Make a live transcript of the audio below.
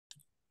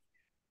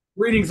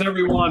Greetings,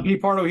 everyone. Pete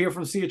Pardo here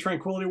from Sea of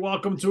Tranquility.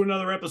 Welcome to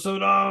another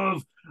episode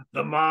of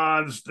The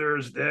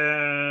Monsters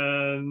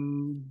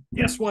Den.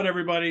 Guess what,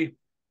 everybody?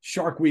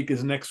 Shark Week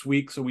is next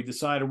week, so we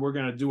decided we're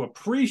going to do a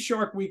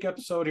pre-Shark Week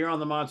episode here on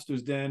The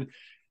Monsters Den,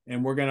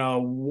 and we're going to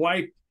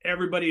wipe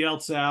everybody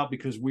else out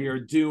because we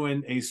are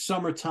doing a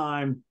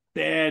summertime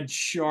bad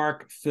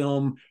shark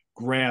film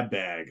grab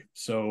bag.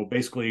 So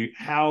basically,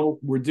 how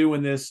we're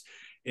doing this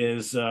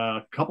is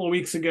a couple of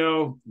weeks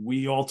ago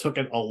we all took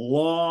a look at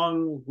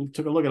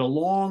a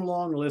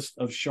long list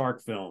of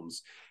shark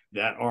films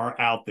that are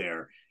out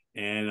there,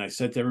 and I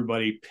said to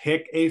everybody,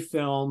 pick a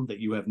film that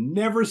you have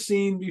never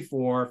seen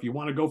before. If you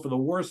want to go for the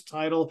worst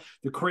title,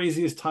 the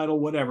craziest title,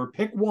 whatever,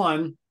 pick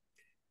one,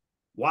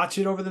 watch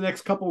it over the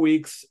next couple of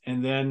weeks,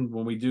 and then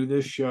when we do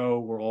this show,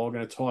 we're all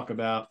going to talk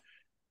about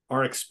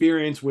our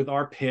experience with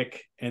our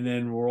pick, and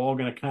then we're all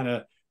going to kind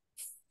of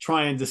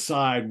try and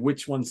decide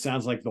which one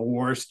sounds like the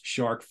worst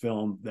shark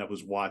film that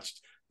was watched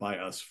by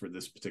us for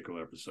this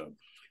particular episode.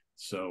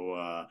 So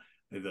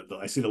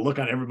I see the look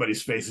on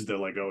everybody's faces. They're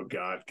like, oh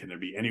God, can there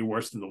be any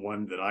worse than the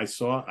one that I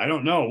saw? I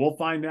don't know. We'll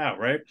find out,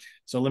 right?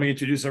 So let me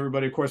introduce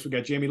everybody. Of course, we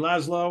got Jamie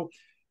Laszlo,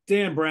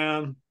 Dan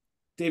Brown,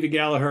 Davy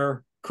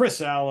Gallagher, Chris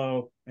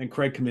Allo, and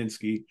Craig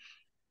Kaminsky.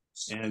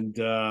 And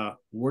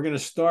we're gonna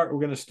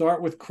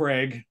start with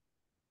Craig.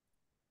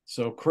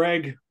 So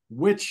Craig,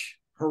 which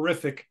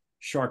horrific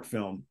shark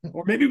film,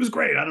 or maybe it was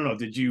great, I don't know,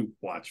 did you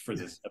watch for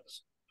this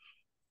episode?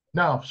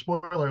 No,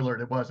 spoiler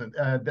alert, it wasn't.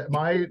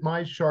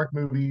 My shark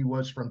movie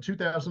was from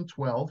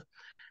 2012,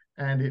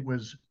 and it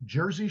was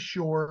Jersey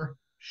Shore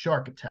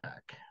Shark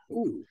Attack.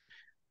 Ooh.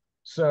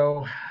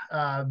 So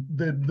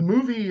the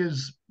movie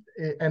is,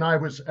 and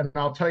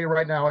I'll tell you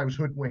right now, I was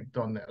hoodwinked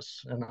on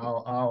this, and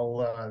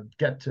I'll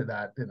get to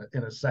that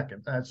in a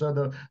second. So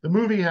the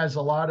movie has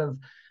a lot of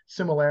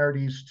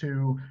similarities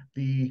to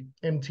the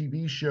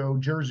MTV show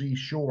Jersey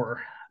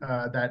Shore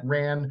that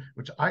ran,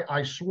 which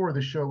I swore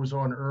the show was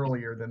on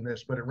earlier than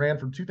this, but it ran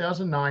from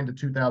 2009 to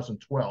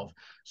 2012.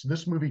 So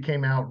this movie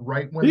came out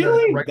right when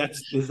Really? right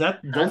That's is that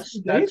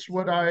those that's dates?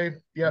 what I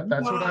yeah Wow,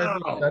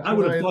 that's I what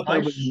would have thought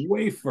that was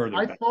way further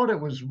I back. thought it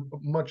was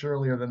much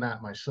earlier than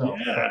that myself,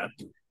 Yeah.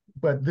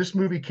 but this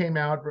movie came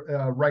out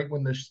right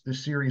when the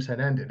series had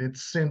ended.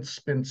 It's since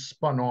been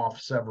spun off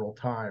several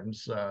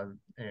times,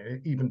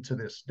 even to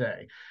this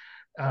day.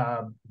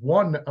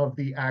 One of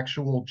the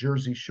actual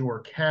Jersey Shore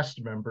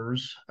cast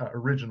members,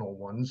 original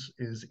ones,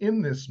 is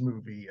in this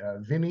movie.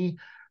 Vinny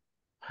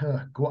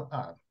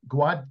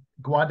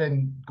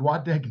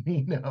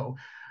Guadagnino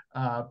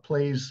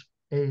plays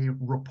a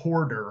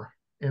reporter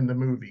in the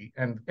movie,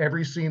 and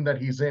every scene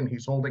that he's in,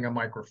 he's holding a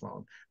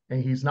microphone,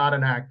 and he's not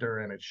an actor,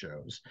 and it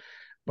shows.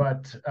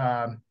 But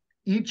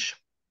each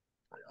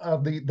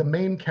of the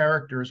main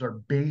characters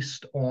are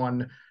based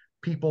on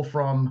people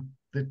from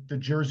the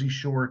Jersey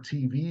Shore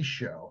TV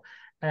show.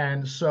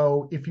 And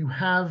so if you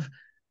have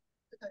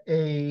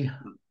a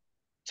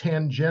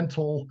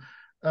tangential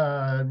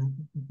uh,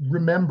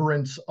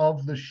 remembrance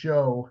of the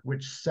show,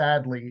 which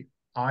sadly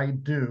I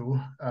do,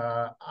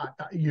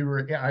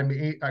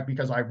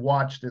 because I've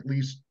watched at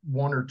least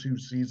one or two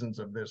seasons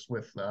of this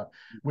with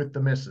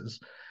the missus,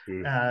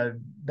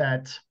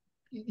 that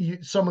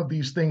some of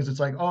these things, it's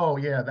like, oh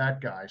yeah,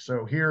 that guy.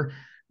 So here,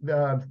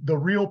 the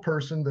real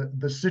person,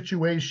 the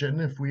situation,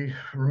 if we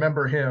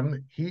remember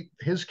him,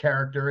 his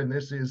character, and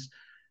this is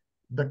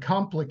the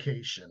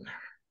complication,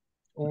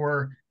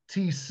 or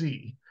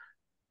TC,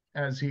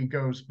 as he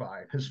goes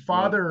by. His Right.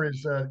 father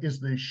is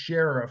the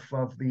sheriff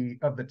of the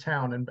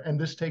town, and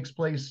this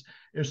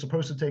is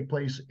supposed to take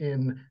place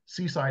in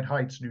Seaside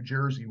Heights, New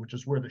Jersey, which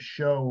is where the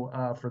show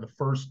for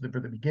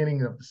the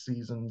beginning of the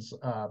seasons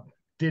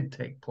did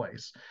take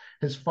place.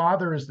 His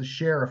father is the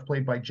sheriff,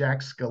 played by Jack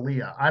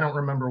Scalia. I don't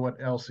remember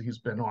what else he's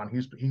been on.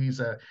 He's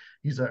a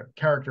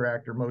character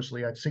actor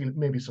mostly. I've seen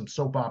maybe some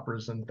soap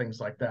operas and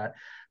things like that.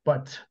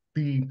 But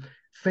the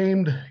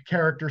famed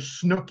character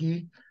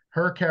Snooky,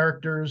 her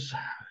characters,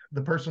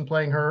 the person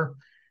playing her,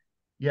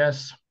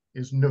 yes,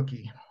 is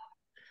Nookie.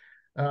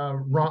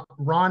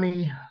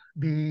 Ronnie,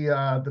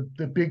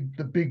 the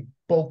big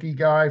bulky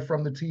guy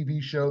from the TV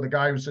show, the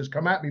guy who says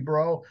 "Come at me,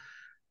 bro,"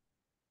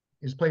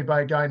 is played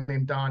by a guy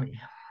named Donnie.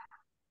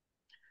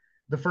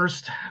 The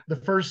first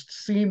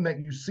scene that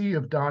you see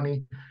of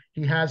Donnie,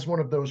 he has one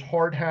of those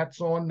hard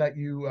hats on that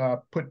you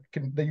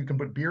that you can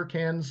put beer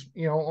cans,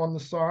 on the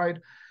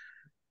side.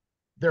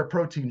 They're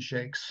protein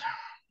shakes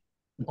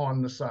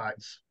on the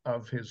sides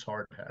of his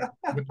hard hat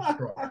with the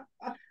straw.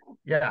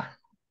 Yeah.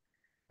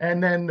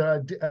 And then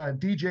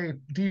DJ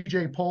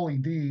Paulie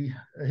D,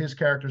 his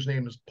character's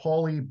name is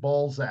Paulie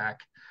Balzac.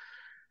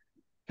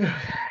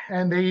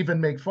 And they even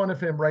make fun of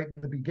him right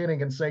in the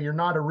beginning and say, "You're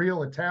not a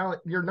real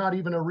Italian. You're not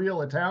even a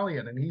real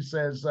Italian." And he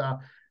says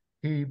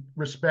he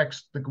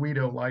respects the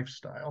Guido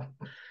lifestyle.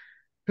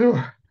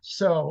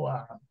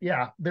 So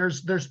yeah,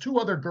 there's two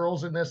other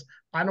girls in this.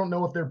 I don't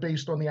know if they're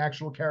based on the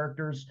actual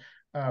characters.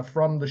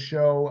 from the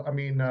show. I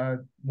mean,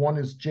 one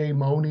is Jay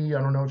Money.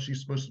 I don't know if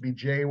she's supposed to be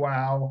Jay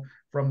Wow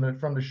from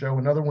the show.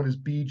 Another one is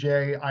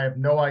BJ. I have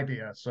no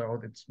idea. So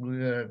it's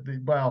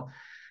well,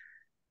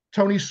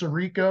 Tony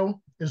Sirico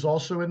is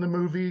also in the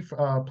movie.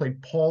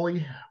 Played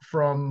Paulie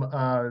from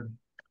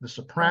The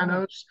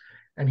Sopranos,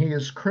 and he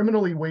is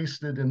criminally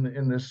wasted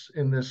in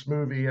this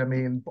movie. I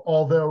mean,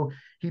 although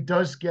he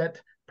does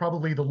get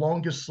probably the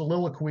longest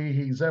soliloquy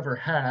he's ever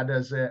had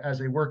as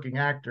a working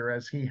actor,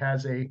 as he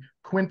has a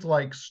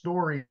Quint-like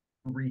story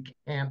to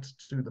recant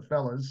to the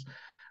fellas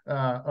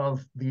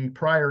of the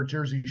prior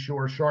Jersey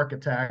Shore shark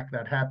attack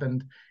that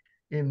happened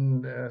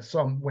in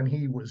when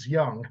he was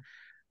young.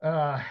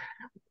 Uh,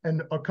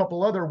 and a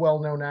couple other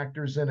well-known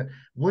actors in it.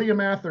 William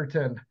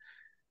Atherton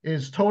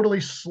is totally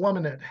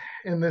slumming it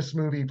in this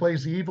movie. He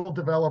plays the evil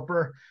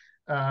developer.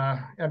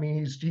 I mean,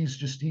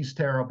 he's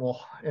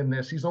terrible in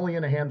this. He's only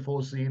in a handful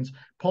of scenes.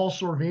 Paul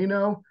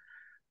Sorvino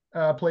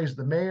plays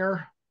the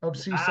mayor of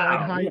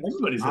Seaside Heights.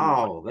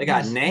 Oh, they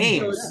got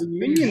names.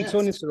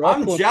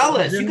 I'm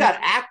jealous. You got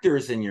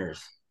actors in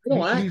yours.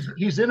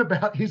 He's in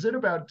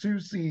about two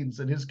scenes,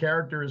 and his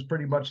character is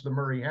pretty much the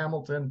Murray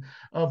Hamilton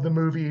of the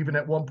movie. Even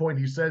at one point,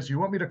 he says, "You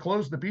want me to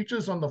close the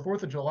beaches on the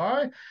 4th of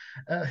July?"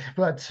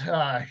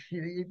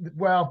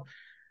 Well,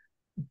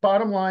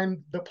 bottom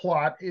line, the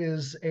plot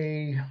is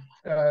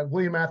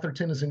William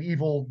Atherton is an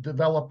evil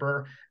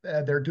developer.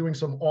 They're doing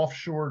some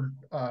offshore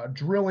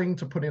drilling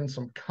to put in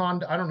some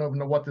I don't even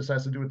know what this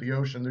has to do with the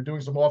ocean. They're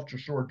doing some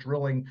offshore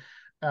drilling,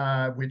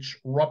 which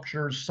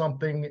ruptures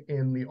something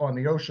on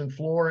the ocean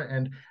floor,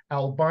 and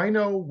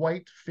albino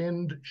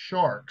white-finned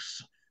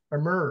sharks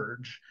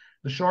emerge.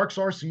 The sharks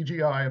are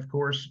CGI, of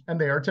course, and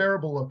they are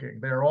terrible looking.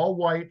 They're all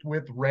white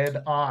with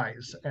red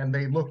eyes, and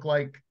they look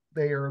like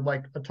they are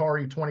like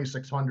Atari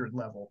 2600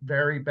 level.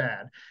 Very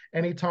bad.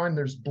 Anytime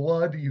there's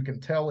blood, you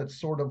can tell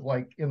it's sort of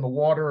like in the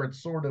water.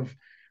 It's sort of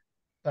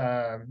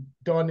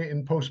done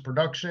in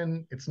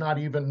post-production. It's not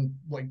even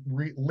like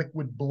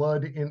liquid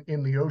blood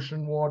in the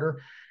ocean water.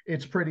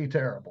 It's pretty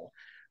terrible.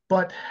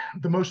 But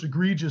the most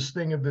egregious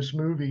thing of this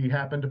movie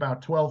happened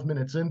about 12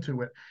 minutes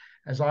into it,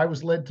 as I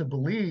was led to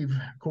believe,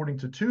 according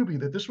to Tubi,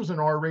 that this was an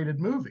R-rated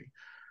movie.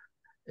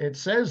 It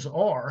says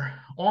R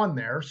on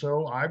there,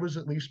 so I was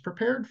at least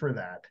prepared for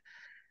that.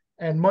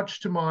 And much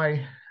to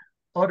my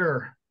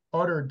utter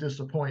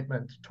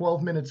disappointment,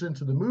 12 minutes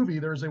into the movie,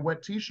 there's a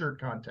wet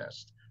t-shirt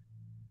contest.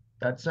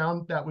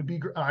 That would be,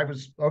 I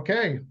was,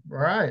 okay, all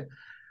right.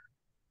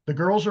 The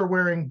girls are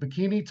wearing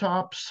bikini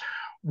tops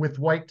with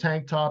white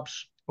tank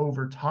tops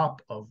over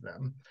top of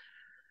them.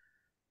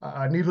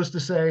 Needless to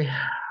say,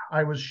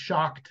 I was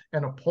shocked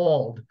and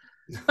appalled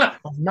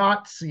of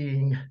not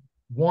seeing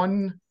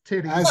one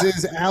titty. As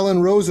is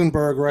Alan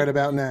Rosenberg right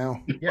about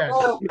now. Yes,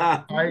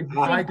 I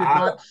did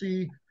not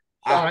see.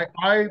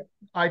 I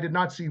did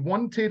not see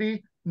one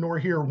titty nor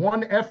hear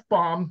one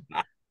F-bomb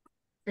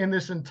in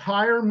this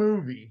entire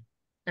movie,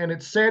 and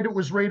it said it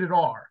was rated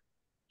R.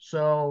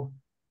 So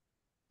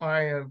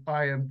I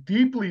am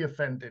deeply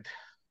offended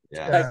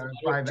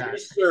by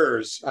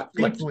that.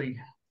 Deeply.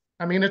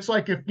 I mean, it's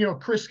like if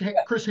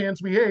Chris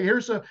hands me, hey,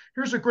 here's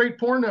a great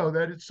porno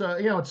that it's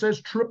it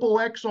says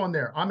XXX on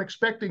there. I'm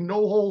expecting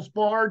no holds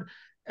barred,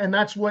 and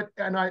that's what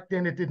and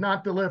it did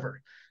not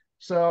deliver.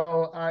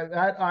 So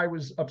I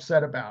was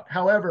upset about.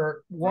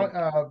 However,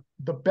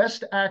 the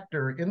best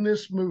actor in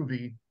this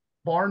movie,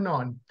 bar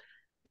none,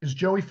 is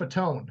Joey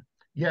Fatone.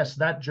 Yes,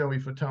 that Joey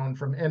Fatone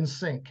from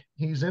NSYNC.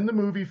 He's in the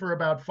movie for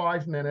about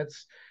 5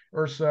 minutes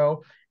or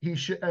so.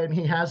 And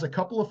he has a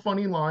couple of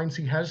funny lines.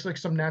 He has like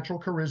some natural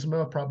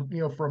charisma,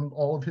 probably from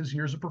all of his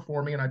years of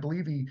performing. And I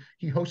believe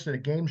he hosted a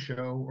game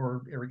show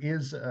or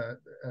is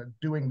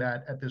doing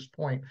that at this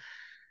point.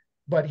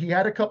 But he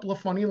had a couple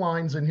of funny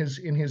lines in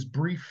his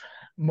brief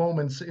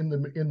moments in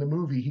the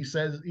movie. He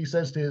says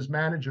to his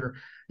manager,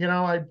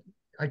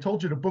 I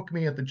told you to book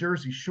me at the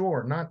Jersey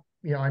Shore, not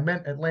I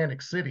meant Atlantic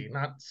City,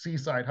 not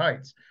Seaside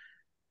Heights.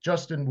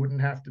 Justin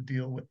wouldn't have to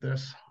deal with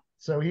this.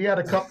 So he had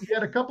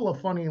a couple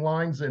of funny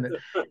lines in it.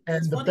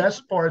 And the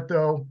best part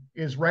though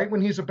is right when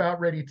he's about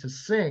ready to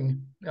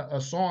sing a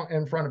song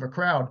in front of a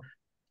crowd,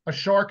 a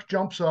shark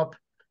jumps up,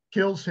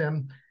 kills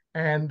him,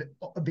 and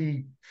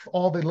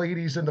all the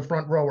ladies in the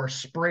front row are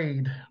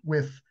sprayed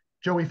with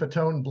Joey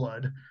Fatone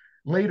blood.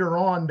 Later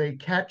on, they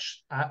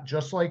catch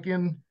just like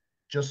in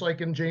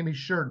Jamie's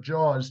shirt,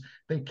 Jaws,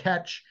 they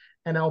catch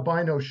an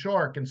albino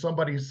shark, and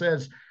somebody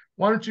says,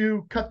 "Why don't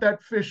you cut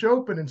that fish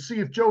open and see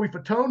if Joey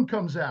Fatone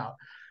comes out?"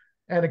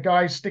 And a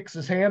guy sticks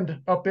his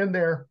hand up in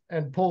there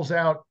and pulls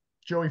out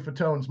Joey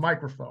Fatone's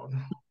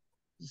microphone.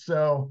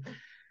 So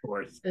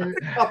a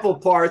couple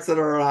parts that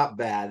are not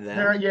bad then.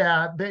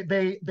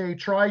 They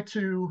try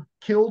to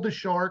kill the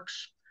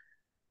sharks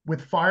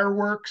with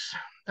fireworks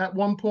at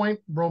one point,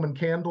 Roman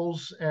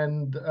candles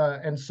and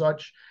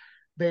such.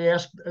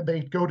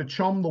 They go to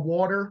chum the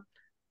water.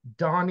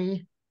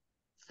 Donnie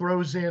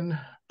throws in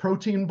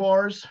protein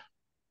bars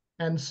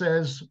and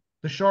says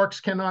the sharks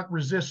cannot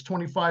resist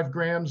 25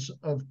 grams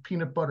of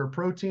peanut butter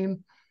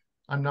protein.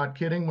 I'm not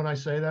kidding when I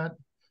say that.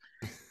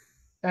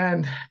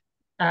 And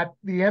at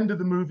the end of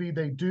the movie,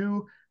 they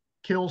do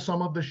kill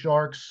some of the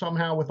sharks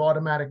somehow with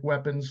automatic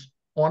weapons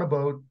on a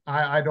boat.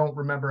 I don't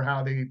remember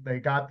how they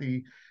got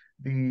the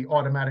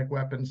automatic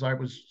weapons. I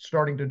was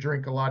starting to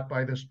drink a lot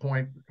by this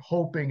point,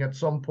 hoping at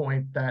some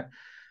point that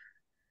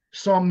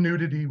some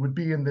nudity would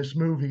be in this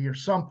movie or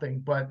something,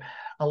 but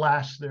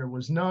alas, there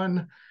was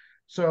none.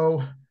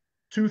 So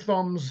 2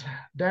 thumbs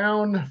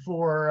down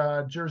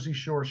for Jersey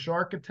Shore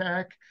Shark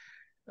Attack.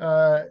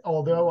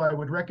 Although I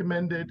would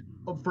recommend it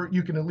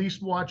you can at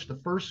least watch the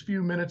first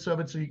few minutes of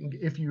it, so you can,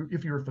 if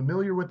you're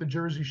familiar with the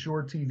Jersey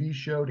Shore TV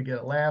show, to get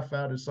a laugh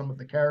out of some of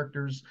the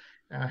characters,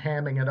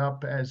 hamming it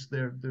up as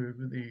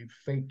the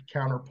fake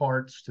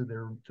counterparts to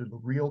the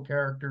real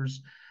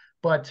characters.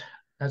 But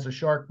as a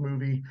shark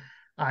movie,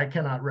 I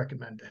cannot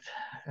recommend it.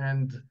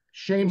 And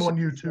shame on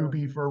you,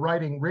 Tubi, for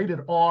writing rated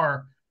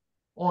R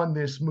on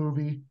this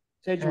movie.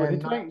 Said you were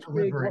not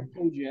delivering.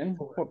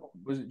 What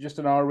was it? Just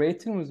an R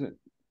rating? Was it?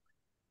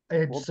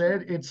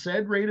 It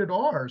said rated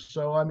R.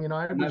 So I mean,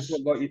 that's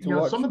what got you to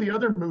watch. Some of the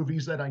other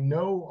movies that I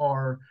know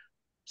are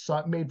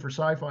made for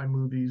sci-fi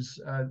movies,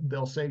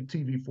 they'll say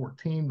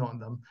TV-14 on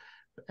them,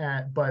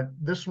 but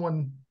this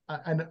one,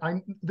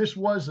 this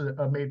was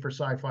a made for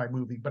sci-fi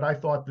movie, but I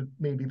thought that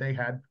maybe they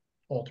had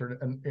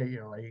altered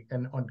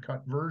an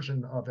uncut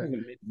version of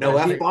it. No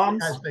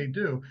F-bombs, as they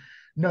do.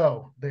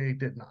 No, they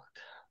did not.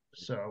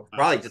 So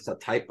probably just a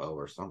typo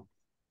or something.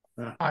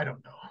 I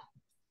don't know.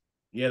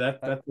 Yeah,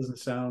 that doesn't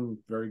sound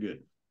very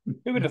good.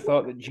 Who would have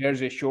thought that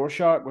Jersey Shore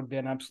Shark would be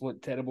an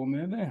absolute terrible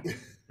movie?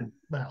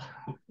 Well,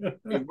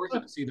 we're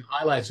going to see the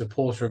highlights of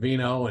Paul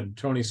Trevino and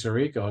Tony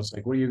Sirico. It's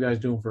like, what are you guys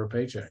doing for a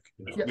paycheck?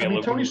 Yeah, I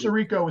mean, Tony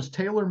Sirico is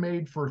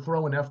tailor-made for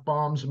throwing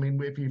F-bombs. I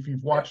mean, if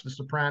you've watched The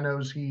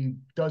Sopranos, he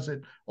does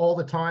it all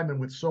the time and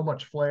with so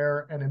much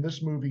flair. And in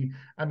this movie,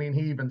 I mean,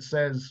 he even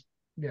says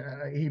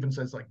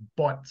like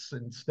butts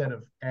instead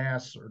of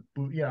ass or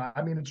boot. Yeah,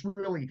 I mean, it's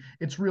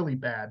really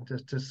bad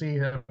to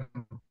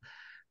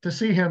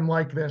see him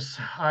like this.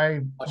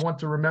 I want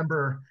to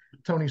remember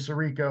Tony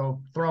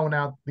Sirico throwing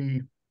out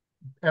the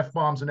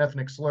F-bombs and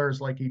ethnic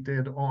slurs like he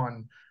did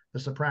on The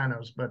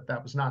Sopranos, but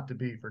that was not to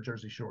be for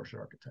Jersey Shore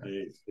Shark Attack.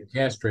 They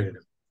castrated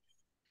him.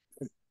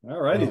 All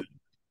righty.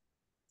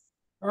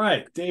 All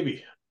right,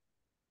 Davey,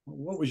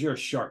 what was your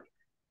shark?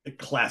 A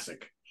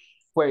classic.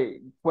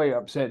 Quite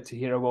upset to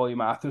hear a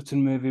William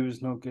Atherton movie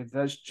was no good.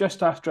 That's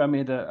just after I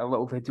made a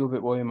little video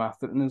about William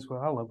Atherton as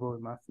well. I love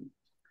William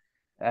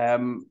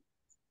Atherton.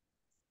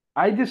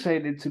 I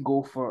wanted to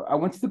go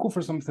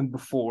for something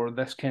before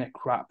this kind of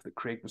crap that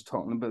Craig was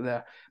talking about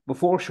there.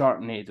 Before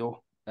Sharknado,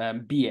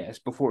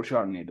 before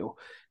Sharknado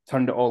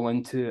turned it all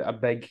into a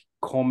big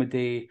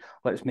comedy,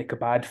 let's make a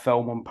bad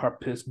film on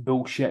purpose,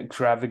 bullshit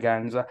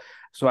extravaganza.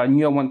 So I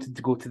knew I wanted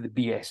to go to the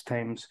BS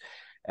times.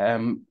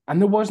 And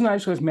there wasn't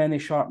actually as many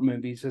shark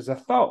movies as I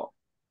thought,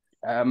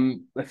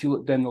 if you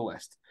look down the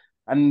list.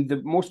 And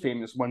the most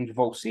famous ones you've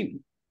all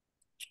seen.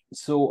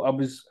 So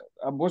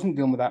I wasn't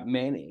dealing with that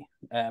many.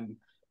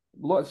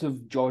 Lots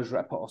of Jaws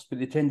rip-offs, but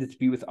they tended to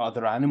be with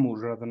other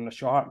animals rather than the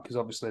shark, because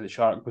obviously the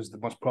shark was the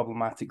most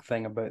problematic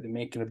thing about the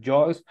making of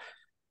Jaws.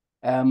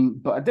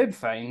 But I did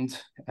find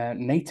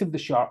Night of the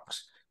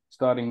Sharks,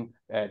 starring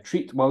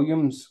Treat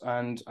Williams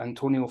and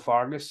Antonio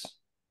Fargas,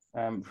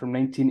 from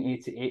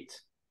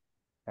 1988.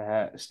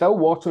 Still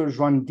waters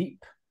run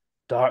deep,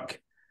 dark,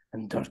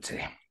 and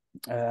dirty.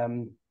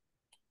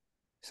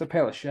 It's a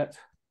pile of shit.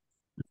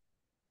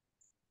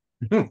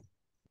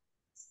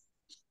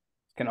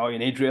 Kind of all you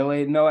need,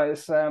 really. No,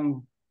 it's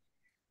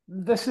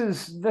this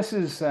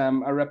is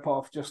a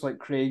rip-off just like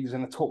Craig's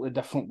in a totally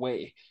different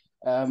way.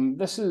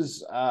 This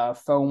is a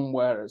film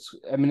where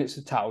it's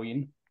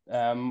Italian.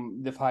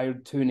 They've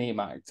hired 2 name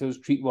actors,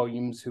 Treat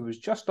Williams, who was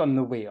just on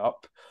the way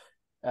up,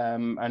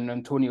 and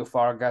Antonio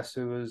Fargas,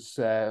 who was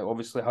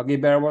obviously Huggy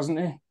Bear,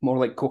 wasn't he? More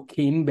like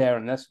Cocaine Bear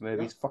in this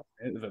movie. He's fucking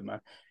out of it, man.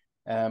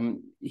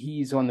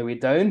 He's on the way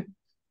down.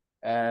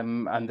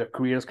 And their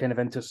careers kind of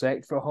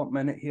intersect for a hot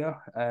minute here.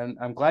 And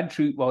I'm glad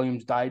Treat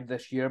Williams died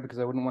this year, because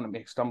I wouldn't want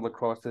to stumble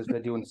across this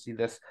video and see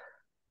this.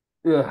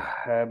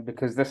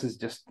 Because this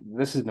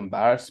is an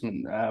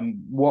embarrassment.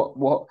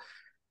 What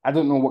I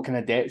don't know what kind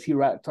of debts he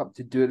racked up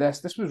to do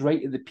this. This was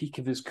right at the peak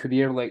of his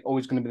career, like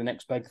always going to be the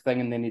next big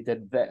thing, and then he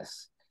did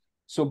this.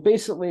 So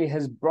basically,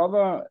 his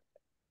brother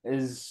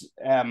is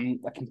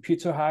a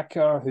computer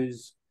hacker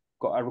who's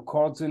got a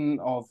recording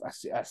of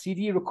a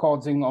CD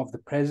recording of the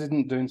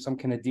president doing some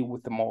kind of deal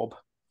with the mob,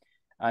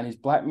 and he's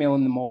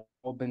blackmailing the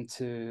mob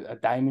into a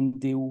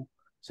diamond deal.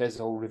 Says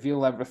he'll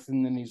reveal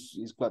everything, and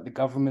he's got the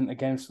government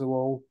against the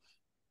wall.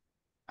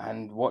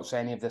 And what's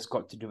any of this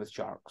got to do with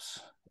sharks?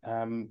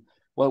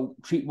 Well,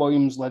 Treat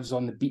Williams lives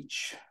on the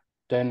beach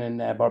down in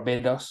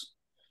Barbados,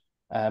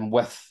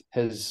 with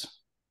his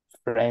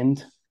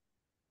friend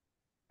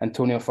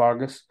Antonio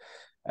Fargas.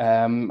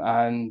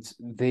 And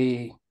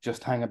they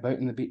just hang about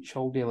in the beach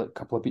all day like a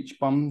couple of beach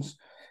bums.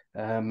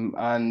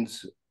 And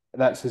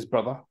that's his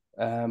brother,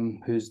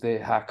 who's the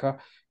hacker.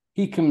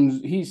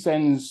 The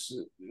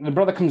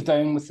brother comes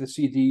down with the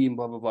CD and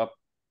blah, blah, blah.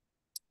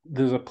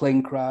 There's a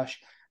plane crash,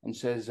 and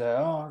says,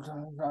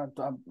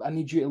 I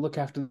need you to look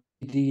after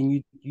the D,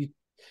 and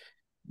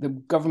the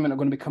government are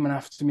going to be coming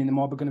after me, and the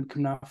mob are going to be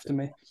coming after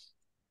me.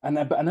 And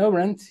about an hour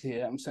into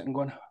it, I'm sitting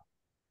going,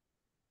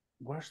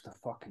 where's the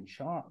fucking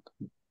shark?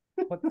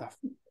 What the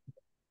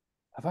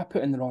have I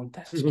put in the wrong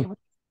disc? What the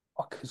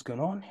fuck is going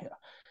on here?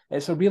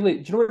 It's a really, do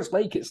you know what it's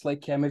like? It's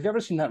like, have you ever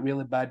seen that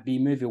really bad B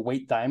movie,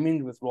 White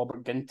Diamond, with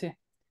Robert Ginty?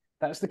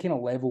 That's the kind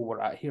of level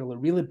we're at here. A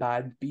really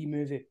bad B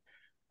movie.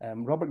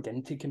 Robert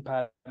Ginty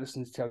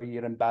comparisons tell you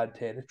you're in bad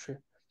territory.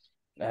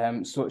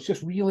 So it's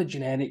just really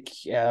generic.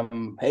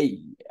 Hey,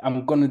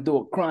 I'm going to do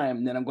a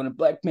crime, then I'm going to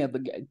blackmail the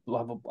guy,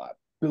 blah, blah, blah.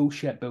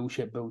 Bullshit.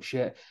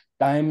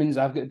 Diamonds,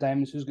 I've got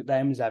diamonds. Who's got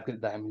diamonds? I've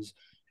got diamonds.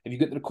 If you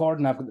got the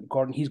recording, I've got the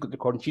recording. He's got the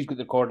recording. She's got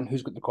the recording.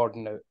 Who's got the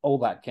recording now? All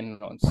that kind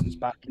of nonsense,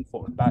 back and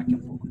forth.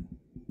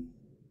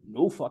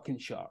 No fucking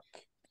shark.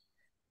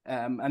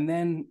 And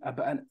then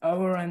about an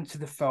hour into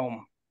the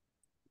film,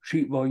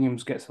 Treat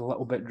Williams gets a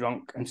little bit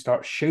drunk and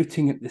starts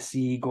shouting at the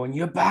sea, going,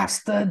 "You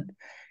bastard!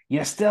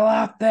 You're still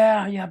out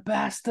there, you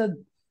bastard!"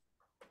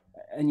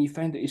 And you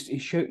find that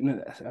he's shouting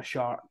at a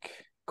shark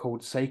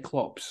called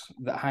Cyclops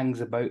that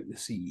hangs about the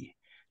sea,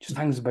 just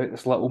hangs about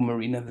this little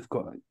marina they've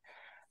got.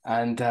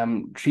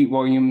 And Treat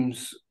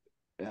Williams,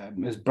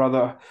 his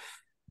brother,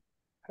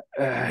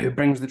 who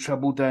brings the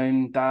trouble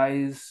down,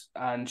 dies,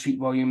 and Treat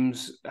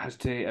Williams has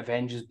to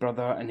avenge his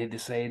brother, and he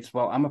decides,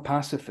 well, I'm a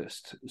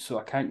pacifist, so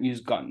I can't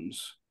use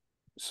guns.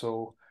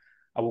 So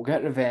I will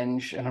get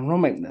revenge, and I'm not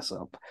making this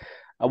up.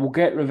 I will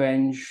get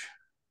revenge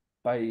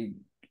by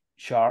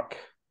shark,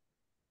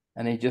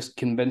 and he just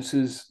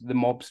convinces the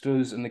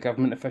mobsters and the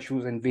government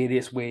officials in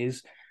various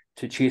ways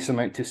to chase him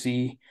out to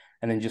sea,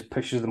 and then just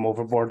pushes them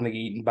overboard and they get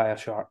eaten by a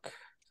shark.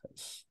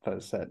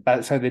 That's it.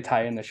 That's how they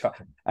tie in the shark.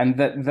 And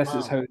this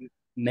is how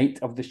Night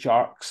of the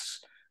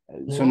Sharks.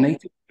 So Night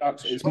of the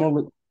Sharks, it's more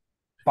like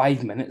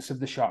 5 minutes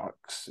of the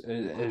sharks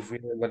is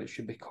really what it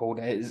should be called.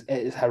 It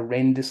is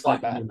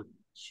horrendously bad.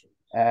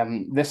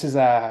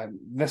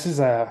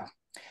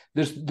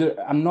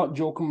 I'm not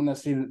joking when I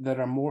say that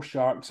there are more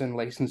sharks in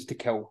License to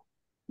Kill,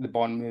 the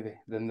Bond movie,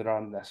 than there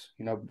are in this.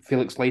 You know,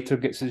 Felix Leiter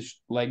gets his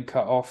leg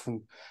cut off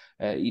and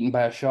eaten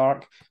by a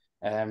shark.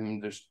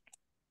 There's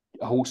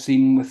a whole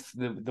scene with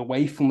the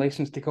wife in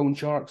License to Kill and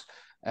sharks.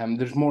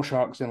 There's more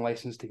sharks in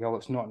License to Kill.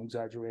 It's not an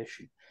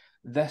exaggeration.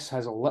 This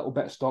has a little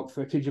bit of stock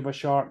footage of a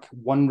shark,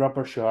 one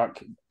rubber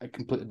shark, a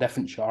completely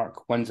different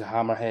shark. One's a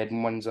hammerhead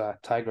and one's a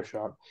tiger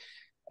shark.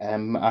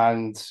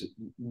 And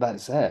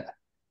that's it.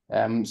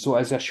 So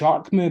as a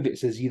shark movie,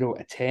 it's a 0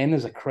 out of 10.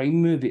 As a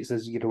crime movie, it's a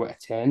 0 out of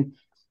 10.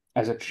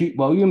 As a Treat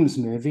Williams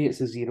movie,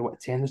 it's a 0 out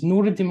of 10. There's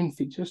no redeeming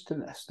features to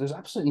this. There's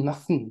absolutely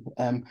nothing.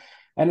 And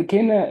it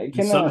kind of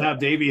somehow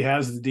Davey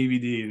has the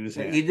DVD in his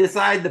hand. You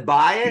decide to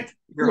buy it?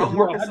 Your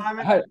homework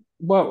assignment?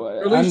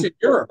 Released in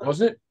Europe,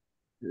 wasn't it?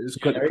 It's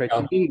got the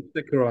Criterion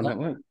sticker on it.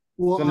 Like.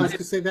 Well, I was going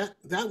to say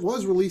that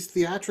was released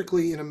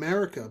theatrically in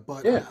America,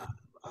 but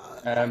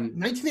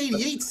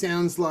 1988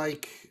 sounds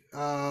like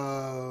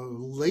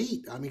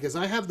late. I mean, because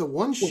I have the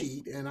one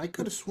sheet, and I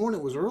could have sworn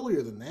it was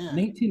earlier than that.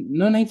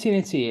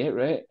 1988,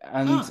 right?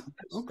 And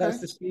that's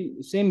the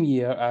same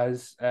year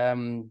as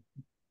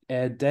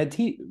Dead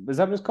Heat. Was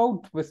that what it's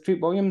called? With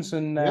Treat Williams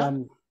and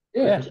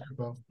yeah.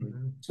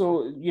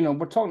 So, you know,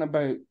 we're talking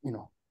about, you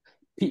know,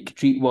 peak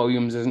Treat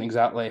Williams isn't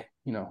exactly,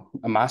 you know,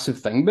 a massive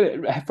thing,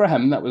 but for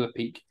him, that was a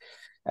peak.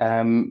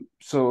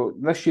 So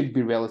this should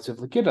be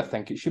relatively good, I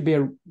think. It should be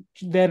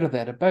there or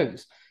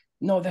thereabouts.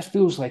 No, this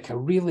feels like a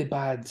really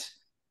bad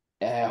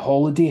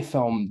holiday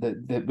film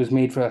that was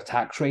made for a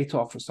tax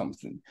write-off or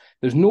something.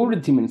 There's no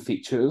redeeming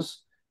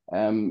features.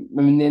 I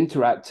mean, the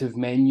interactive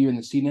menu and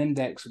the scene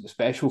index of the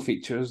special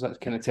features, that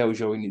kind of tells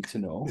you all you need to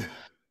know.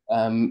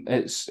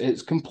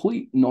 It's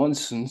complete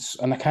nonsense,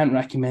 and I can't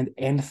recommend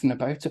anything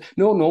about it.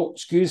 No,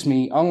 excuse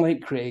me.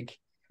 Unlike Craig,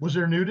 was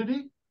there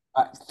nudity?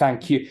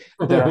 Thank you.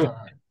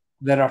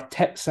 There are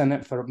tips in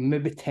it for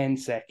maybe 10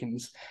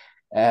 seconds.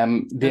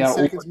 10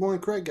 seconds more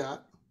than Craig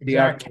got.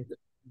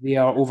 They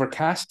are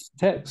overcast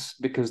tips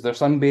because they're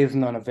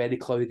sunbathing on a very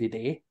cloudy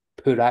day.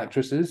 Poor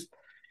actresses.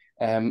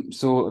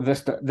 So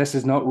this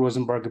is not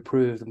Rosenberg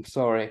approved. I'm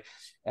sorry.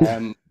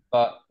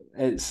 But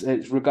it's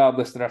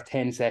regardless, there are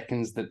 10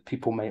 seconds that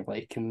people might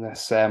like in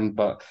this.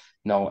 But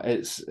no,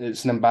 it's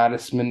an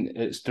embarrassment.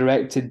 It's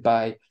directed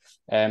by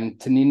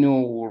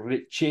Tonino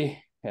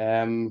Ricci,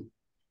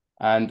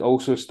 and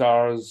also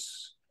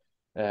stars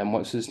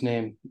what's his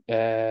name?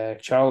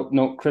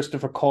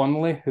 Christopher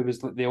Connolly, who was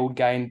the old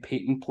guy in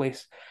Peyton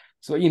Place.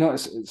 So, you know,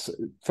 it's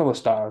full of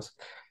stars.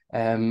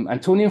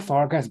 Antonio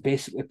Fargas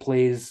basically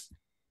plays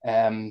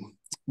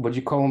what do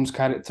you call him's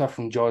character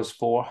from Jaws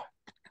 4?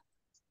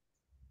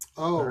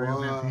 Oh,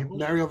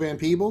 Mario Van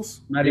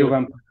Peebles? Mario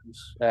Van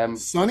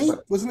Peebles. Sonny?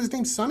 Wasn't his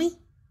name Sonny?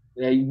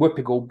 Yeah,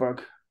 Whoopi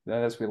Goldberg.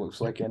 That's what he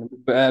looks like. Anyway.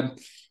 But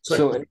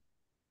so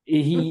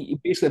he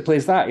basically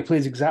plays that. He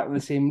plays exactly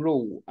the same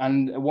role.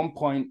 And at one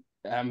point,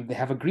 they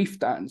have a grief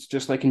dance,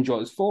 just like in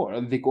Jaws 4.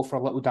 And they go for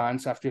a little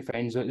dance after he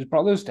finds out his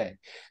brother's dead.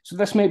 So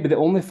this might be the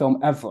only film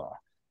ever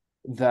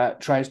that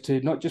tries to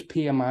not just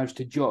pay homage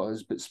to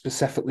Jaws, but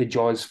specifically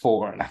Jaws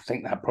 4. And I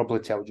think that probably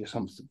tells you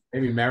something.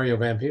 Maybe Mario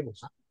Van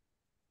Peebles.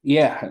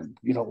 Yeah,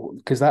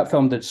 because that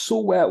film did so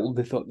well,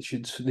 they thought they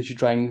should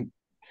try and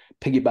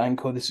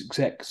piggyback on the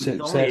success.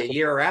 It's only a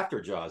year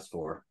after Jaws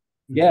 4.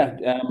 Yeah,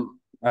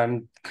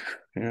 and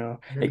Maybe it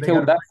they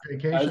killed got that. a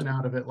vacation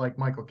out of it, like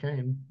Michael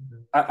Caine.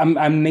 I'm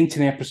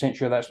 99%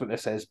 sure that's what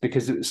this is,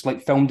 because it's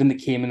like filmed in the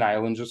Cayman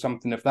Islands or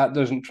something. If that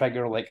doesn't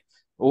trigger like,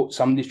 oh,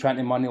 somebody's trying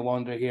to money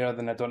launder here,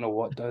 then I don't know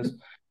what does.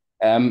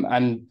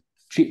 And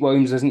Treat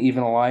Williams isn't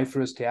even alive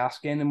for us to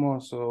ask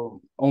anymore,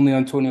 so only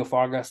Antonio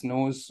Fargas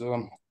knows.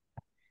 So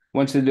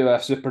once they do a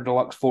super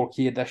deluxe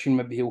 4K edition,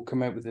 maybe he'll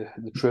come out with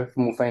the truth,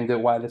 and we'll find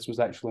out why this was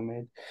actually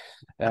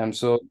made.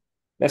 So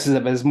this is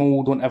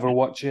abysmal. Don't ever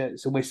watch it.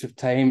 It's a waste of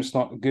time. It's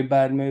not a good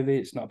bad movie.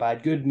 It's not a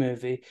bad good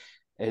movie.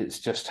 It's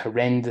just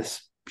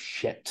horrendous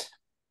shit.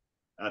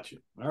 Gotcha.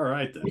 All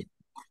right then.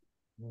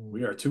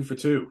 We are 2 for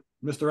 2.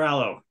 Mr.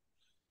 Laszlo.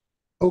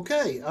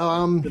 Okay.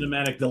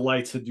 Cinematic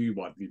delights have you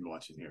been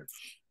watching here?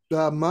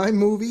 My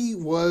movie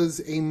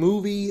was a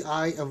movie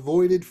I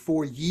avoided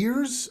for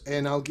years,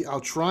 and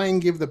I'll try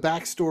and give the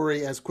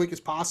backstory as quick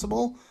as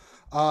possible.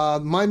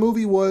 My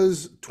movie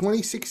was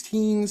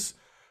 2016's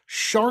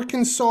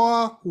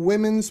Sharkensaw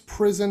Women's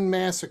Prison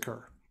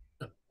Massacre.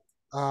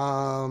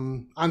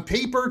 On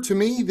paper, to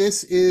me,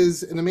 this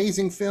is an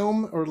amazing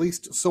film, or at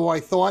least so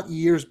I thought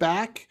years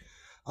back,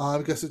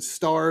 because it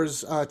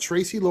stars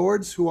Tracy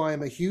Lords, who I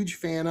am a huge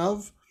fan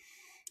of,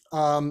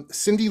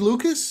 Cindy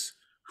Lucas,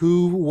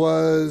 who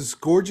was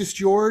Gorgeous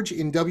George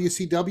in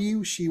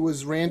WCW. She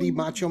was Randy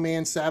Macho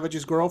Man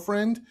Savage's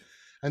girlfriend.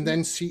 And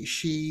then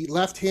she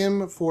left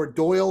him for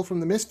Doyle from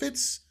the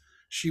Misfits.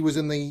 She was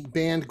in the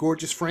band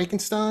Gorgeous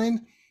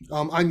Frankenstein.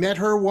 I met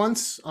her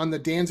once on the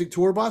Danzig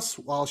tour bus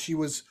while she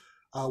was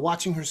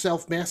watching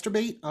herself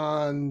masturbate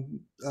on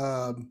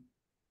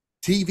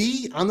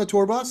TV on the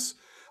tour bus.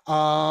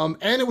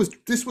 And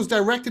this was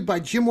directed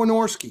by Jim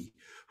Wynorski,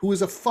 who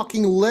is a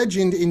fucking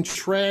legend in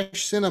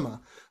trash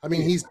cinema. I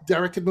mean, he's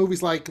directed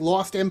movies like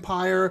Lost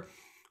Empire,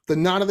 the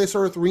Not of This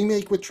Earth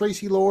remake with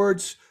Tracy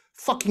Lords,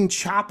 fucking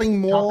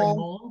Chopping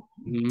Mall,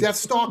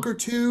 Deathstalker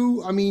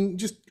 2. I mean,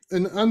 just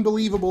an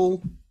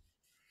unbelievable...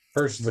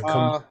 First of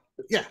the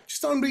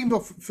just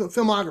unbelievable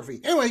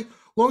filmography. Anyway,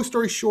 long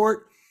story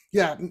short,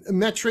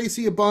 met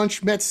Tracy a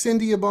bunch, met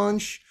Cindy a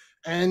bunch,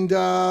 and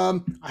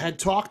I had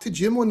talked to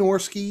Jim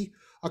Wynorski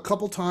a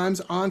couple times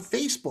on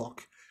Facebook.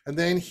 And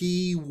then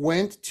he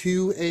went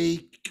to a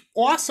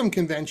awesome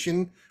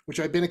convention, which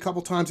I've been a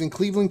couple times in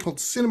Cleveland, called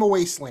Cinema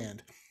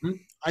Wasteland.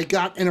 I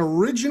got an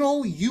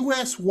original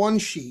US one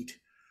sheet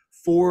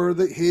for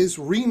his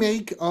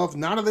remake of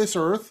Not of This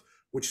Earth,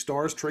 which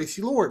stars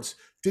Tracy Lords.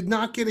 Did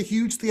not get a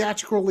huge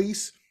theatrical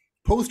release.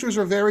 Posters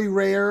are very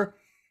rare.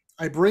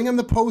 I bring him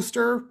the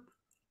poster.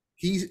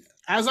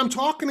 As I'm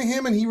talking to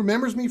him and he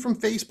remembers me from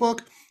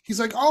Facebook, he's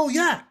like, oh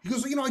yeah. He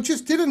goes, I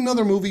just did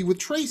another movie with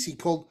Tracy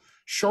called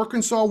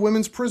Sharkensaw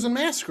Women's Prison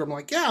Massacre. I'm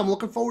like, yeah, I'm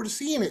looking forward to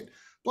seeing it.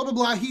 Blah, blah,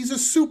 blah. He's a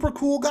super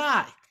cool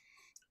guy.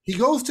 He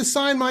goes to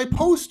sign my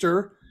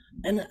poster,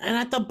 and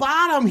at the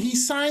bottom, he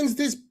signs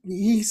his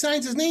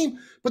name,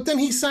 but then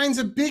he signs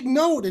a big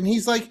note, and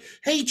he's like,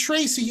 hey,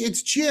 Tracy,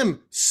 it's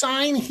Jim.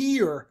 Sign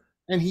here.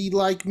 And he,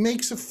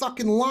 makes a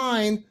fucking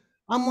line.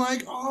 I'm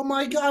like, oh,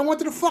 my God. I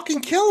wanted to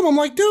fucking kill him. I'm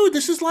like, dude,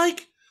 this is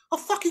like a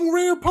fucking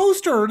rare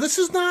poster. This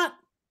is not...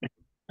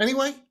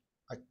 Anyway,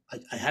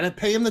 I had to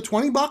pay him the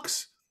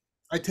 $20.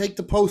 I take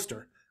the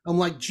poster. I'm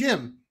like,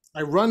 Jim,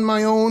 I run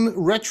my own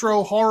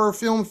retro horror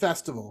film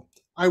festival.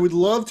 I would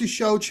love to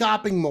show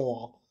Chopping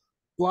Mall.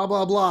 Blah,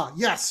 blah, blah.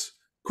 Yes,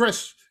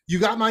 Chris, you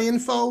got my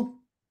info?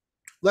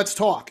 Let's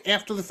talk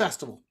after the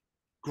festival.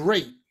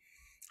 Great.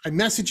 I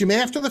message him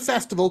after the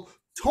festival,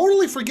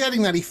 totally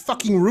forgetting that he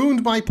fucking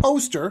ruined my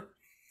poster,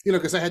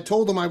 because I had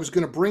told him I was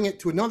going to bring it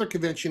to another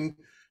convention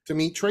to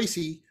meet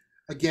Tracy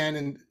again.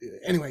 And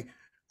anyway,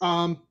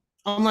 I'm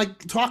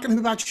talking to him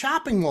about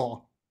Chopping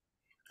Mall.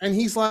 And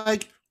he's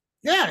like,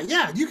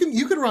 yeah,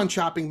 you could run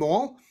Chopping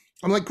Mall.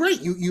 I'm like,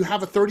 great. You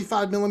have a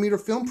 35 millimeter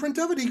film print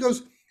of it? He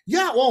goes,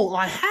 yeah, well,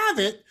 I have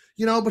it,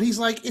 but he's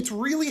like, it's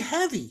really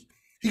heavy.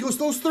 He goes,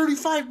 those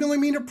 35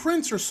 millimeter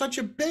prints are such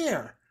a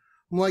bear.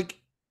 I'm like,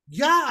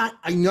 yeah,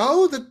 I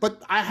know that,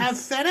 but I have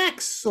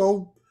FedEx,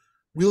 so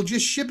we'll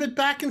just ship it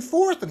back and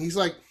forth. And he's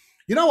like,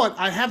 you know what?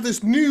 I have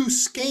this new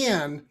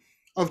scan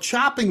of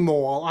Chopping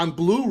Mall on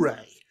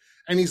Blu-ray.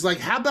 And he's like,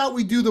 how about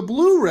we do the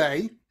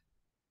Blu-ray?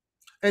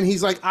 And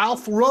he's like, I'll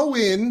throw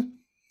in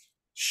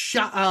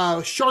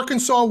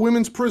Sharkensaw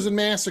Women's Prison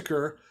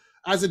Massacre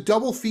as a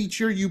double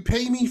feature. You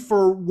pay me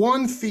for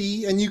one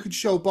fee and you could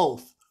show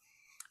both.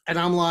 And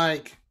I'm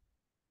like,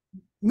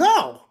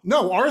 no,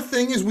 our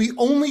thing is we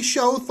only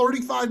show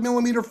 35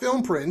 millimeter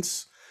film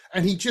prints.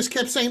 And he just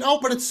kept saying, oh,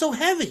 but it's so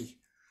heavy.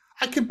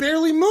 I could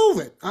barely move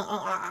it.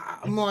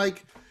 I'm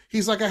like,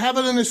 he's like, I have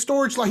it in a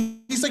storage.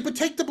 He's like, but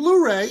take the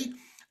Blu-ray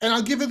and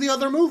I'll give you the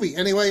other movie.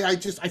 Anyway, I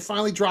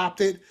finally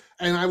dropped it.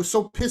 And I was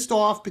so pissed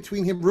off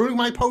between him ruining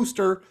my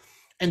poster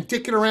and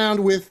dicking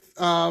around with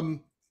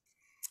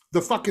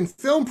the fucking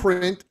film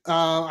print,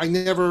 I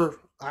never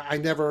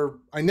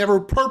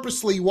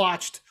purposely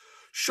watched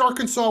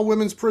Sharkensaw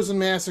Women's Prison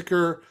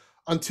Massacre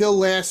until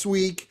last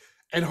week.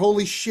 And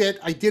holy shit,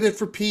 I did it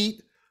for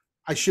Pete.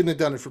 I shouldn't have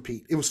done it for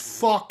Pete. It was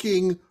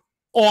fucking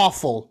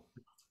awful.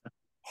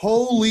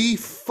 Holy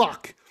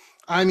fuck.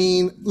 I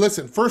mean,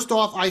 listen, first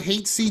off, I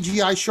hate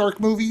CGI shark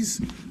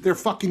movies. They're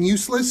fucking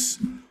useless.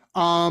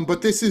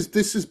 But this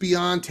is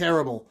beyond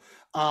terrible.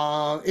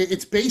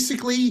 It's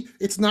basically,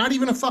 it's not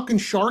even a fucking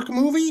shark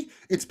movie.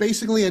 It's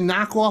basically a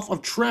knockoff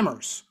of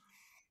Tremors.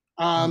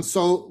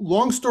 So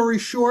long story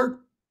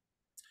short,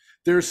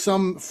 there's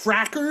some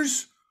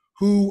frackers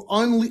who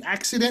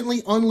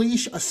accidentally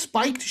unleash a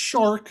spiked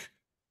shark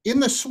in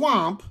the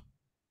swamp,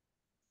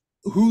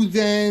 who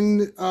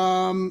then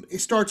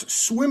starts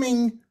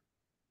swimming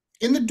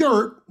in the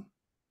dirt.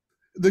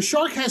 The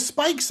shark has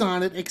spikes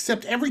on it,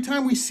 except every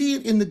time we see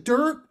it in the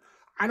dirt,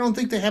 I don't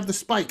think they have the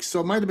spikes. So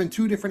it might have been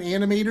two different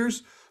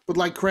animators. But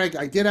like Craig,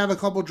 I did have a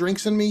couple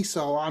drinks in me,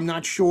 so I'm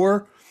not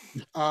sure.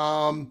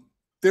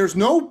 There's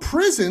no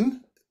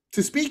prison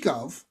to speak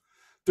of.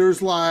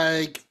 There's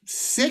like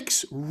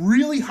 6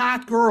 really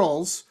hot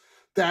girls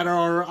that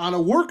are on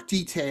a work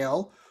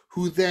detail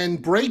who then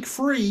break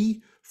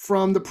free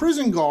from the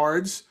prison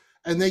guards,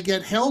 and they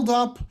get held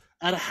up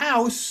at a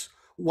house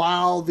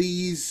while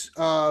these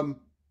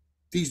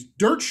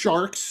dirt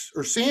sharks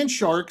or sand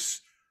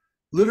sharks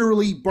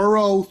literally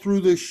burrow through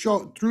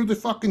the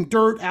fucking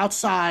dirt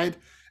outside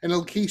and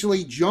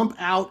occasionally jump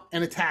out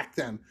and attack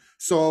them.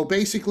 So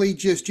basically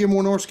just Jim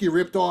Wynorski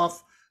ripped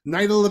off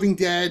Night of the Living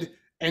Dead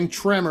and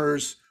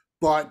Tremors,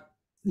 but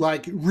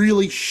like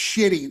really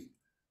shitty,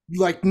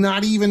 like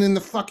not even in the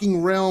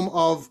fucking realm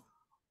of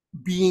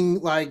being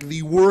like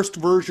the worst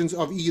versions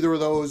of either of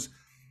those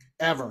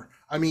ever.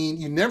 I mean,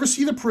 you never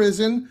see the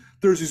prison.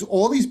 There's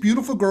all these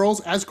beautiful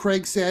girls, as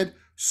Craig said.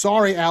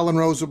 Sorry, Alan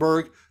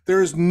Rosenberg.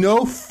 There is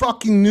no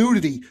fucking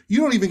nudity.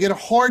 You don't even get a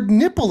hard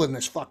nipple in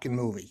this fucking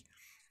movie.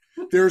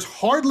 There's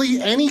hardly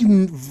any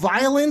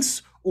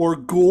violence or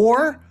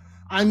gore.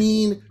 I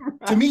mean,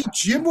 to me,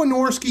 Jim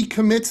Wynorski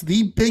commits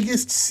the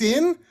biggest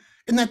sin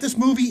in that this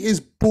movie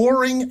is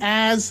boring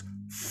as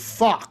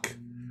fuck.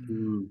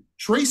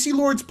 Tracy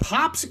Lords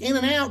pops in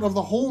and out of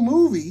the whole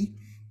movie.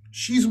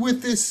 She's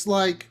with this,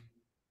 like,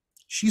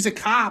 she's a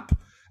cop,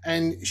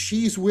 and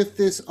she's with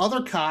this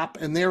other cop,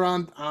 and they're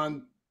in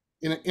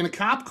a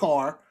cop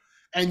car,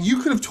 and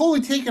you could have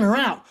totally taken her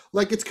out.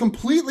 Like, it's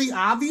completely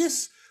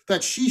obvious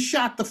that she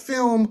shot the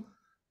film,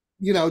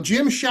 you know,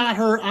 Jim shot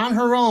her on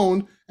her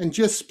own and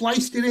just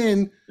spliced it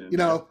in. You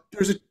know,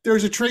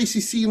 there's a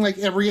Tracy scene like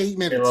every 8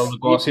 minutes.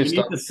 We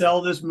need to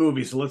sell this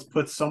movie, so let's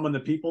put someone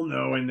that people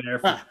know in there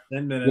for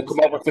 10 minutes. We'll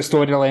come up with the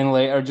storyline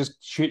later.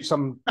 Just shoot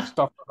some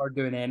stuff for her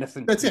doing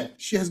anything. That's it.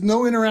 She has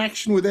no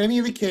interaction with any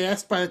of the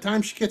cast. By the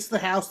time she gets to the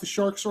house, the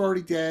sharks are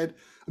already dead.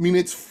 I mean,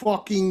 it's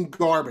fucking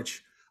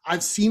garbage.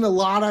 I've seen a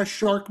lot of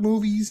shark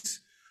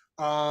movies,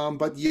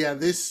 but yeah,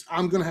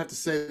 I'm gonna have to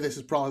say this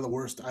is probably the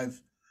worst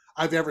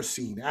I've ever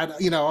seen.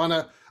 You know, on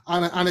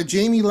a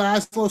Jamie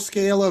Laszlo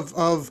scale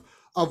of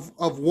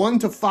 1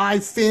 to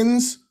 5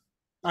 fins.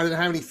 I didn't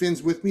have any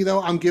fins with me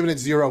though. I'm giving it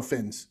 0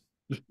 fins.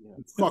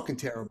 It's fucking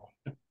terrible.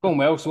 Going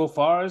well so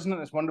far, isn't it?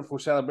 This wonderful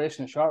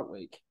celebration of Shark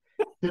Week.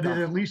 Did it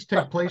at least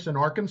take place in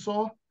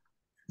Arkansas?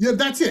 Yeah,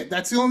 that's it.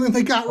 That's the only thing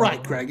they got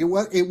right, Craig. It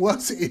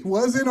was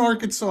in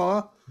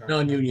Arkansas.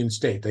 Non-union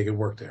state, they could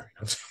work there.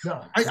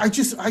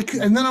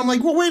 And then I'm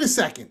like, well, wait a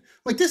second.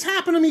 Like, this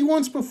happened to me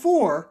once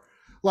before,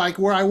 like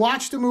where I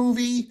watched a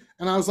movie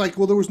and I was like,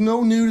 well, there was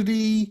no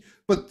nudity,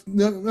 but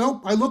no,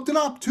 I looked it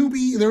up.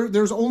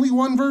 There's only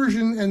one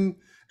version,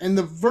 and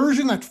the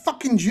version that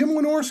fucking Jim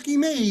Wynorski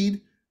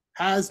made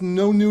has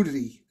no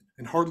nudity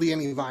and hardly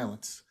any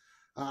violence.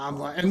 And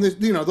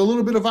the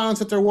little bit of violence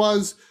that there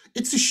was,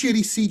 it's a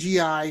shitty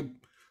CGI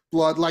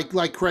blood,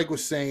 like Craig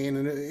was saying,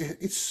 and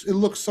it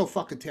looks so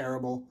fucking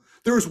terrible.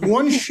 There was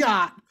one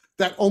shot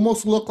that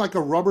almost looked like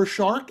a rubber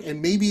shark,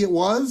 and maybe it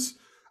was,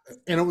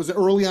 and it was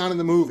early on in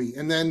the movie,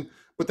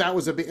 but that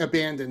was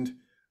abandoned,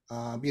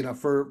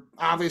 for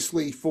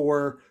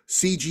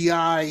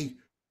CGI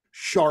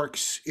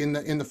sharks in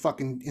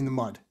the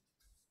mud.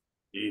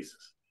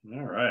 Jesus,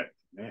 all right,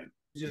 man.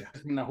 Yeah.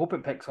 I hope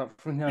it picks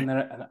up from here, and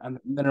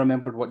then I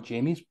remembered what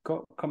Jamie's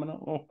got coming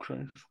up. Oh,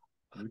 Christ.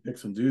 We pick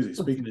some doozies.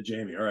 Speaking of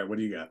Jamie, all right, what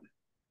do you got?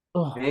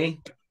 Me?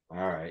 All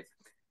right.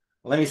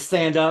 Let me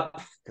stand up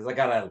because I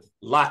got a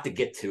lot to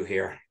get to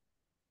here.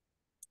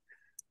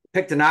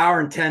 Picked an hour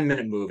and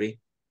 10-minute movie,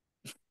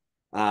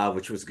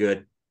 which was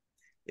good.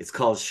 It's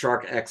called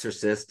Shark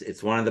Exorcist.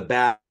 It's one of the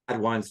bad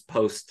ones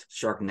post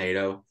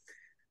Sharknado.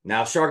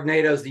 Now,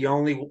 Sharknado is the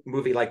only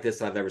movie like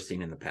this I've ever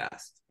seen in the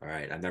past. All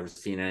right. I've never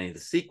seen any of the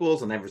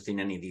sequels. I've never seen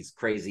any of these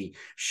crazy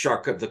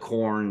Shark of the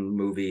Corn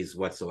movies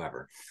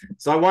whatsoever.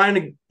 So I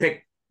wanted to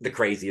pick the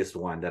craziest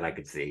one that I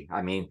could see.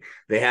 I mean,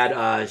 they had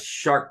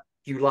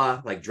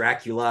Sharkula, like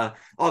Dracula,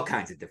 all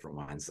kinds of different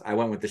ones. I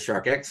went with the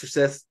Shark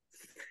Exorcist.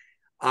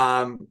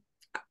 I'm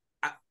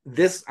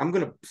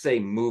going to say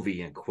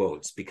movie in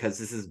quotes because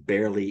this is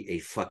barely a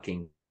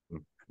fucking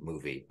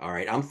movie. All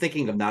right. I'm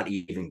thinking of not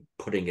even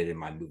putting it in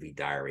my movie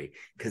diary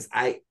because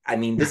I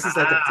mean, this is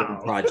like a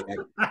film project.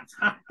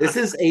 This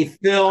is a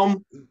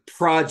film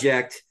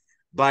project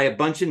by a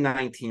bunch of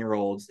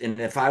 19-year-olds. And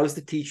if I was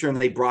the teacher and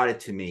they brought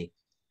it to me,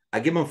 I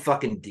give them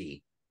fucking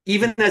D,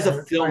 even as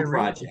a film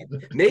project.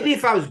 Maybe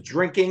if I was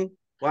drinking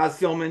while I was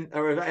filming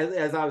or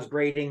as I was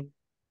grading,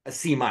 a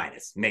C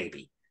minus,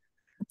 maybe.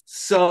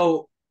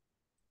 So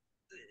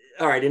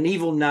all right, an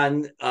evil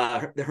nun.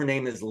 Her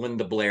name is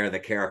Linda Blair, the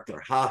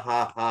character. Ha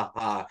ha ha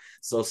ha.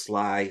 So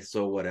sly,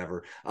 so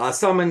whatever.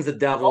 Summons the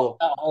devil.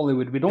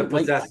 Hollywood, we don't to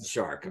possess the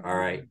shark. All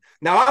right.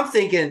 Now I'm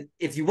thinking,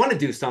 if you want to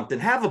do something,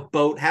 have a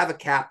boat, have a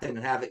captain,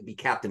 and have it be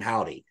Captain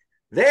Howdy.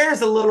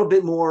 There's a little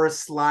bit more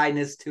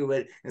slyness to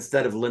it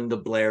instead of Linda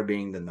Blair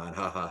being the nun.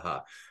 Ha ha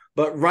ha.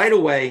 But right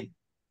away,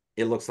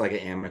 it looks like an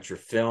amateur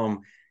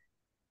film.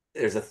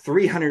 There's a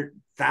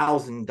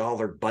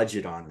 $300,000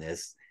 budget on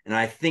this. And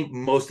I think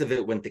most of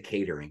it went to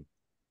catering.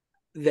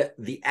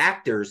 The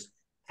actors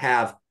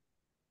have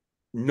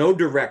no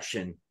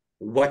direction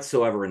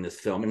whatsoever in this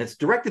film. And it's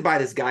directed by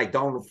this guy,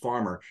 Donald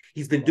Farmer.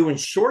 He's been doing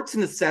shorts in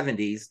the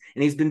 70s,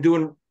 and he's been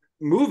doing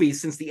movies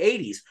since the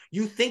 80s.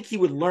 You think he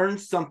would learn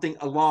something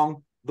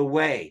along the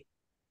way,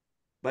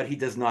 but he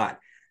does not.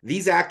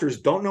 These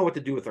actors don't know what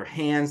to do with their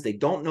hands. They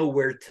don't know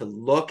where to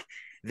look.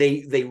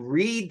 They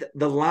read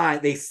the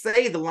line, they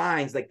say the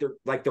lines like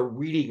they're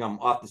reading them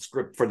off the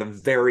script for the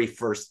very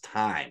first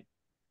time.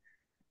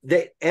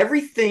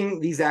 Everything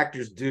these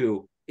actors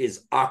do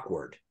is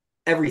awkward.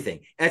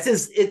 Everything. It's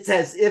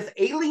as if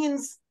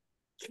aliens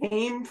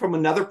came from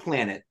another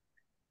planet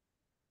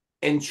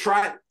and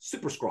tried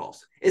super Skrulls.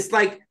 It's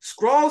like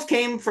Skrulls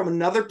came from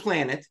another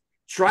planet,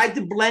 tried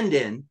to blend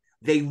in.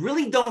 They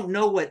really don't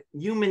know what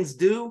humans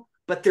do,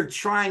 but they're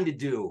trying to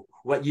do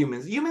what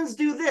humans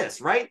do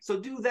this, right? So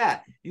do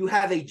that. You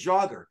have a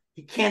jogger.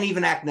 He can't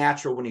even act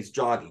natural when he's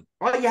jogging.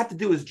 All you have to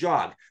do is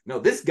jog. No,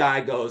 this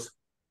guy goes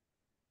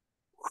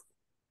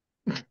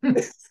on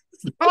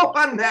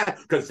that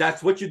because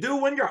that's what you do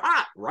when you're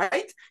hot,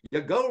 right?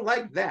 You go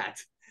like that.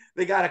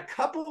 They got a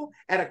couple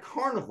at a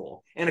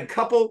carnival and a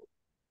couple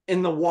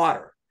in the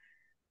water.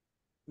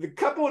 The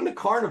couple in the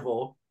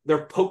carnival,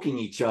 they're poking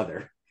each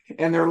other.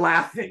 And they're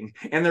laughing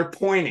and they're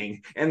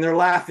pointing and they're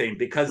laughing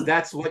because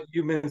that's what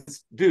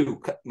humans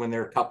do when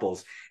they're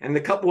couples. And the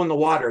couple in the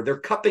water, they're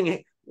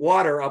cupping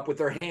water up with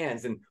their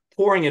hands and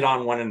pouring it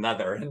on one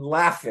another and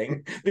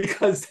laughing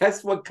because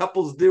that's what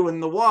couples do in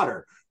the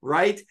water,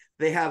 right?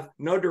 They have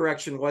no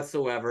direction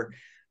whatsoever.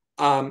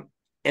 And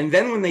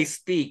then when they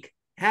speak,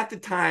 half the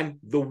time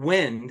the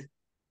wind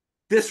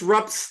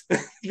disrupts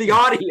the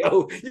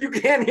audio. You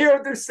can't hear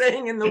what they're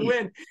saying in the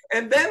wind.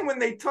 And then when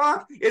they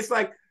talk, it's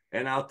like,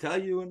 and I'll tell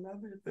you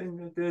another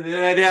thing.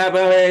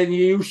 And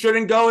you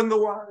shouldn't go in the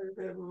water.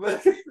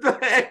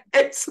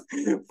 It's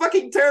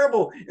fucking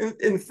terrible.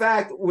 In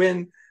fact,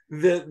 when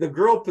the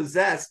girl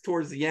possessed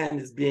towards the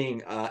end is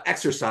being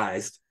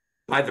exorcised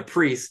by the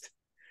priest,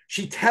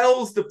 she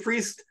tells the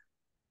priest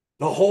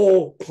the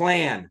whole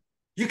plan.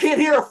 You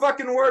can't hear a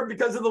fucking word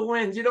because of the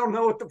wind. You don't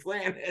know what the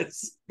plan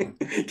is.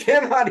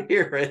 Cannot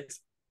hear it.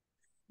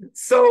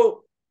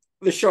 So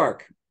the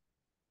shark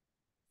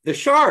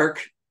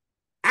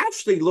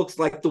actually looks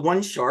like the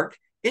one shark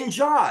in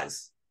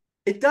Jaws.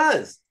 It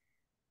does.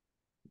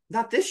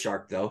 Not this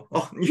shark, though.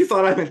 Oh, you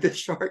thought I meant this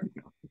shark?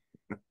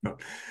 No.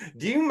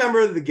 Do you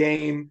remember the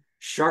game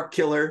Shark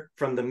Killer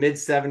from the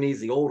mid-70s,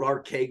 the old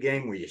arcade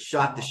game where you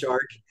shot the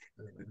shark?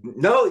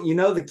 No, you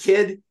know the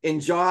kid in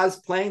Jaws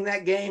playing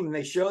that game, and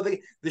they show the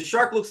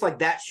shark looks like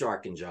that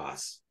shark in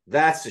Jaws.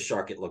 That's the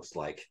shark it looks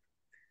like.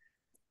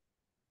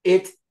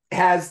 It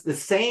has the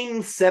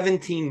same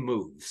 17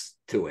 moves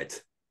to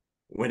it.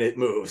 When it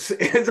moves,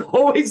 it's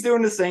always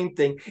doing the same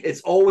thing. It's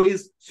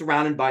always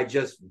surrounded by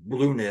just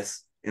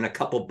blueness and a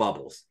couple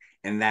bubbles,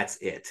 and that's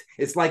it.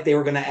 It's like they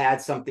were going to add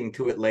something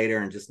to it later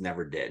and just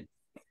never did.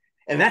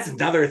 And that's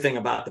another thing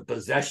about the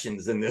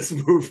possessions in this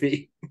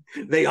movie.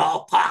 They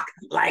all talk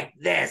like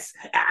this.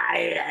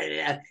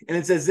 And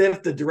it's as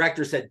if the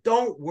director said,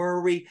 don't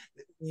worry.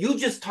 You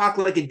just talk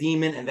like a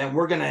demon, and then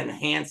we're going to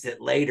enhance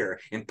it later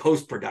in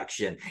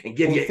post-production and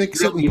give you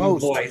a real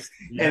voice.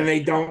 Yeah. And they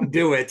don't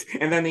do it.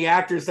 And then the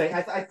actors say,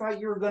 I thought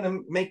you were going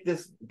to make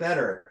this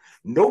better.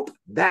 Nope,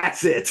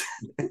 that's it.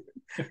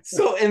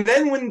 So, and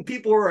then when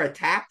people are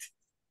attacked,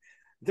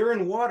 they're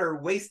in water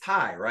waist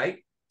high, right?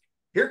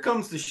 Here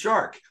comes the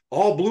shark,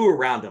 all blue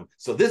around him.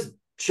 So this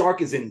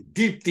shark is in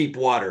deep, deep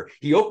water.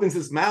 He opens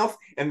his mouth,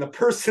 and the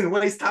person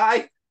waist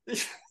high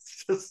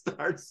just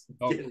starts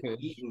getting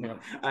eaten,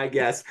 I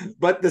guess.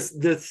 But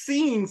the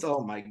scenes,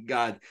 oh my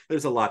God,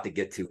 there's a lot to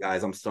get to,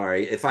 guys. I'm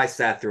sorry. If I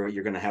sat through it,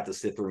 you're going to have to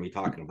sit through me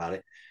talking about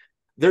it.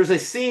 There's a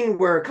scene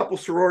where a couple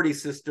sorority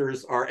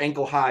sisters are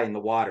ankle high in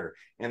the water,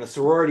 and the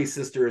sorority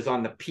sister is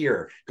on the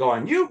pier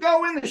going, you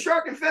go in the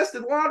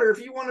shark-infested water if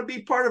you want to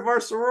be part of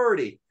our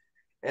sorority.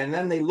 And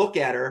then they look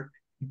at her,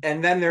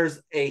 and then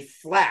there's a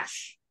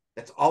flash.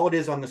 That's all it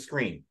is on the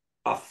screen,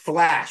 a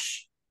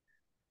flash.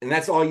 And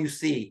that's all you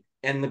see.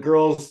 And the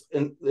girls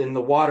in the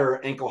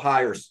water ankle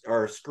high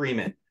are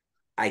screaming.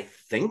 I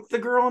think the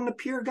girl on the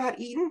pier got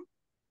eaten.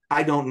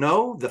 I don't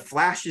know. The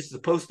Flash is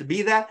supposed to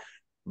be that.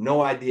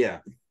 No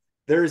idea.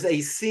 There's a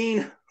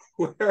scene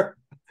where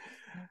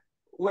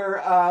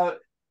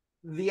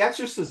the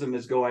exorcism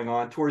is going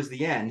on towards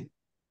the end.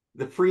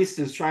 The priest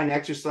is trying to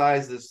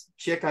exorcise this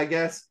chick, I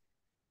guess.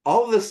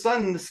 All of a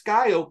sudden, the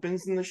sky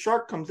opens and the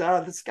shark comes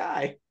out of the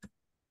sky.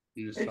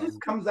 It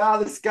just comes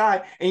out of the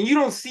sky, and you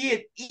don't see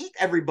it eat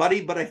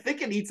everybody, but I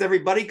think it eats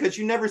everybody because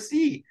you never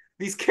see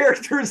these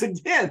characters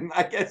again.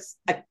 I guess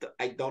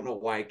I don't know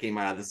why it came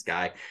out of the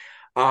sky.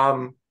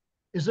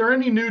 Is there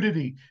any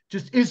nudity?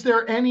 Is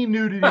there any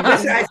nudity?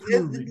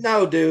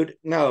 No, dude.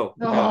 No.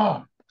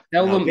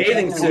 Tell them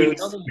bathing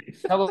suits.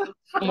 Tell them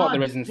what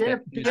there is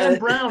instead. Dan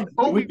Brown,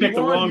 we picked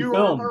the wrong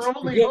film.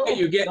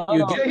 You get.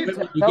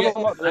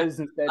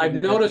 I've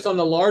noticed on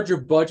the larger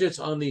budgets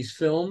on these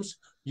films,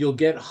 you'll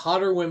get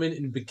hotter women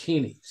in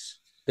bikinis.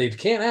 They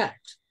can't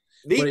act.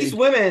 These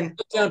women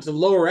down to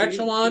lower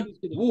echelon.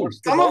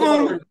 Some of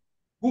them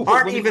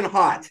aren't even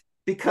hot,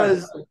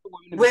 because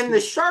when the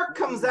shark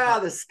comes out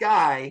of the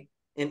sky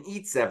and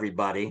eats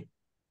everybody,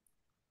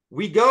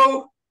 we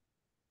go.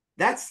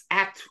 That's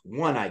act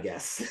 1, I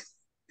guess.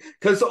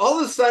 Because all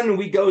of a sudden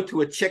we go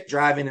to a chick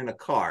driving in a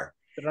car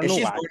and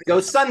she's going to go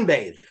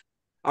sunbathe.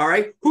 All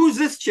right. Who's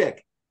this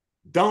chick?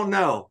 Don't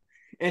know.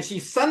 And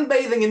she's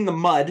sunbathing in the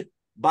mud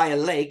by a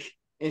lake,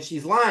 and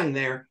she's lying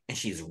there, and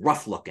she's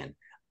rough looking.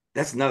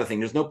 That's another thing.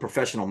 There's no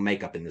professional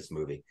makeup in this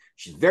movie.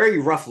 She's very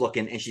rough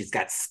looking, and she's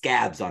got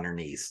scabs on her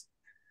knees.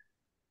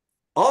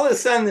 All of a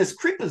sudden, this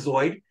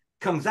creepazoid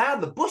comes out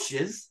of the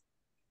bushes.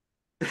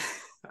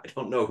 I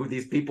don't know who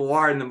these people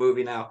are in the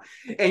movie now.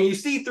 And you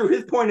see through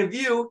his point of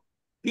view,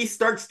 he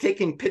starts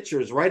taking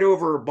pictures right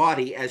over her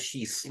body as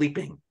she's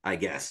sleeping, I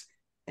guess.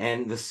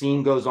 And the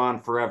scene goes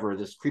on forever.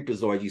 This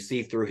creepazoid, you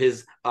see through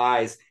his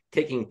eyes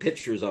taking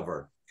pictures of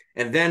her.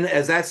 And then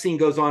as that scene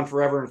goes on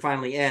forever and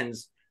finally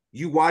ends,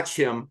 you watch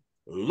him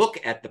look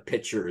at the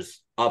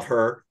pictures of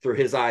her through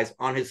his eyes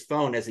on his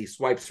phone as he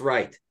swipes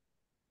right.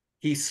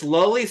 He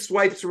slowly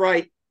swipes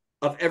right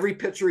of every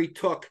picture he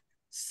took.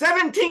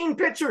 17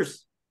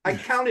 pictures. I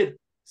counted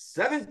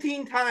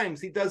 17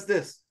 times he does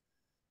this.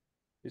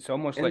 It's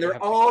almost and like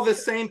they're all the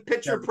same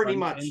picture pretty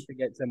much to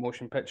get to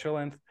motion picture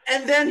length.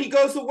 And then he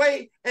goes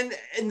away, and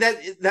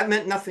that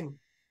meant nothing.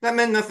 That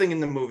meant nothing in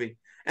the movie.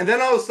 And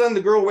then all of a sudden the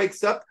girl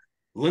wakes up.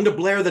 Linda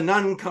Blair, the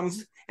nun,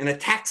 comes and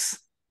attacks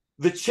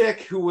the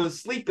chick who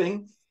was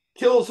sleeping,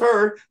 kills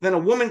her. Then a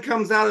woman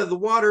comes out of the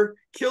water,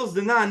 kills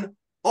the nun.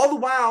 All the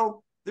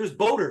while, there's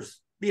boaters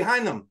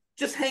behind them,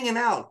 just hanging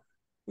out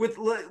with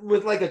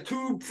like a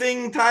tube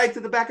thing tied to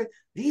the back.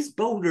 These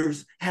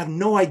boaters have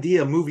no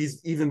idea a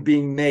movie's even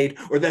being made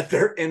or that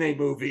they're in a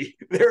movie.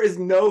 There is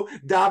no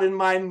doubt in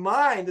my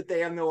mind that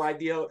they have no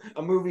idea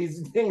a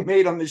movie's being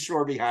made on the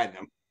shore behind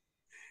them.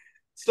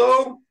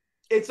 So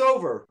it's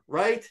over,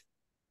 right?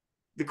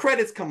 The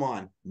credits come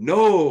on.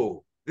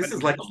 No, this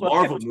is like a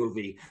Marvel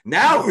movie.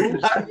 Now we're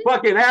not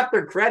fucking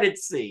after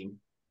credits scene.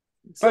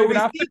 So we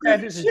see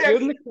this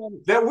chick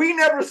that we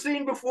never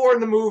seen before in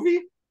the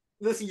movie.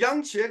 This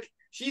young chick,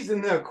 she's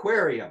in the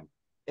aquarium,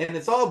 and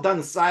it's all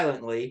done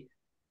silently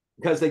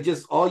because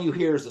all you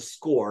hear is a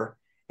score,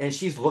 and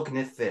she's looking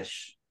at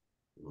fish.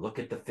 Look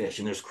at the fish,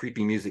 and there's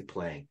creepy music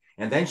playing.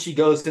 And then she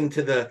goes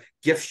into the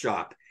gift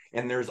shop,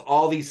 and there's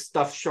all these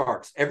stuffed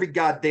sharks. Every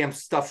goddamn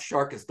stuffed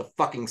shark is the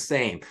fucking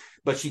same.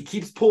 But she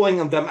keeps pulling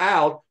them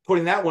out,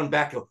 putting that one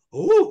back.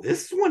 Oh,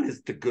 this one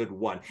is the good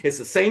one. It's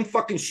the same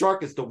fucking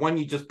shark as the one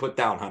you just put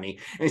down, honey.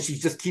 And she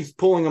just keeps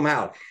pulling them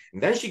out.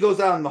 And then she goes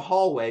out in the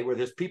hallway where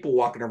there's people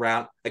walking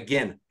around.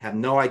 Again, have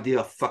no idea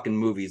a fucking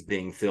movie's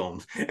being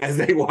filmed as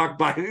they walk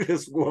by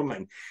this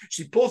woman.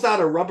 She pulls out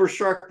a rubber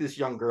shark, this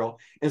young girl,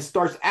 and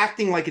starts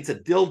acting like it's a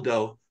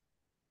dildo,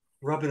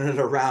 rubbing it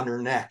around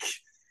her neck.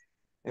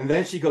 And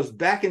then she goes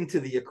back into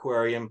the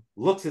aquarium,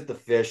 looks at the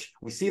fish.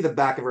 We see the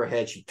back of her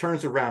head. She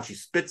turns around. She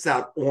spits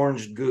out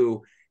orange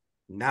goo.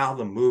 Now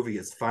the movie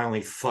is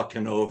finally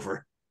fucking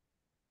over.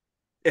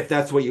 If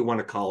that's what you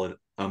want to call it,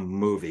 a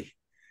movie.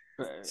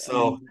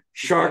 So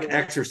Shark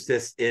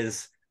Exorcist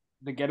is...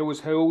 The ghetto is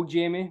how old,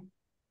 Jamie?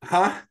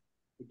 Huh?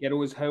 The ghetto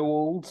is how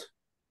old?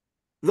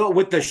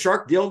 With the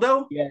shark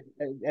dildo? Yeah,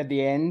 at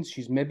the end,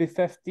 she's maybe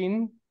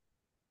 15.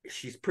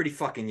 She's pretty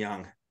fucking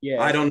young. Yeah,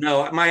 I don't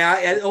know.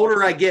 As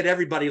older I get,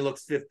 everybody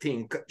looks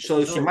 15.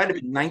 So she might have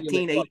been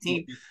 19,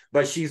 18,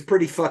 but she's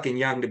pretty fucking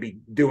young to be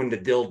doing the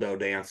dildo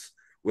dance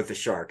with the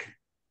shark.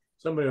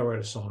 Somebody will write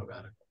a song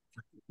about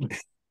it.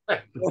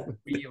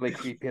 Really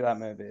creepy, that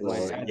movie.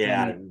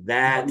 Yeah,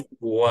 that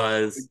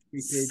was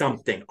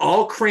something.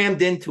 All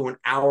crammed into an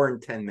hour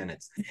and 10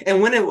 minutes.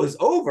 And when it was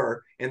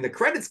over and the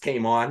credits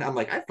came on, I'm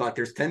like, I thought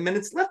there's 10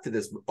 minutes left to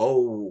this.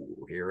 Oh,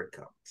 here it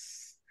comes.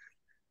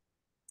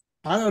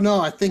 I don't know.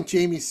 I think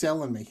Jamie's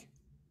selling me.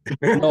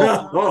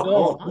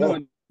 No.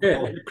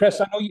 Chris,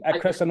 I know you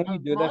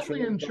do this.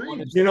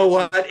 Really. You know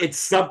what? It's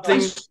something. I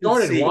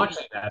started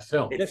watching that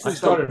film. No.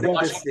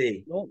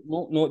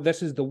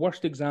 This is the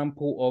worst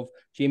example of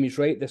Jamie's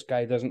right. This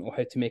guy doesn't know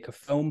how to make a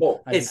film.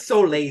 It's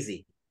so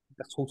lazy.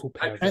 a total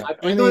I, pervert. I,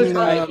 And noticed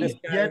then, how- This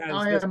guy Yet has-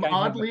 I this am guy has a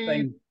oddly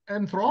thing.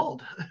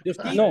 enthralled. This,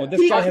 He, no, this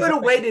he guy could has a have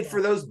thing. waited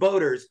for those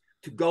boaters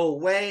to go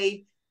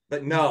away,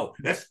 but no,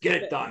 let's get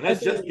it done.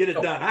 Let's just get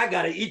it done. I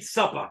gotta eat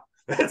supper.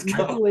 Let's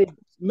go.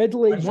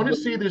 Middle-aged I want to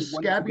see women this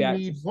want to be scabby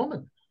kneed actors.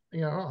 woman.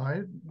 You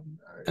know,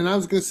 and I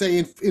was going to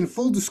say, in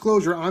full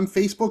disclosure, I'm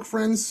Facebook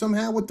friends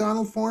somehow with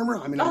Donald Farmer.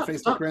 I mean, I'm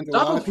Facebook friends with a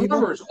lot Donald of people.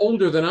 Farmer is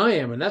older than I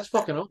am, and that's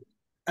fucking old.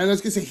 And I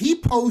was going to say, he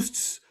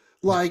posts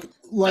like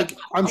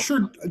I'm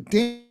sure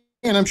Dan,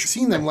 I'm sure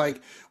seen them,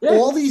 like Yeah.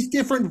 all these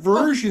different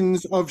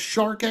versions of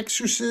Shark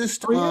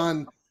Exorcist Oh, yeah.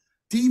 on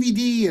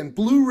DVD and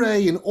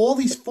Blu-ray and all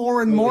these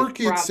foreign Really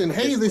markets. proud And of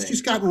hey, this this thing.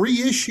 just got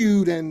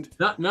reissued. And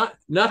Not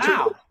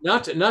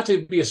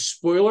to be a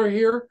spoiler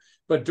here,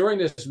 but during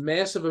this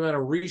massive amount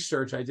of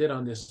research I did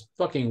on this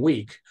fucking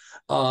week,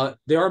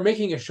 they are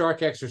making a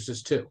Shark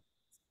Exorcist too.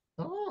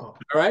 oh, All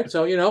right,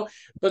 so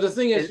but the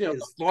thing is,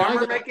 Is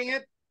Farmer making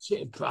it?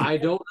 I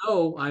don't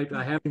know. I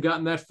haven't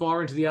gotten that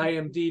far into the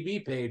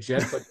IMDb page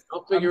yet, but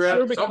I'll figure I'm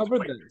sure out. we something.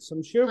 covered this.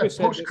 I'm sure we that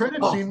said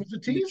post-credit scene was a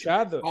teaser.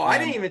 Shadow. Oh, I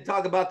didn't even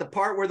talk about the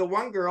part where the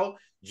one girl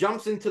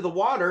jumps into the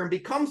water and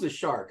becomes a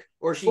shark,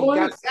 or she What?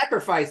 got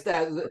sacrificed,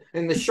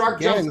 and the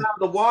shark jumps Again. out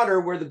of the water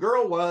where the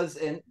girl was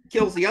and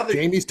kills the other.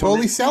 Jamie's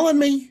totally selling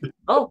me.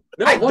 Oh,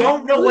 no, I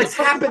don't know what's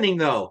happening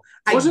though.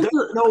 I Wasn't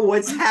don't know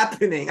what's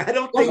happening. I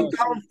don't think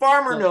Donald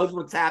Farmer knows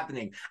what's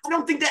happening. I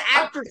don't think the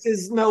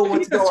actresses know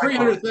what's He had a going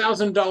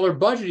on. $300,000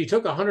 budget. He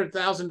took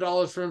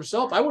 $100,000 for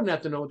himself. I wouldn't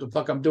have to know what the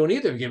fuck I'm doing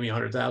either. If you give me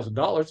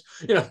 $100,000,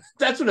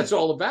 that's what it's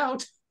all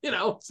about.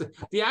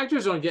 The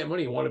actors don't get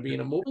money. You want to be in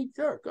a movie?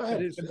 Sure, go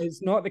ahead.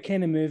 It's not the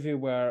kind of movie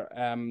where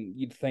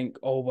you'd think,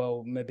 oh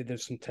well, maybe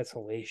there's some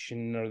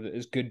titillation or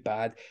it's good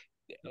bad.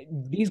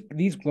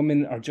 These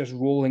women are just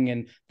rolling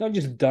in not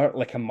just dirt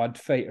like a mud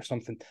fight or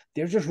something.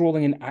 They're just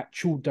rolling in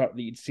actual dirt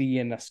that you'd see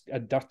in a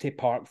dirty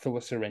park full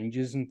of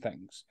syringes and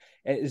things.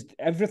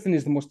 Everything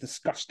is the most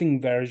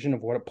disgusting version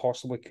of what it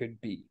possibly could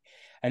be,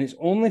 and it's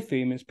only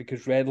famous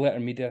because Red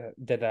Letter Media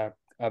did a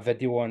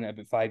video on it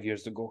about 5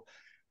 years ago.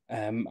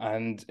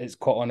 And it's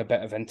caught on a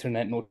bit of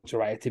internet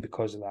notoriety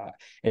because of that.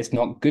 It's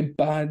not good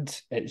bad.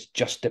 It's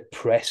just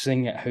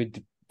depressing at how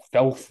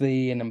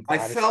filthy and I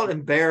embarrassing. felt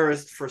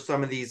embarrassed for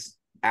some of these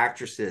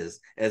actresses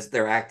as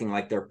they're acting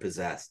like they're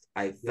possessed.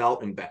 I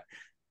felt embarrassed.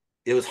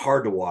 It was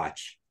hard to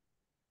watch.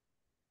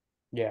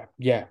 Yeah.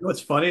 What's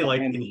funny,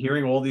 like in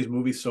hearing all these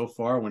movies so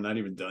far, we're not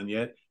even done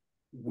yet.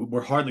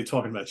 We're hardly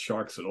talking about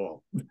sharks at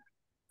all.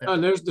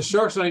 And there's the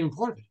shark's not even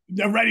part of it.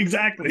 Yeah, right,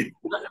 exactly.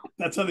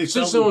 That's how they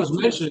sell Since someone's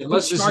mentioned it,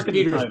 unless this is Shark in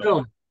the Peter's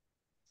title.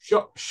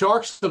 film,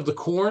 Sharks of the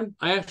Corn.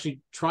 I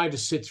actually tried to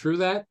sit through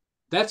that.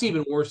 That's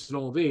even worse than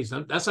all these.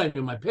 That's not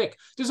even my pick.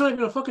 There's not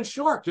even a fucking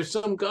shark. There's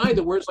some guy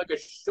that wears like a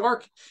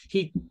shark.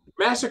 He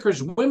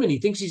massacres women. He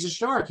thinks he's a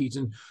shark.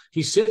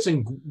 He sits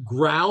and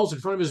growls in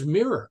front of his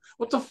mirror.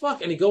 What the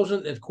fuck? And he goes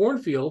in the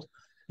cornfield.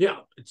 Yeah,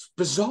 it's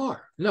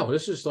bizarre. No,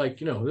 this is like,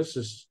 this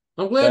is.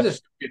 I'm glad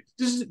this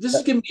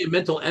is giving me a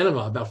mental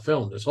enema about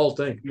film. This whole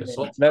thing. That's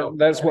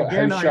what.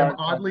 Again, how I am shark.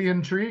 oddly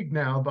intrigued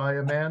now by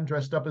a man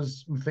dressed up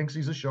as who thinks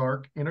he's a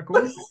shark in a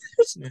cornfield.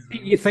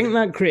 You think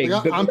that, Craig?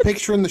 Like, I'm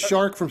picturing the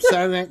shark from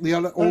the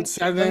other old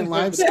Saturday Night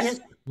Live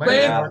skit.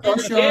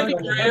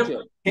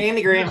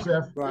 Candy Graham.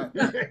 Right.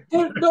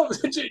 No,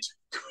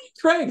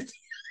 Craig,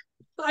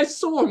 I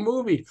saw a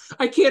movie.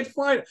 I can't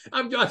find it.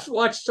 I've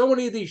watched so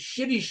many of these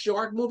shitty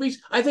shark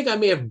movies. I think I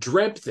may have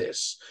dreamt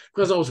this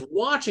because I was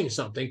watching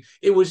something.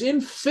 It was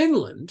in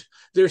Finland.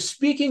 They're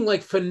speaking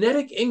like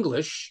phonetic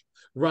English,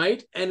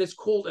 right? And it's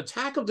called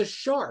Attack of the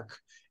Shark.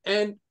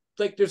 And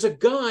like there's a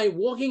guy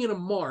walking in a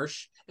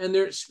marsh and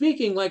they're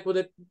speaking like with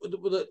an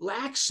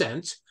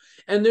accent.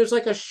 And there's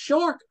like a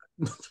shark,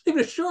 not even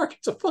a shark,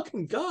 it's a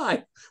fucking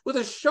guy with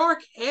a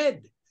shark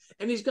head.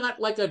 And he's got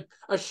like a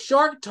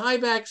shark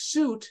tieback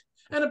suit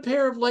and a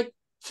pair of like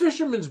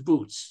fisherman's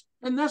boots.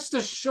 And that's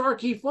the shark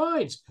he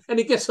finds. And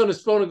he gets on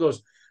his phone and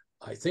goes,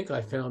 I think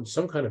I found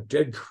some kind of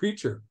dead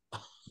creature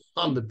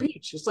on the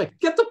beach. It's like,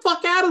 get the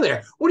fuck out of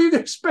there. What are you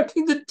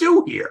expecting to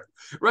do here?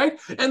 Right?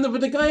 And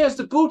the guy has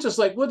the boots. It's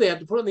like, what, they have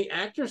to put on the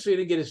actor so he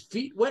didn't get his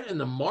feet wet in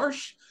the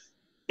marsh?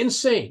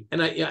 Insane. And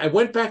I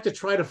went back to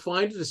try to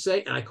find it to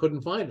say, and I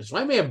couldn't find it. So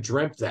I may have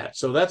dreamt that.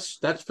 So that's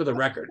for the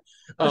record.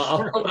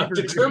 I'm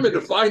determined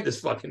to find this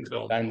fucking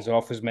film. Dan's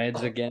off his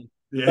meds again.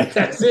 Yeah.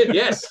 That's it.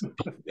 Yes.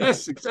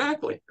 Yes,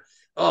 exactly.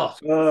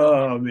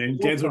 Oh man,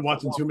 Dan's been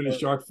watching too many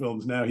shark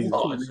films now. He's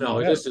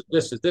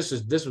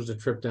This was a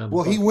trip down.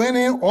 Well, he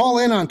went all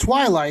in on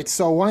Twilight,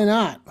 so why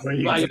not?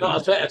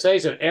 I'll tell you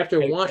something.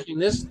 After watching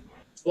this,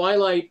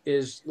 Twilight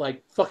is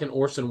like fucking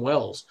Orson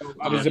Welles.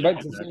 I was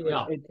about to say,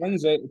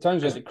 it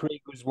turns out that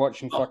Craig was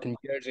watching fucking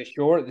Jersey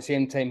Shore at the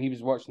same time he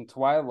was watching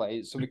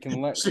Twilight, so we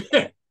can let do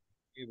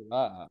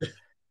that.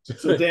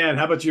 So Dan,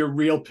 how about your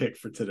real pick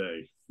for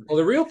today? Well,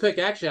 the real pick,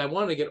 actually, I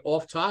wanted to get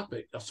off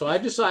topic. So I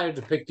decided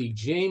to pick the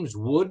James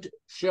Wood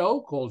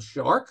show called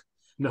Shark.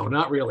 No,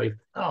 not really.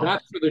 Oh.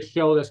 That's for the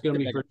show that's going to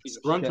be for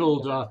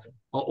disgruntled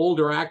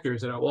older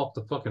actors that are off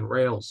the fucking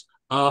rails.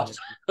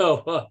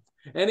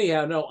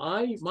 Anyhow, no,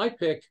 my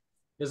pick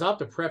is I'll have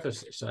to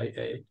preface this.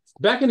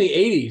 Back in the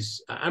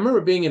 80s, I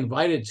remember being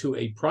invited to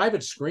a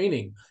private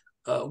screening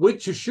with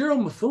Toshiro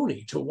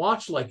Mifune to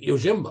watch like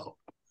Yojimbo.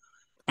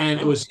 And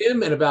it was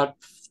him and about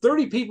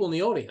 30 people in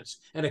the audience,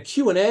 and a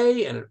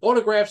Q&A and an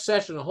autograph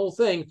session, the whole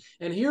thing.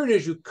 And here it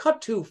is, you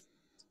cut to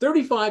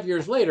 35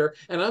 years later,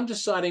 and I'm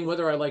deciding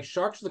whether I like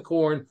Sharks of the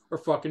Corn or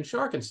fucking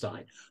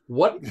Sharkenstein.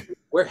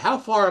 How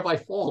far have I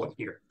fallen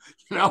here?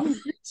 You know?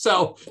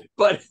 So,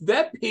 but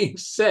that being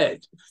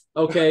said,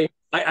 okay,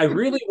 I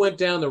really went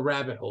down the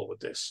rabbit hole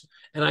with this.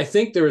 And I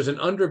think there is an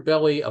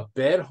underbelly of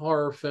bad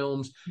horror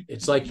films.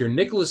 It's like you're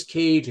Nicolas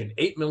Cage in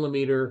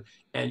 8mm,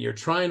 and you're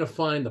trying to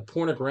find the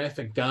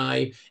pornographic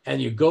guy, and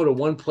you go to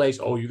one place,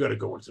 oh, you got to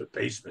go into the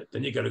basement,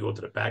 then you got to go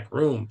to the back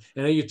room,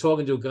 and then you're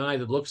talking to a guy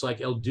that looks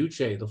like El Duce,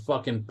 the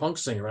fucking punk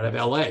singer out of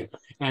LA,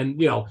 and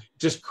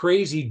just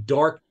crazy,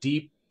 dark,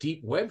 deep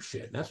web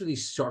shit. And that's what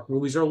these shark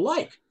movies are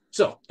like.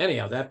 So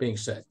anyhow, that being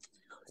said,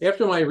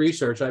 after my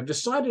research, I've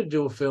decided to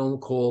do a film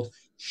called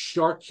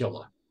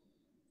Sharkula.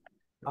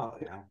 Oh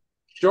yeah,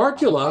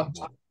 Sharkula,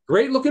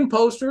 great looking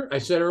poster. I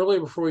said earlier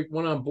before we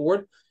went on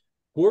board,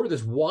 whoever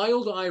this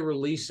Wild Eye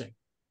releases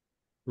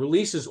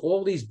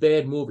all these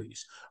bad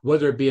movies,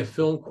 whether it be a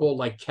film called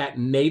like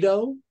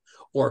Catnado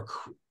or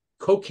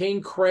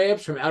Cocaine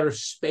Crabs from Outer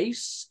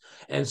Space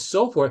and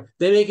so forth.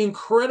 They make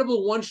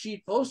incredible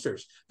one-sheet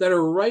posters that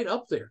are right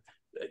up there,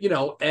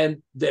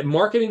 and the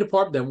marketing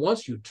department, then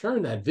once you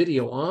turn that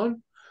video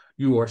on,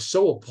 you are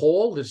so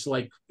appalled. It's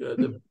like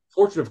the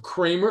portrait of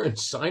Kramer and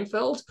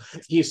Seinfeld.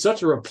 He is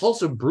such a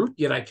repulsive brute,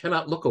 yet I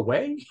cannot look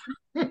away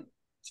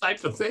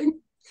type of thing.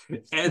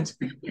 And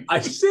I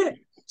said,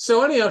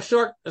 so anyhow,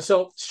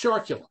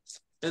 Sharkula.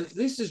 And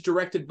this is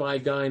directed by a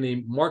guy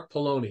named Mark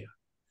Polonia,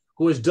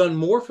 who has done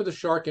more for the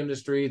shark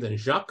industry than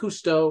Jacques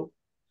Cousteau,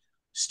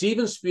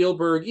 Steven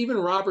Spielberg, even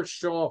Robert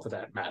Shaw, for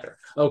that matter.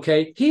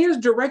 Okay, he has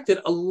directed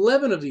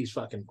 11 of these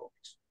fucking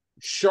movies,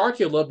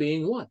 Sharkula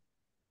being one.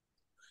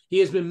 He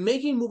has been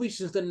making movies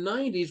since the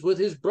 90s with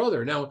his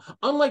brother. Now,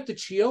 unlike the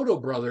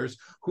Chiodo brothers,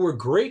 who are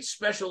great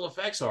special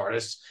effects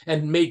artists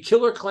and made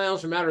killer clowns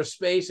from outer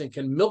space and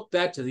can milk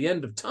that to the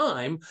end of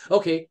time,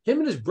 okay, him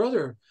and his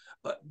brother,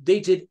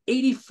 they did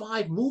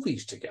 85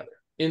 movies together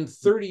in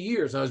 30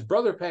 years. Now, his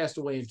brother passed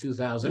away in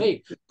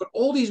 2008, but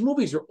all these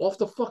movies are off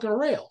the fucking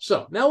rail.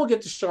 So now we'll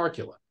get to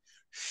Sharkula.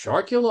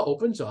 Sharkula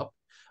opens up,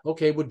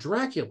 okay, with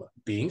Dracula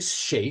being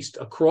chased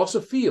across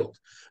a field.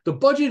 The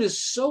budget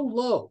is so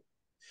low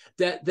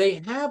that they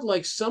have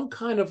like some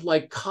kind of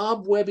like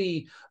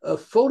cobwebby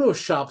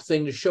Photoshop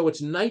thing to show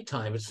it's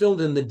nighttime. It's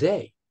filmed in the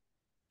day.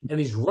 And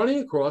he's running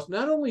across.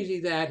 Not only is he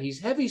that,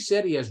 he's heavy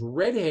set. He has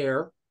red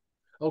hair.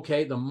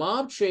 Okay, the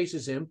mob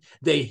chases him.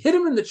 They hit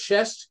him in the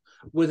chest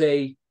with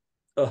a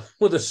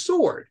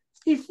sword.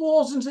 He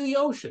falls into the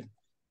ocean.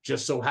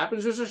 Just so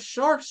happens there's a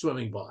shark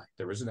swimming by.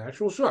 There is an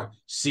actual shark.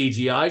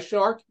 CGI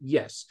shark?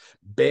 Yes.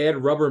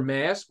 Bad rubber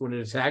mask when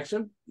it attacks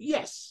him?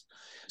 Yes.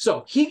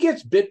 So he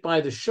gets bit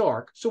by the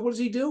shark. So what does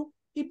he do?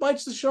 He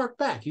bites the shark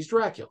back. He's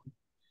Dracula.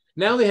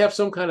 Now they have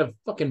some kind of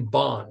fucking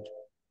bond,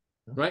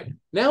 right?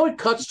 Now it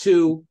cuts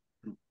to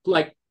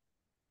like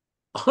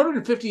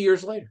 150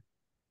 years later.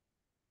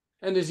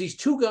 And there's these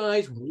two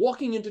guys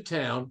walking into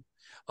town.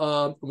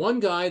 One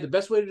guy, the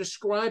best way to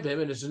describe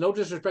him, and this is no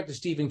disrespect to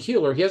Stephen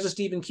Keeler, he has a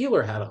Stephen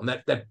Keeler hat on,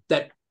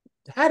 that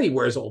hat he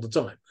wears all the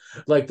time,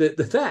 like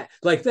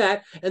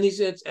that.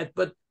 And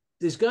but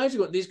these guys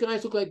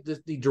look like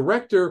the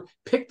director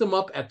picked them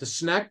up at the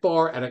snack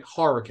bar at a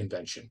horror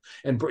convention,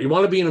 and you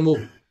want to be in a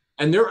movie,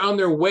 and they're on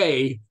their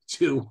way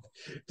to,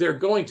 they're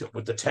going to,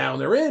 but the town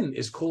they're in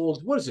is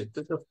called, what is it?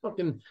 The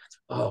fucking,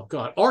 oh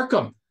God,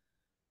 Arkham,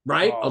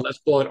 right? Oh, let's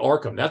call it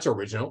Arkham. That's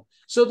original.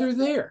 So they're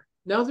there.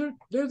 Now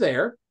they're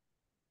there.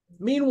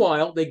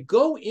 Meanwhile, they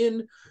go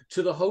in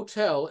to the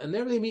hotel, and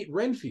there they meet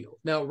Renfield.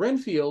 Now,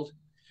 Renfield,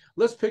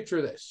 let's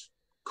picture this.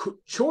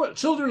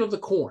 Children of the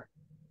Corn.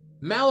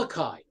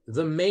 Malachi,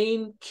 the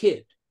main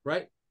kid,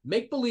 right?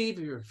 Make believe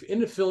if you're in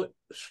the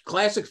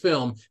classic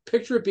film,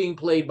 picture it being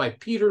played by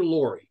Peter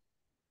Lorre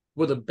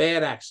with a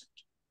bad accent.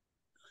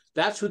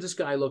 That's who this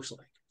guy looks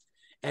like.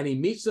 And he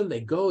meets them,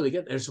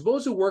 they're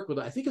supposed to work with,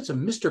 I think it's a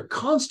Mr.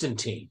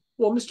 Constantine.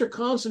 Well, Mr.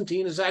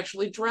 Constantine is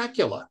actually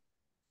Dracula,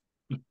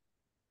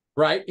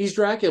 right? He's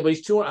Dracula, but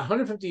he's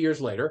 150 years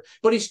later,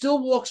 but he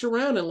still walks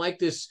around in like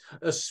this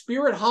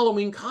spirit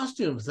Halloween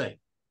costume thing.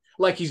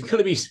 Like he's going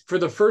to be for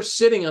the first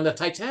sitting on the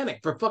Titanic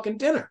for fucking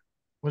dinner.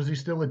 Was he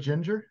still a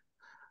ginger?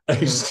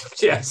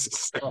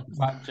 Yes.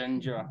 Fat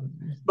ginger.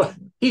 But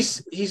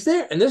he's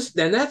there. And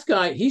that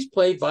guy, he's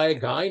played by a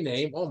guy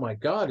named, oh my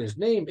God, his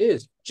name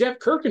is Jeff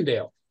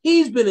Kirkendale.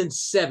 He's been in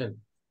 7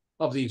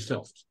 of these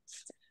films.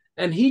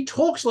 And he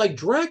talks like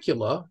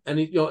Dracula. And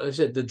I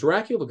said the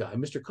Dracula guy,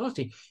 Mr.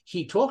 Constantine,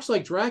 he talks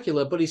like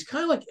Dracula, but he's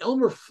kind of like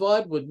Elmer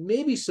Fudd with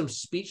maybe some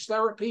speech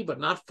therapy, but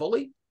not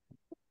fully.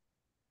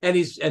 And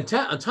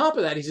on top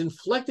of that, he's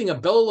inflecting a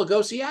Bela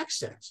Lugosi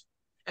accent.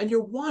 And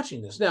you're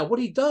watching this. Now, what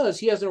he does,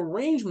 he has an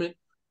arrangement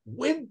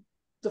with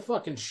the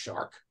fucking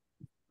shark.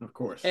 Of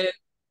course. And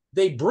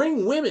they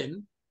bring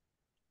women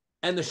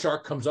and the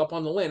shark comes up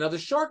on the land. Now, the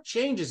shark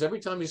changes every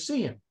time you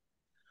see him.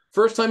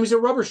 First time he's a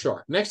rubber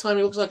shark. Next time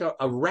he looks like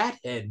a rat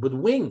head with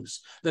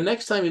wings. The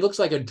next time he looks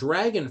like a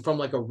dragon from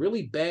like a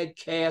really bad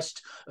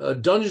cast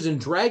Dungeons and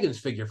Dragons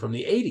figure from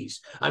the 80s.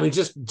 I mean,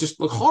 just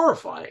look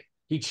horrifying.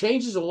 He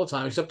changes all the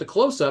time, except the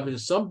close-up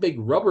is some big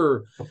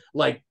rubber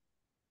like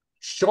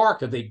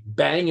shark that they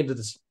bang into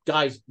this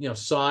guy's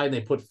side, and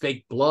they put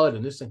fake blood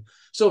and this thing.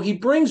 So he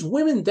brings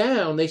women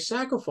down. They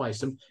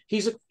sacrifice him.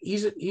 He's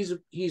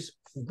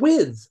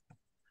with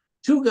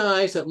two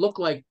guys that look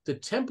like the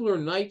Templar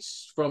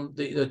Knights from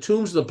the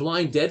Tombs of the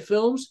Blind Dead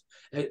films,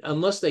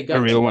 unless they got. I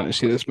really want to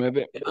see this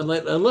movie.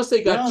 Unless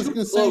they got. I was too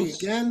going to close.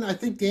 say again. I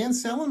think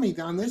Dan's selling me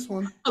on this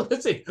one.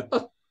 Unless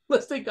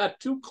they got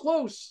too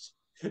close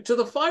to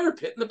the fire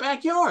pit in the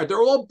backyard,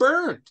 they're all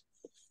burned.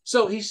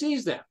 So he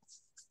sees them,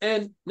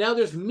 and now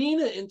there's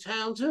Mina in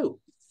town too.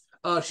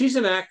 She's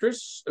an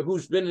actress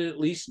who's been in at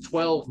least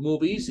 12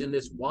 movies in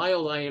this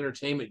Wild Eye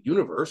Entertainment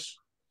universe.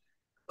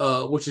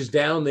 Which is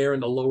down there in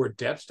the lower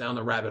depths, down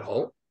the rabbit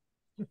hole.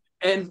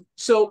 And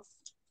so,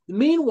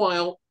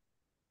 meanwhile,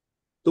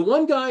 the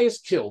one guy is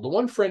killed. The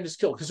one friend is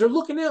killed because they're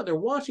looking out. They're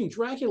watching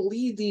Dracula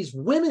lead these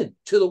women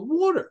to the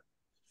water.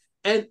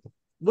 And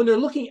when they're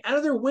looking out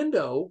of their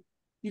window,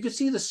 you can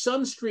see the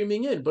sun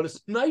streaming in, but it's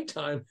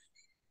nighttime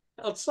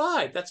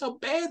outside. That's how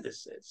bad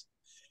this is.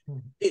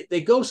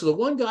 So the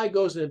one guy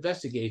goes and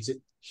investigates it.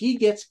 He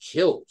gets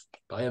killed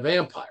by a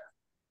vampire.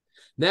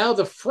 Now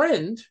the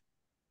friend,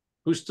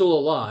 who's still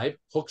alive,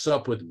 hooks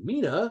up with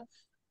Mina,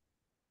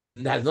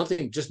 and has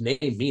nothing, just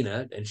named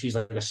Mina, and she's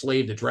like a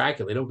slave to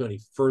Dracula. They don't go any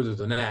further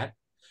than that,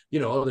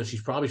 other than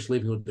she's probably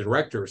sleeping with the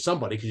director or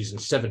somebody because she's in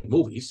 7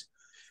 movies,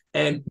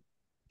 and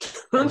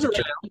turns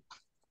around,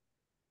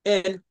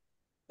 and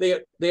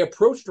they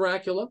approach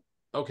Dracula.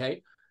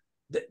 Okay,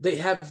 they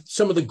have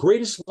some of the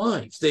greatest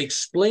lines. They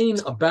explain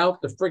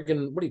about the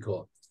friggin', what do you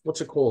call it?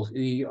 What's it called?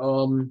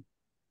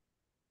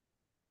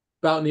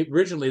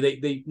 Originally,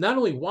 they not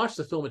only watch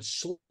the film,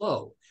 it's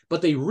slow,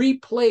 but they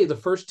replay the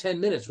first 10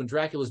 minutes when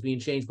Dracula's being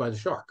changed by the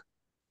shark.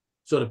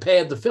 So to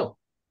pad the film,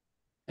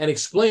 and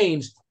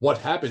explains what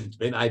happened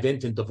when I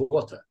went into the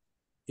water,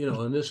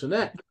 and this and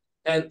that.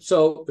 And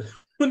so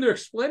when they're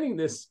explaining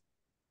this,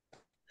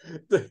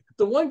 the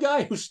one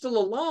guy who's still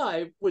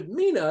alive with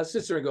Mina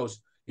sits there and goes,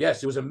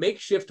 yes, it was a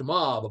makeshift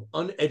mob of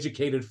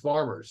uneducated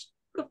farmers.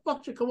 Where the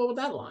fuck should you come up with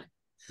that line?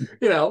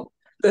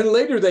 Then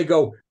later they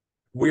go,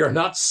 we are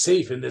not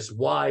safe in this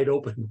wide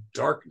open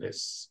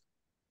darkness.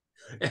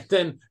 And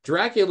then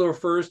Dracula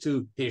refers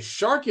to his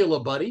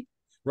Sharkula buddy,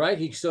 right?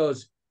 He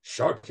says,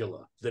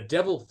 Sharkula, the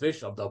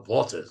devilfish of the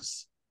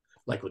waters,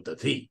 like with the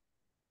V,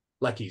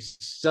 like he's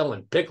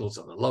selling pickles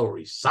on the Lower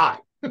East Side.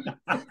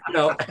 I'm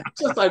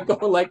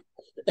going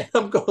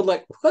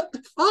like, what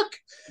the fuck?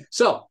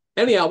 So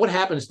anyhow, what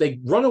happens? They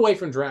run away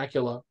from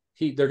Dracula.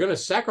 They're going to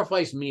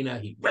sacrifice Mina.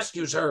 He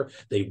rescues her.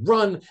 They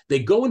run.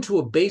 They go into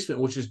a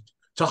basement, which is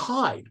to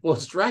hide. Well,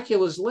 it's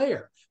Dracula's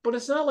lair, but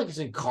it's not like it's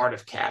in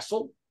Cardiff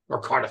Castle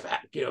or Cardiff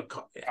Abbey.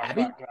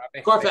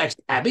 Carfax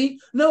Abbey.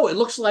 No, it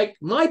looks like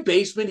my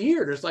basement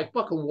here. There's like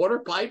fucking water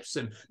pipes,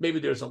 and maybe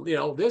there's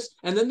this,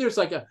 and then there's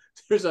like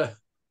there's a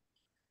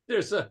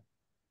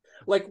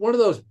like one of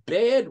those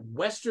bad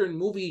Western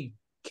movie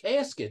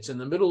caskets in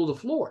the middle of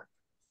the floor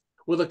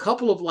with a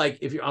couple of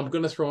I'm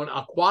going to throw an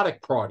aquatic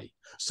party,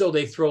 so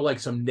they throw like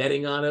some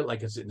netting on it,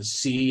 like it's in the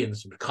sea, and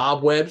some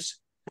cobwebs.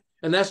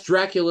 And that's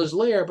Dracula's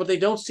lair, but they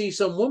don't see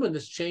some woman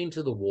that's chained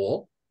to the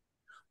wall.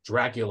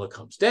 Dracula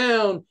comes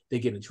down. They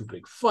get into a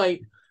big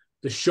fight.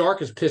 The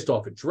shark is pissed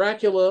off at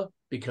Dracula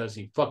because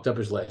he fucked up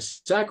his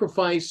last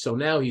sacrifice. So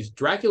now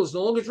Dracula's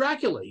no longer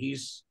Dracula.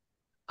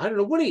 I don't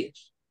know what he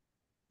is.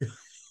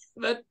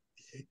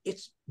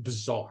 It's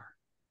bizarre.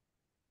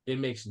 It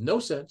makes no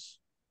sense.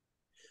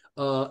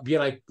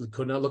 Yet I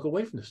could not look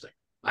away from this thing.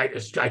 I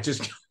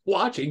just kept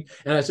watching,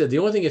 and I said, the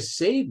only thing that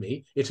saved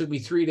me, it took me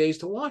 3 days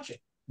to watch it.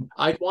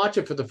 I'd watch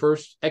it for the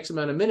first X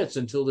amount of minutes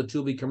until the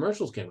Tubi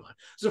commercials came on.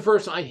 It's the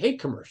first. I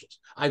hate commercials.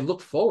 I look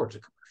forward to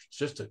commercials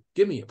just to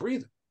give me a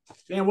breather.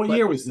 And what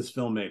year was this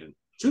film made in?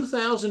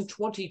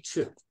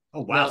 2022.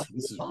 Oh wow, so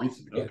this is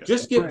recent. Okay. Yeah,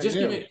 just give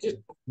me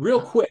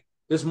real quick.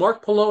 This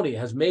Mark Poloni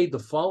has made the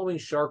following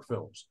shark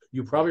films.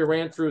 You probably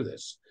ran through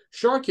this.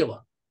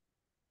 Sharkula.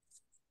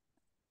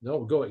 No,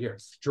 we'll go here.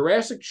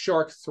 Jurassic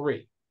Shark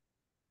 3.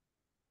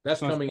 That's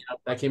coming out.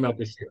 That came out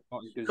this year.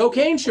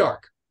 Cocaine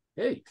Shark.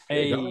 Hey.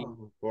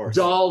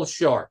 Doll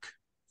Shark.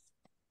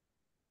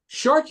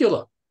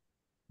 Sharkula.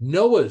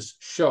 Noah's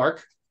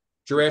Shark.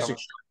 Jurassic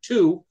Shark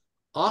 2.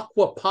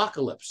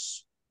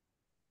 Aquapocalypse.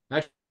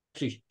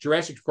 Actually,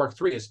 Jurassic Shark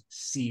 3 is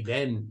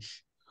Seavenge.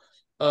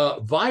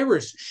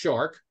 Virus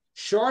Shark.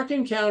 Shark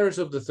Encounters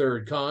of the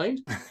Third Kind.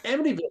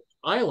 Amityville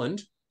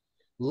Island.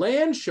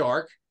 Land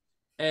Shark.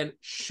 And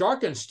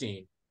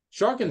Sharkenstein,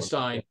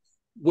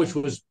 which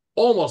was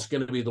almost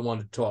going to be the one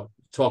to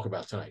talk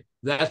about tonight.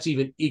 That's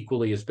even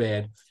equally as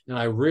bad. And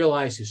I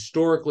realize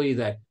historically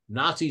that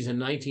Nazis in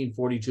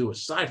 1942,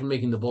 aside from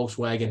making the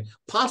Volkswagen,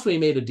 possibly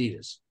made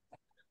Adidas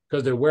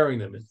because they're wearing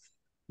them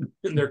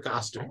in their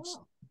costumes.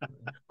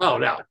 Oh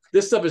no,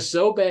 this stuff is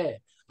so bad,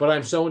 but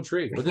I'm so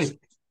intrigued. But this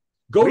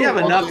go. We to have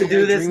enough to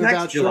do this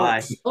next July.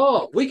 Sharks.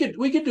 Oh, we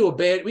could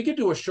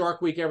do a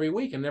Shark Week every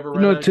week and never You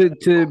know, run out.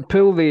 to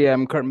pull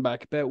the curtain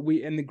back a bit,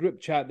 we in the group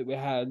chat that we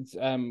had,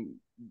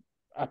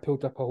 I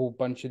pulled up a whole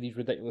bunch of these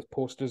ridiculous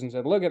posters and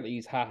said, "Look at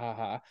these, ha ha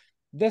ha."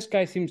 This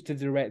guy seems to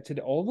directed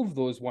all of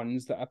those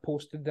ones that I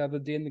posted the other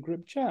day in the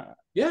group chat.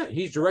 Yeah,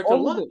 he's directed a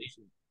All of lot. them.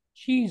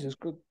 Jesus,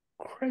 good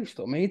Christ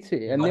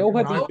Almighty! And they all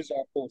had these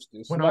bizarre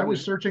posters. When I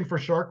was searching for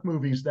shark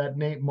movies, that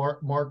name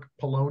Mark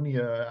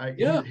Polonia,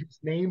 his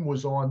name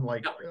was on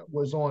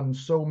was on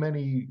so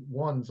many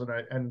ones,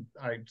 and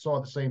I saw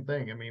the same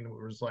thing. I mean, it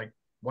was like,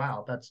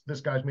 wow,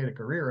 this guy's made a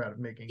career out of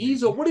making.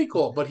 He's what do you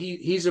call it? But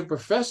he's a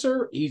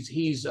professor. He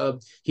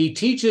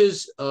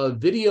teaches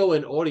video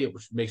and audio,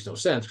 which makes no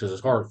sense because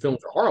his horror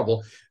films are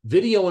horrible.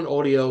 Video and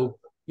audio,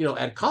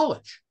 at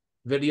college,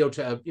 video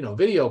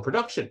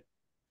production.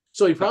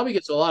 So he probably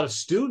gets a lot of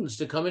students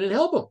to come in and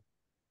help him.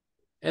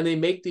 And they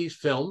make these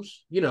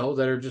films, that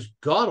are just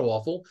god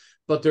awful,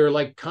 but they're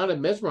like kind of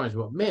mesmerizing.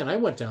 But man, I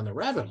went down the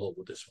rabbit hole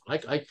with this one.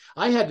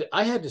 I had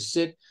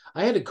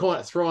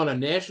to throw on a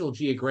National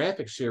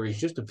Geographic series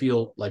just to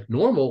feel like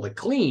normal, like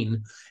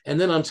clean. And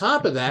then on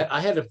top of that, I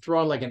had to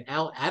throw on like an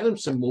Al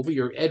Adamson movie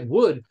or Ed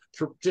Wood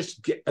to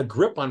just get a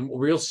grip on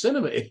real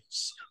cinema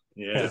is.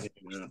 Yeah.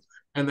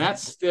 And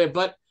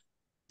but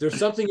there's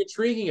something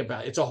intriguing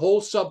about it. It's a whole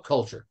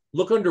subculture.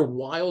 Look under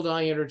Wild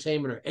Eye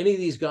Entertainment or any of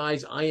these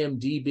guys,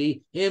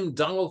 IMDb, him,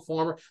 Donald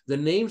Farmer. The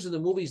names of the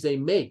movies they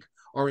make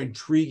are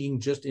intriguing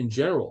just in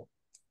general.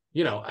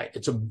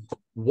 It's a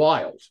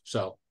wild.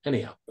 So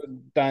anyhow.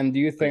 Dan, do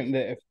you think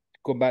that if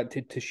go back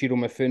to Toshiro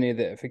Mifune,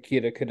 that if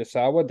Akira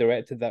Kurosawa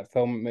directed that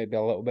film, it might be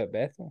a little bit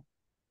better?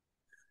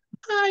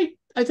 I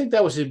think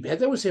that was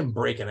him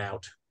breaking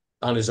out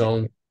on his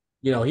own.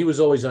 He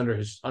was always under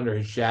his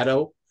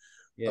shadow.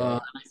 Yeah.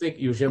 I think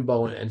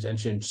Yojimbo and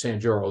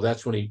Sanjuro.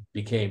 That's when he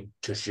became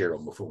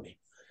Toshiro Mifune.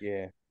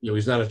 Yeah. He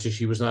was not a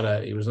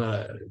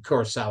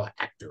Kurosawa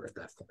actor at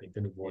that point.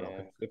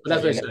 But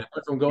that's what I said. I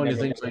went from going to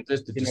things like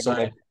this to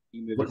decide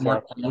what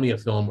Mark Polonia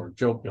film or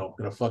joke,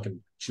 gonna fucking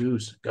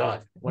choose.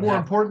 God. More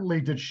importantly,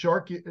 did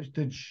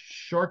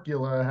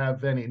Sharkula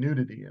have any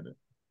nudity in it?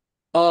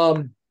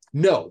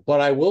 No,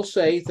 but I will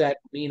say that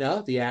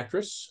Mina, the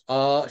actress,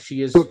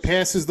 she is. So it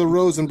passes the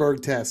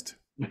Rosenberg test.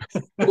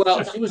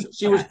 Well,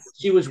 she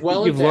was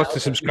well. You've lost a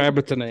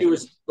subscriber tonight.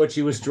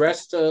 She was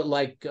dressed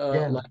like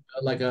a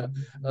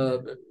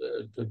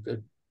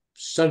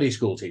Sunday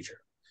school teacher.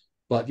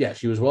 But yeah,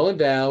 she was well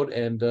endowed,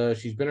 and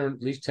she's been in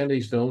at least 10 of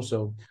these films.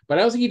 So, but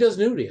I don't think he does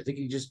nudity. I think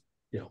he just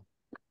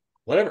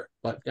whatever.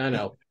 But I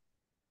know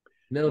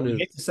no nudity. I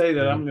hate to say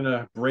that I'm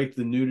gonna break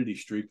the nudity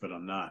streak, but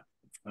I'm not.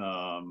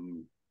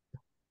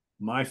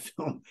 My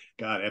film,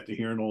 God, after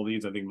hearing all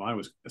these, I think mine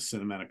was a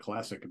cinematic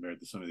classic compared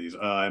to some of these.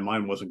 And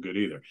mine wasn't good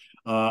either.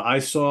 I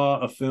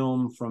saw a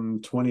film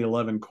from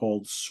 2011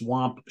 called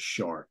Swamp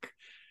Shark,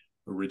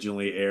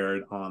 originally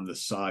aired on the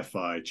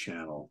Sci-Fi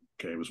Channel.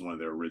 Okay, it was one of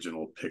their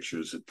original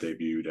pictures that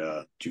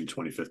debuted June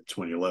 25th,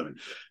 2011.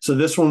 So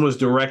this one was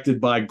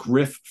directed by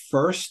Griff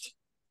First.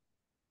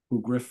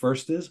 Who Griff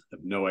First is? I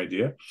have no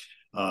idea.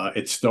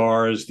 It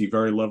stars the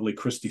very lovely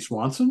Christy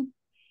Swanson.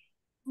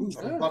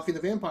 Buffy the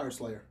Vampire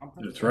Slayer.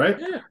 That's right.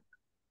 Yeah.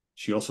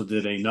 She also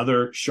did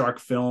another shark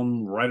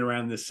film right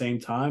around the same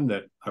time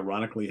that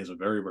ironically has a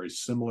very, very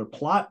similar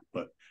plot,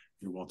 but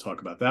we won't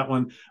talk about that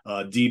one.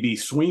 D.B.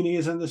 Sweeney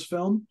is in this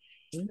film.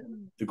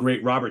 The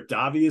great Robert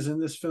Davi is in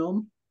this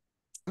film.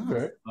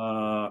 Okay.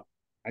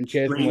 And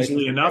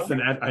strangely enough,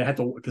 and I had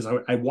to, because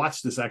I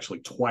watched this actually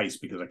twice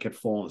because I kept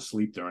falling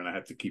asleep there and I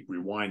had to keep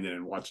rewinding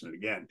and watching it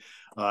again.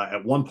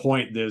 At one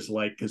point, there's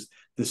because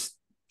this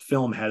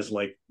film has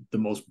the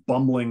most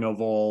bumbling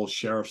of all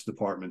sheriff's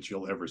departments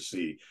you'll ever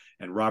see,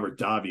 and Robert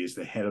Davi is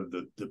the head of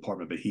the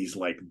department, but he's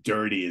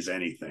dirty as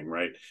anything,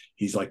 right?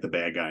 He's the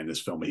bad guy in this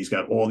film, but he's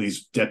got all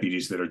these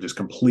deputies that are just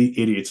complete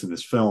idiots in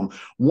this film.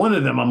 One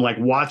of them, I'm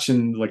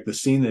watching the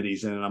scene that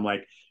he's in, and I'm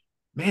like,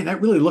 man,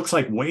 that really looks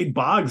like Wade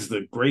Boggs,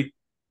 the great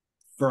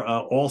for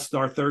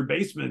all-star third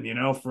baseman,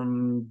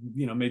 from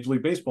Major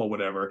League Baseball,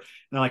 whatever.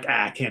 And I'm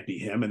I can't be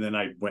him. And then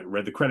I went and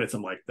read the credits.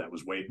 I'm like, that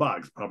was Wade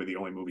Boggs, probably the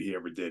only movie he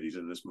ever did. He's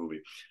in this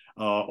movie.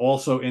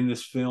 Also in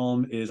this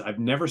film is, I've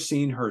never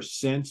seen her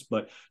since,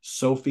 but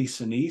Sophie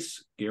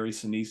Sinise, Gary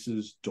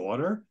Sinise's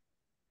daughter.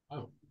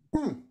 Oh.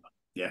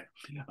 Yeah.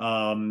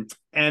 And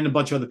a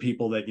bunch of other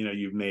people that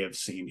you may have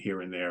seen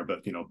here and there,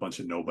 but a bunch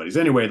of nobodies.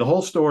 Anyway, the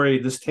whole story,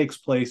 this takes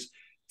place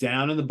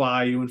down in the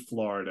bayou in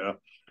Florida.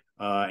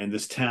 In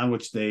this town,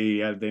 which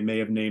they may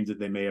have named it,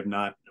 they may have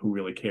not. Who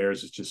really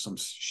cares? It's just some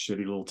shitty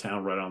little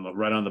town right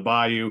on the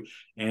bayou,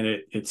 and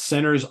it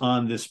centers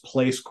on this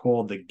place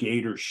called the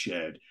Gator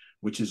Shed,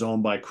 which is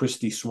owned by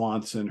Christy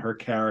Swanson, her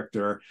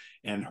character,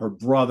 and her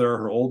brother,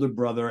 her older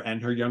brother,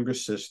 and her younger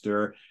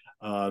sister.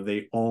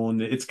 They own.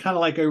 It's kind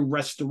of like a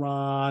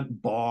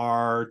restaurant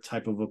bar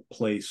type of a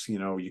place.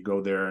 You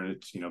go there, and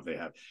it's they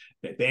have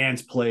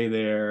bands play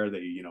there.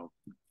 They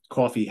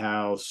coffee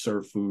house,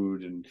 serve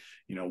food, and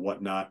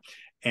whatnot.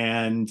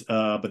 And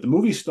but the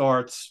movie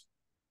starts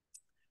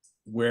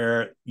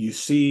where you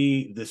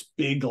see this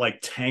big like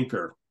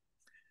tanker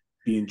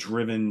being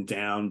driven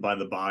down by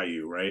the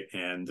bayou, right?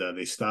 And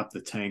they stop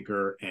the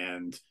tanker,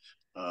 and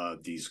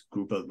these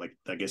group of, like,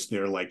 I guess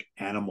they're like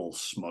animal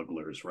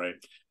smugglers, right?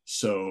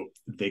 So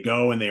they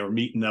go and they are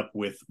meeting up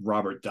with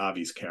Robert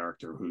Davi's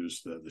character,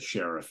 who's the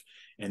sheriff,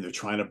 and they're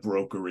trying to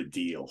broker a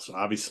deal. So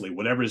obviously,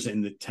 whatever's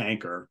in the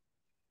tanker,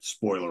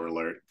 spoiler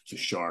alert, it's a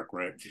shark,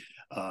 right?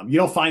 You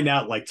don't find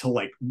out like till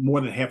like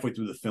more than halfway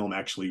through the film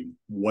actually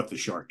what the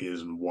shark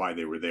is and why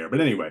they were there.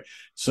 But anyway,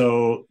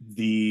 so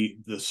the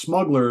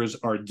smugglers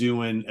are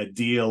doing a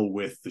deal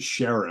with the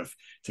sheriff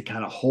to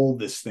kind of hold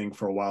this thing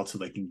for a while so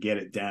they can get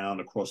it down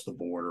across the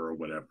border or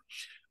whatever.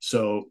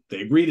 So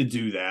they agree to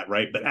do that,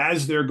 right? But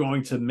as they're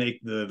going to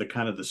make the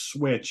kind of the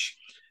switch,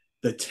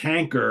 the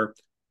tanker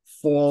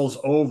falls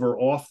over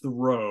off the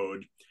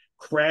road,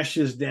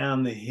 crashes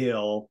down the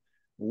hill,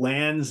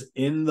 lands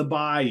in the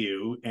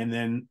bayou, and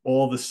then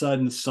all of a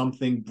sudden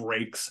something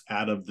breaks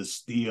out of the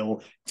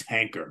steel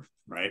tanker,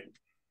 right?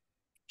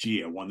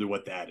 Gee, I wonder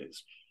what that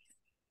is.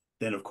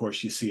 Then, of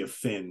course, you see a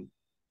fin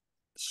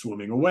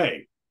swimming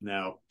away.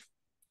 Now,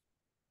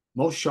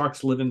 most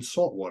sharks live in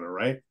salt water,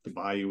 right? The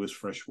bayou is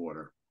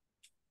freshwater.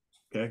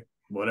 Okay,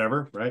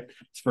 whatever, right?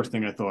 It's the first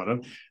thing I thought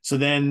of. So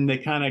then they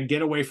kind of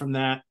get away from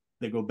that.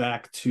 They go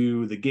back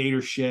to the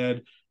gator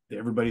shed.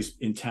 Everybody's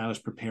in town is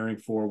preparing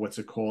for what's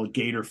it called?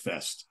 Gator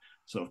Fest.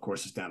 So, of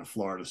course, it's down in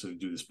Florida. So they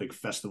do this big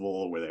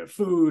festival where they have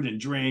food and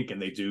drink,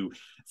 and they do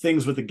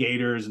things with the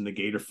gators and the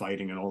gator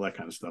fighting and all that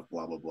kind of stuff,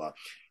 blah, blah, blah.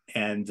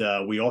 And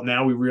we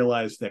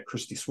realize that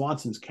Christy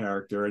Swanson's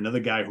character, another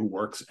guy who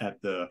works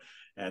at the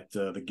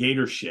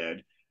gator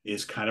shed,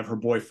 is kind of her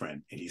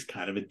boyfriend, and he's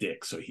kind of a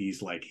dick. So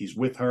he's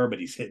with her, but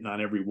he's hitting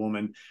on every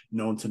woman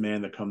known to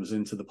man that comes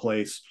into the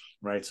place,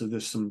 right? So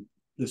there's some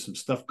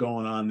stuff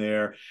going on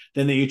there.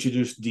 Then they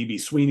introduce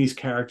DB Sweeney's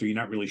character. You're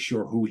not really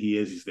sure who he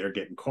is. He's there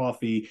getting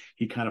coffee.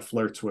 He kind of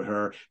flirts with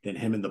her. Then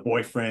him and the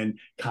boyfriend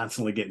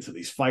constantly get into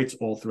these fights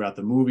all throughout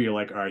the movie. You're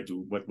like, all right,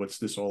 dude, what's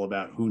this all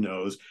about? Who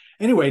knows?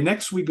 Anyway,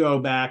 next we go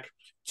back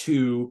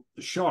to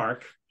the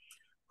shark,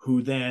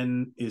 who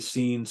then is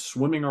seen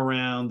swimming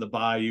around the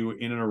bayou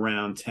in and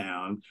around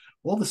town.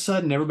 All of a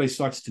sudden, everybody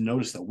starts to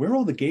notice that where are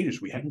all the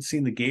gators? We haven't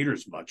seen the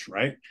gators much,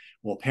 right?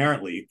 Well,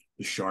 apparently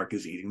the shark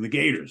is eating the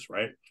gators,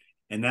 right?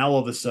 And now all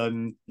of a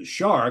sudden, the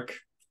shark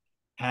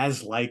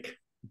has like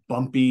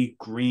bumpy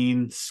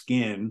green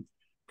skin,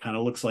 kind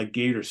of looks like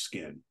gator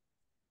skin.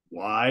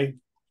 Why?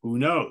 Who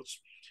knows?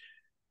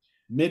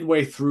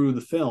 Midway through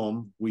the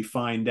film, we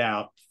find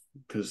out,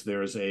 because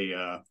there's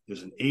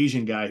an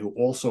Asian guy who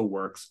also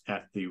works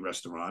at the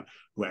restaurant,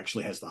 who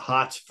actually has the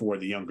hots for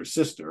the younger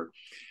sister.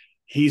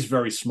 He's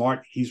very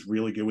smart. He's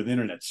really good with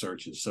internet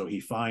searches. So he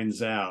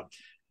finds out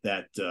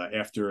that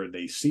after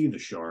they see the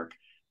shark,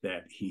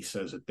 that he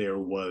says that there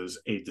was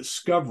a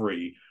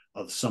discovery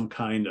of some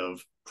kind of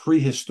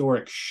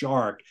prehistoric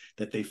shark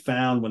that they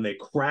found when they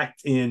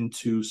cracked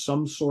into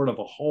some sort of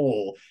a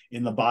hole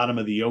in the bottom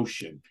of the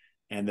ocean,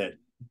 and that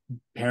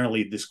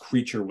apparently this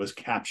creature was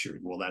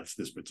captured. Well, that's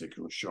this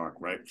particular shark,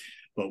 right?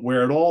 But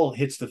where it all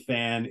hits the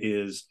fan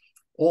is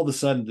all of a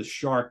sudden the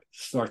shark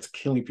starts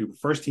killing people.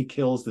 First, he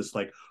kills this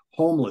like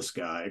homeless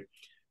guy,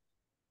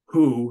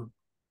 who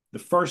the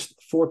first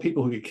 4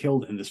 people who get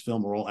killed in this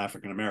film are all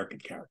African-American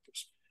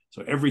characters.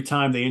 So every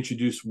time they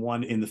introduce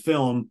one in the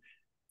film,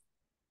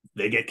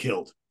 they get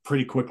killed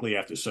pretty quickly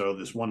after. So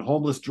this one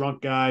homeless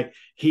drunk guy,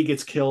 he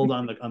gets killed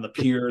on the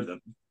pier. The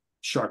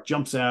shark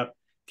jumps out,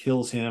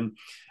 kills him.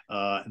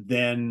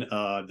 Then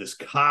this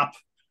cop,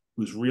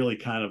 who's really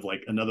kind of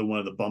like another one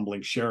of the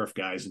bumbling sheriff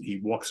guys, and he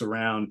walks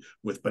around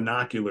with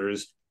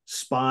binoculars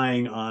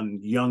spying on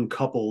young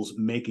couples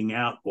making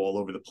out all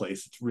over the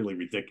place. It's really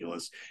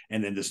ridiculous.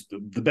 And then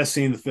the best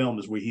scene in the film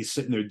is where he's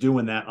sitting there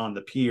doing that on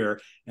the pier,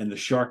 and the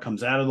shark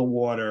comes out of the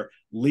water,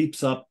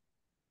 leaps up,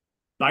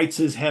 bites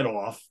his head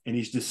off, and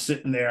he's just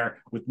sitting there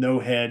with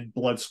no head,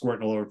 blood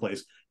squirting all over the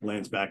place,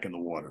 lands back in the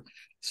water.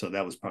 So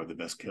that was probably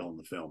the best kill in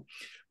the film.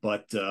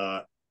 But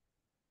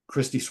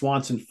Christy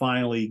Swanson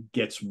finally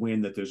gets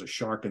wind that there's a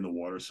shark in the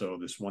water. So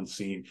this one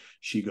scene,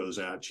 she goes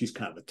out. She's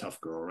kind of a tough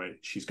girl, right?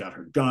 She's got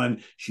her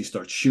gun. She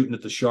starts shooting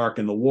at the shark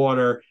in the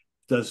water.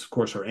 Of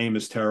course, her aim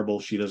is terrible.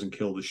 She doesn't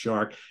kill the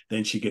shark.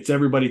 Then she gets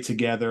everybody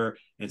together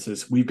and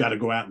says, we've got to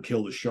go out and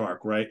kill the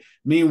shark, right?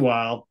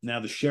 Meanwhile, now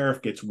the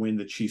sheriff gets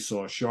wind that she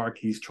saw a shark.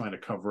 He's trying to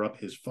cover up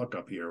his fuck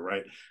up here,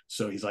 right?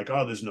 So he's like,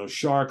 oh, there's no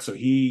shark. So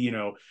he,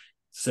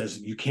 says,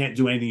 you can't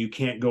do anything. You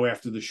can't go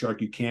after the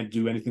shark. You can't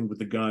do anything with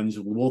the guns.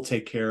 We'll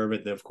take care of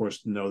it. They, of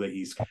course, know that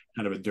he's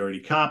kind of a dirty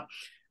cop.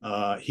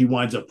 He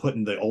winds up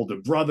putting the older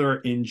brother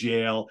in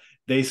jail.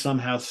 They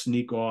somehow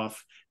sneak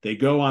off. They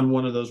go on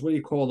one of those, what do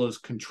you call those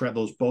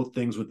those boat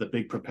things with the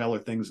big propeller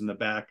things in the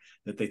back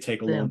that they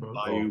take along the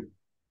bayou?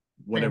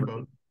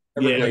 Whatever.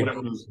 Yeah, Everglades.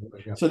 whatever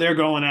those. So they're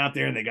going out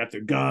there and they got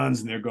their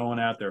guns and they're going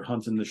out there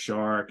hunting the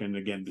shark. And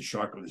again, the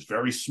shark is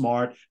very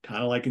smart,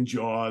 kind of like in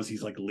Jaws.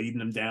 He's like leading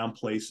them down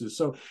places.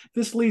 So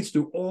this leads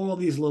to all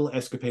these little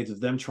escapades of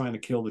them trying to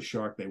kill the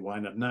shark. They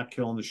wind up not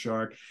killing the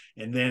shark.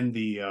 And then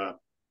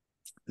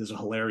there's a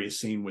hilarious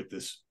scene with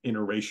this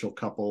interracial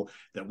couple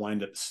that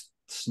wind up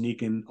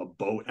sneaking a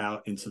boat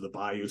out into the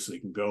bayou so they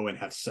can go and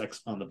have sex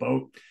on the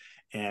boat.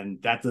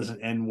 And that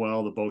doesn't end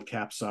well. The boat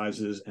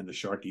capsizes and the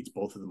shark eats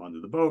both of them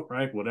under the boat,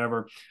 right?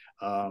 Whatever.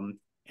 And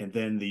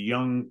then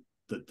the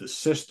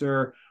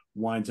sister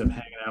winds up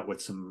hanging out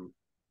with some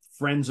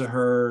friends of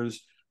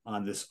hers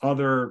on this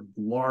other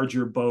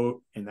larger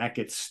boat, and that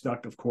gets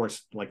stuck, of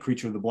course, like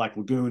Creature of the Black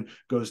Lagoon,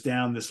 goes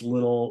down this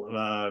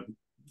little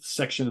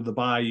section of the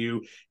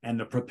bayou, and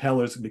the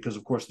propellers, because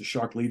of course the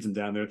shark leads them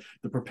down there,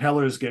 the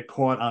propellers get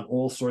caught on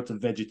all sorts of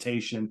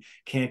vegetation,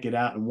 can't get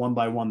out, and one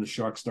by one the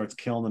shark starts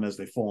killing them as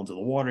they fall into the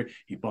water.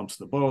 He bumps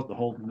the boat, the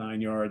whole 9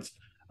 yards.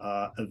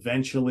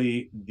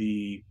 Eventually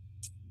the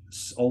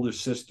older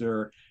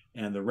sister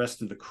and the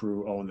rest of the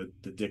crew, and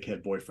the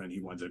dickhead boyfriend, he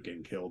winds up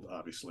getting killed,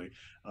 obviously,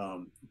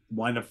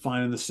 wind up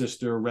finding the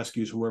sister,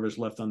 rescues whoever's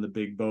left on the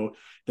big boat.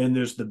 Then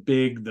there's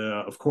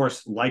of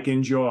course, like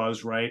in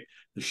Jaws, right?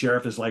 The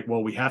sheriff is like,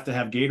 well, we have to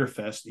have Gator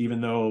Fest,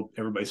 even though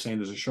everybody's saying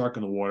there's a shark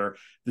in the water.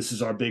 This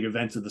is our big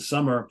event of the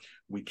summer.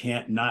 We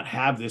can't not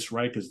have this,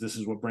 right? Because this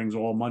is what brings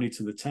all money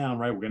to the town,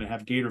 right? We're going to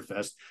have Gator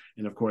Fest.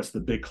 And of course,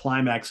 the big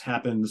climax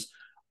happens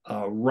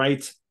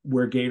right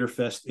where Gator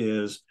Fest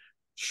is.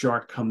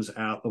 Shark comes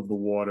out of the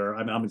water. I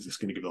mean, I'm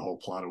just going to give the whole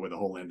plot away, the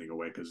whole ending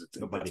away, because that's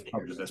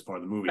probably the best part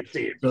of the movie.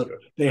 So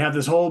they have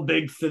this whole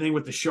big thing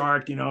with the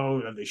shark,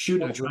 they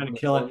shoot it, trying to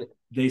kill it.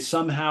 They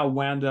somehow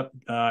wound up,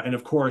 and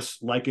of course,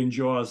 like in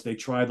Jaws, they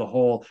try the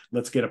whole,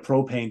 let's get a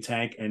propane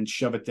tank and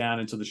shove it down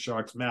into the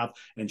shark's mouth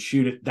and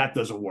shoot it. That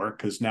doesn't work,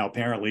 because now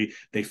apparently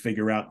they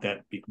figure out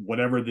that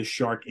whatever the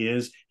shark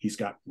is, he's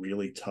got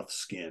really tough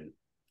skin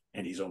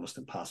and he's almost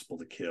impossible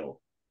to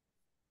kill.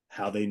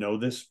 How they know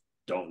this?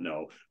 Don't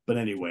know. But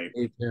anyway,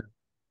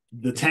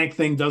 the tank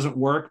thing doesn't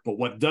work, but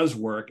what does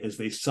work is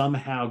they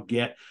somehow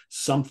get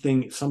some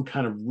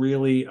kind of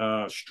really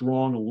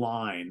strong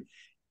line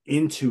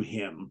into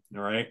him,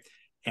 all right,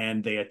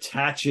 and they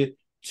attach it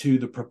to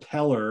the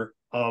propeller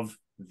of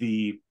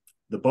the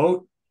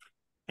boat,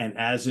 and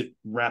as it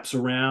wraps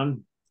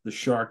around, the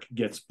shark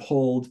gets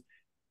pulled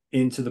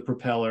into the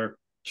propeller,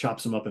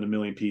 chops him up in a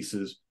million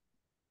pieces.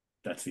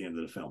 That's the end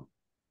of the film.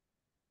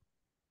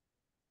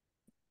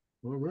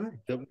 All right.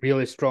 The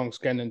really strong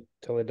skin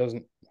until it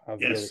doesn't have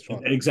really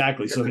strong.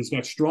 Exactly. So he's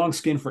got strong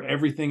skin for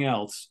everything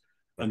else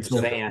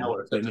until the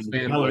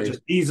propeller just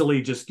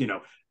easily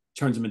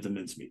turns him into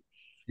mincemeat.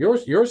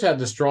 Yours had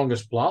the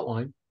strongest plot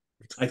line.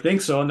 I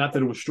think so. Not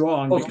that it was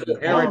strong. Sounds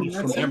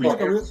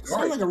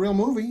like a real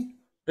movie.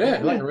 Yeah,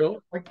 like a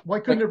real. Like,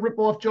 why couldn't it rip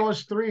off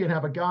Jaws 3 and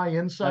have a guy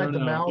inside the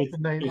mouth,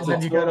 and then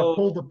you got to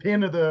pull the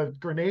pin of the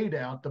grenade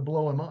out to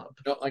blow him up?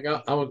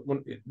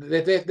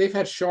 They've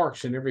had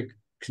sharks in every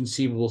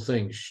conceivable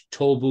thing,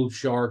 toll booth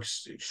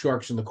sharks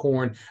in the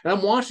corn, and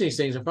I'm watching these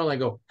things and finally I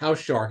go, house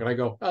shark, and I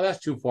go, oh,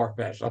 that's too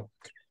far-fetched. I'm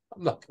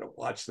not going to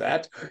watch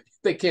that.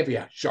 They can't be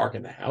a shark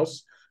in the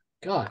house.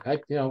 God,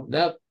 now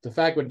the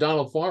fact with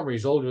Donald Farmer,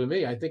 he's older than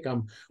me. I think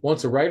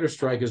once the writer's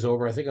strike is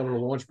over, I think I'm going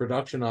to launch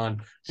production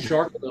on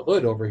Shark in the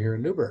Hood over here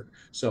in Newburgh.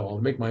 So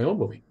I'll make my own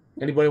movie.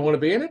 Anybody want to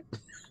be in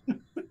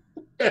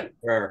it?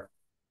 Sure.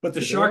 But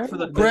the shark for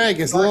the Greg,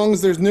 as long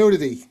as there's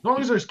nudity. As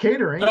long as there's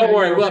catering. Don't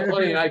worry, we'll have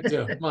plenty of night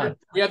too. Come on,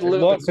 we have to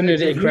live. Lots of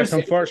nudity, Chris.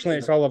 Unfortunately,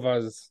 it's all of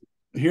us.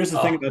 Here's the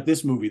thing about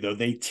this movie, though.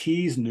 They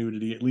tease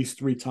nudity at least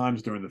 3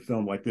 times during the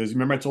film. Like this.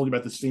 Remember I told you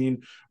about the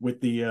scene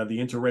with the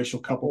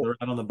interracial couple that are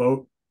out on the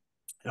boat?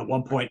 At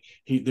one point,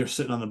 they're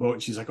sitting on the boat,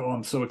 and she's like, "Oh,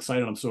 I'm so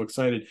excited! I'm so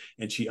excited!"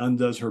 And she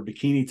undoes her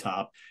bikini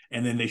top,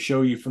 and then they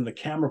show you from the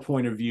camera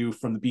point of view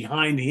from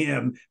behind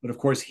him, but of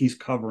course he's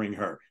covering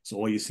her, so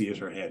all you see is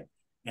her head.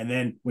 And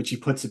then when she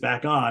puts it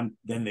back on,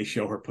 then they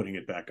show her putting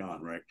it back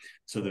on, right?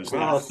 So there's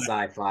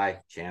sci-fi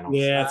channel.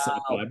 Yeah, it's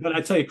sci-fi. But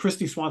I tell you,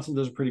 Christy Swanson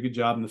does a pretty good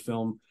job in the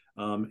film.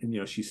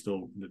 And she's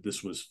still,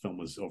 film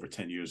was over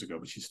 10 years ago,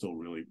 but she's still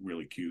really,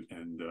 really cute.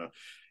 And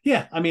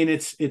yeah, I mean,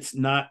 it's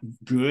not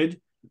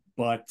good,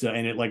 but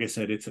and it, like I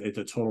said, it's a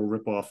total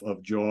ripoff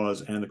of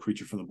Jaws and The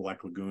Creature from the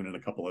Black Lagoon and a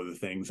couple other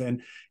things.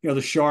 And the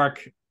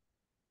shark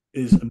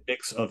is a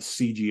mix of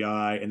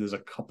CGI, and there's a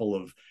couple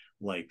of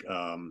like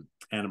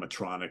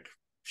animatronic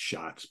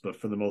shots, but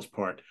for the most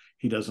part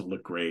he doesn't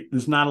look great.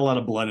 There's not a lot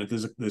of blood in it.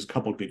 There's a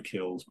couple good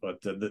kills,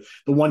 but the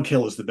one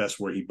kill is the best,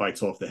 where he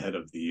bites off the head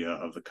of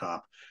the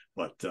cop.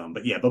 But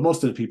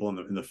most of the people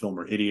in the film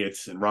are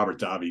idiots, and Robert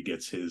Davi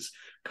gets his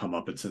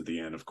comeuppance at the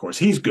end. Of course,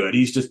 he's good.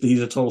 He's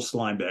a total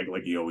slime bag,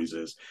 like he always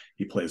is.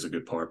 He plays a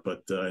good part,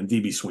 but and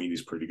DB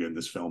Sweeney's pretty good in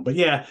this film. But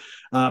yeah,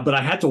 but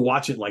I had to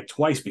watch it like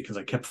twice because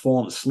I kept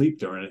falling asleep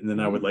during it, and then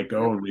I would like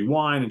go and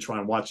rewind and try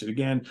and watch it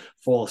again,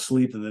 fall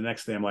asleep, and the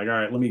next day I'm like, all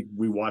right, let me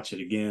rewatch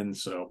it again.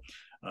 So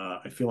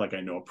I feel like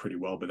I know it pretty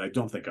well, but I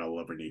don't think I'll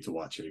ever need to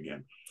watch it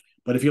again.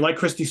 But if you like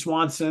Christy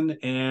Swanson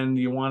and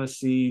you want to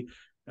see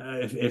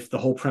if the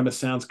whole premise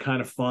sounds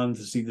kind of fun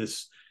to see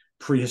this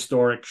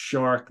prehistoric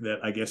shark that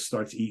I guess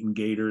starts eating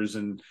gators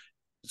and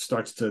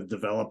starts to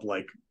develop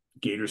like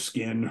gator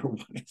skin, or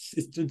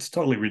it's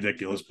totally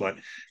ridiculous, but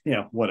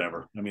yeah,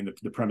 whatever. I mean,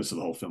 the premise of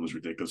the whole film is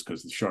ridiculous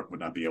because the shark would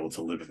not be able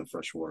to live in the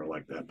fresh water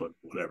like that, but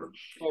whatever.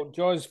 Well,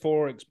 Jaws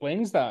 4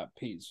 explains that,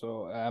 Pete.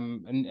 So,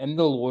 in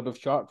the load of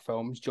shark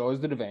films,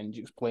 Jaws: The Revenge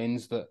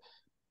explains that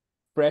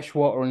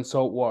freshwater and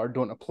saltwater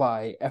don't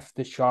apply if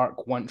the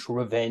shark wants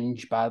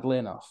revenge badly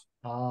enough.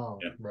 Oh,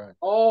 Yeah. right.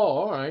 Oh,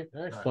 all right.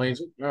 That explains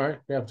it. All right.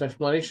 We have an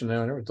explanation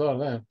now. I never thought of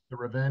that. The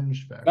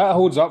revenge factor. That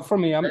holds up for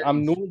me.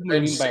 I'm no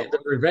marine The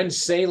revenge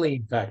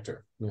saline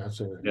factor. Yeah.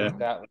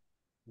 Exactly.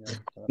 Yeah.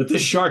 But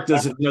this shark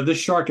doesn't. This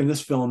shark in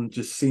this film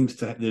just seems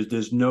to.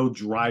 There's no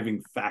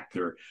driving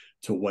factor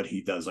to what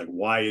he does. Like,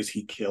 why is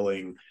he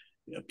killing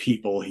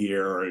people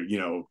here? Or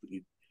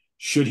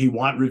should he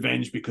want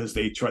revenge because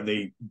they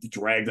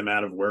dragged him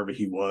out of wherever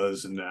he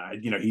was, and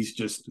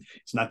he's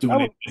not doing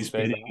anybody's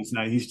bidding.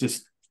 He's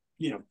just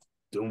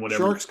doing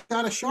whatever. Shark's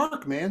got a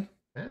shark, man.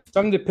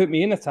 Somebody put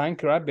me in a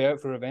tanker, I'd be out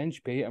for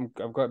revenge, Pete.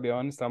 I've got to be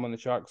honest. I'm on the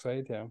shark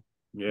side here.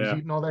 Yeah, he's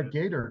eating all that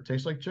gator. It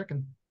tastes like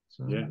chicken.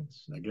 So yeah,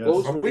 I guess.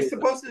 Are we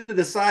supposed to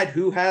decide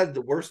who had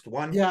the worst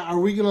one? Yeah, are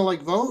we gonna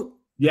vote?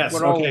 Yes.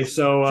 Okay.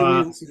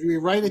 So should we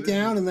write it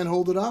down and then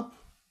hold it up?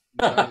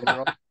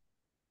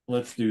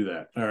 Let's do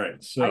that. All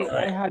right. So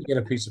I had get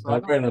a piece of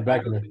paper right on the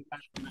back of it.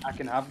 I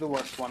can have the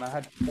worst one. I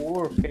had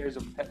 4 pairs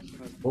of tips.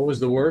 What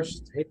was the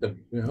worst? Hate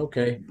them.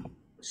 Okay.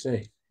 Let's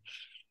see.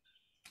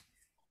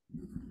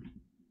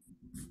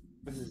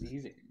 This is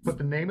easy. Put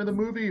the name of the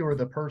movie or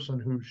the person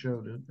who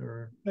showed it,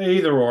 or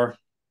either or.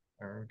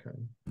 Okay.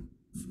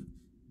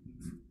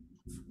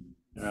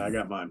 I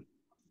got mine.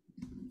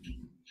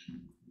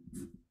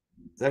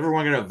 Is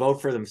everyone going to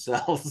vote for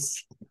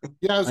themselves?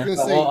 Yeah, I was going to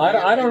say. Well,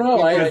 I don't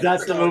know.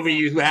 That's the movie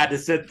you had to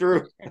sit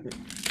through.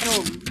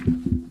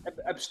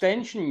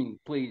 Abstention,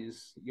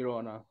 please, Your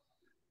Honor.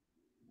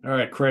 All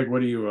right, Craig. Who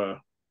are you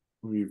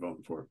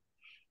voting for?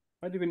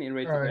 Why do we need to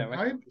write All it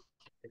right. down?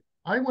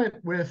 I went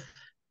with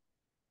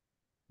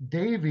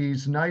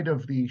Davy's Night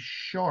of the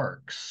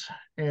Sharks,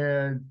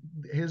 and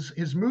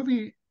his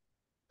movie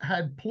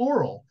had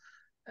plural,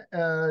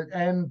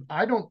 and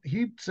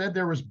he said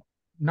there was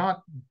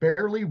not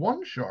barely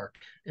one shark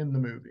in the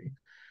movie.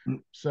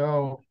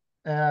 So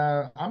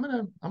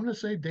I'm gonna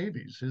say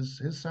Davies.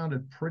 His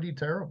sounded pretty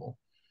terrible.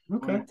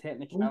 Okay. On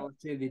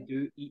technicality, they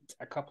do eat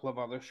a couple of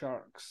other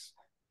sharks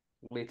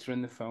later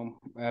in the film,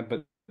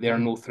 but they are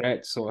no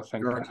threats. So I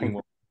think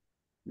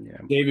yeah.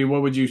 Davey,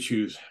 what would you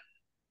choose?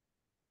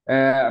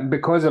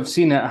 Because I've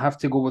seen it, I have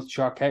to go with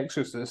Shark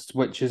Exorcist,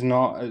 which is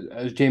not,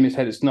 as Jamie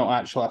said, it's not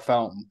actually a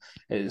film.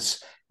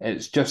 It's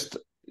just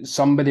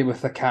somebody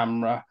with a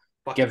camera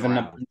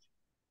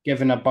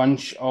giving a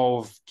bunch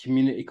of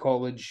community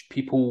college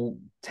people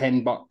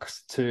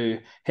 $10 to,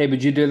 hey,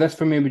 would you do this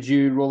for me? Would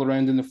you roll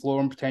around in the floor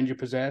and pretend you're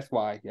possessed?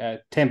 Why?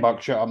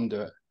 $10, shut up and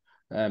do it.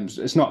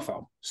 It's not a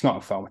film. It's not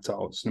a film at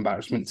all. It's an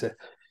embarrassment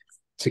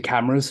to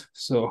cameras.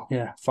 So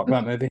yeah, fuck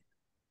that movie.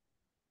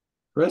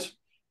 Chris?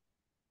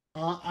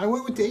 I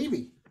went with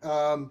Davy.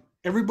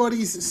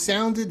 Everybody's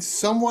sounded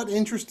somewhat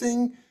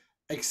interesting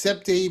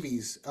except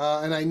Davies.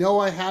 And I know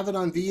I have it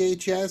on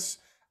VHS,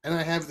 and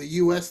I have the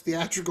US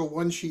theatrical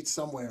one sheet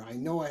somewhere. I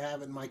know I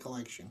have it in my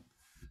collection.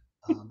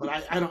 But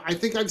I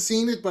think I've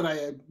seen it, but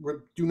I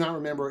do not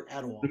remember it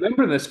at all.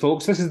 Remember this,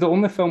 folks. This is the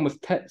only film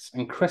with tits,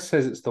 and Chris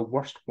says it's the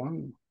worst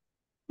one.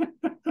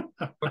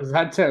 What does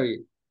that tell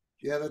you?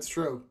 Yeah, that's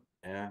true.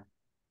 Yeah.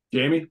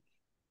 Jamie?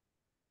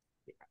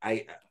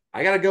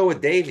 I got to go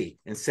with Davey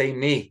and say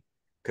me,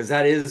 because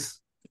that is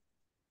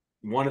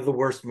one of the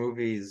worst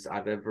movies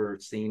I've ever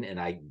seen, and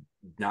I'm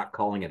not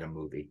calling it a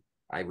movie.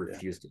 I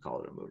refuse to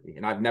call it a movie,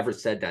 and I've never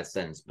said that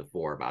sentence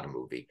before about a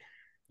movie.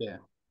 Yeah.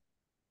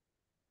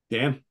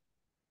 Dan?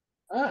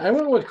 I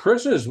went with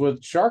Chris's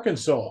with Shark and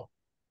Soul.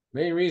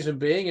 Main reason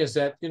being is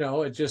that,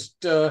 it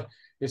just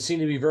it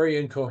seemed to be very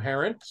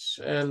incoherent,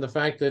 and the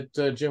fact that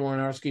Jim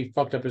Wynorski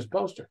fucked up his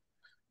poster.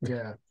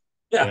 Yeah.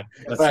 Yeah,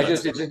 but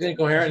it's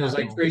incoherent. It's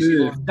like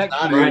Tracy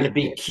Trying to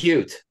be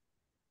cute,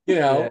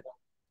 and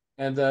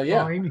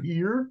Sign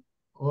here.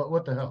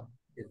 What the hell?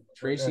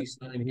 Tracy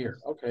sign here.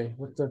 Okay,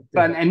 what the?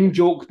 But an in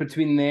joke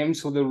between them,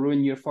 so they'll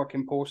ruin your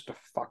fucking poster.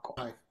 Fuck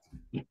off.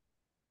 So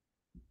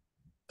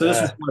this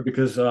is hard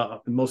because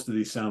most of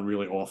these sound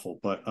really awful,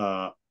 but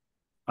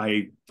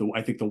I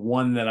think the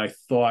one that I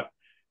thought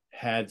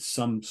had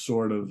some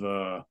sort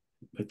of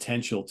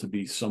potential to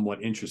be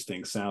somewhat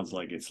interesting sounds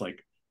like it's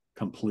like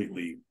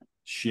completely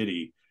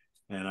shitty,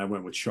 and I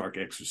went with Shark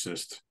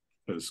Exorcist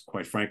because,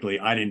 quite frankly,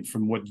 I didn't.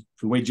 From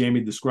the way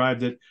Jamie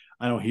described it,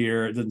 I don't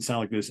hear. It doesn't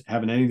sound like this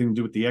having anything to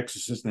do with The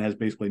Exorcist, and it has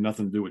basically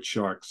nothing to do with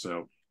sharks.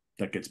 So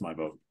that gets my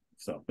vote.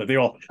 So, but they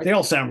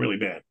all sound really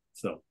bad.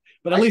 So,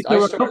 but at least there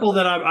were a couple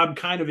that I'm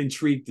kind of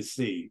intrigued to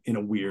see in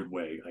a weird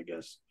way, I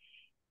guess.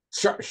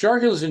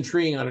 Shark is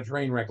intriguing on a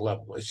train wreck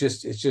level. It's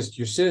just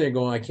you're sitting there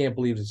going, I can't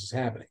believe this is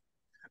happening.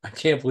 I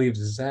can't believe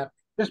this is happening.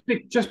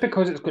 just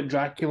because it's got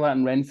Dracula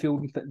and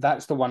Renfield,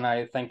 that's the one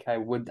I think I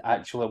would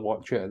actually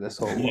watch out of this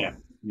whole. Yeah,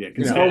 yeah.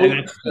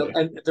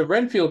 And the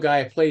Renfield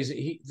guy plays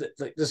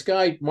this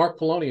guy Mark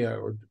Polonia.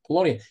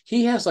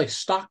 He has like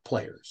stock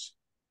players,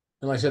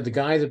 and like I said, the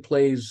guy that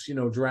plays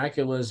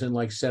Dracula's in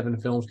like 7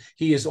 films.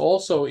 He is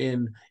also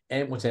in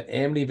what's that,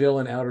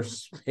 Amityville in Outer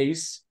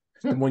Space.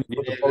 The one you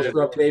put the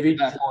poster up, Davey.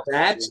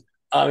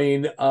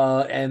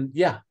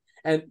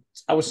 And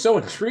I was so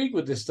intrigued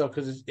with this stuff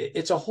because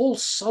it's a whole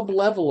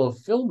sub-level of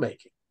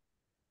filmmaking,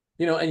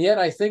 and yet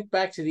I think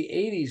back to the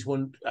 80s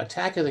when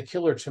Attack of the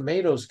Killer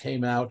Tomatoes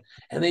came out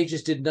and they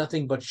just did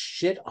nothing but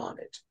shit on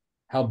it.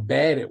 How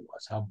bad it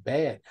was, how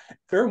bad.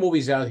 There are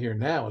movies out here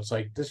now. It's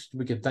like this,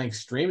 we could thank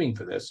streaming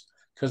for this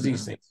because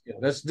these things,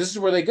 this is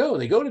where they go.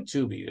 They go to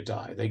Tubi to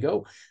die. They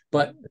go,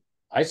 but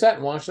I sat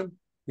and watched them.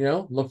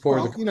 Look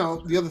forward.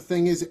 The other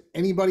thing is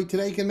anybody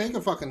today can make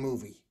a fucking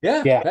movie.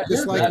 Yeah.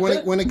 Just like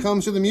when it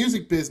comes to the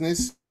music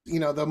business,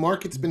 the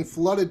market's been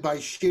flooded by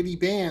shitty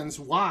bands.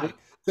 Why?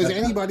 Because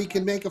anybody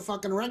can make a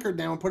fucking record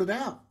now and put it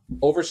out.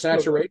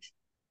 Oversaturation.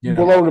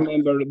 We'll all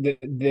remember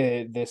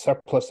the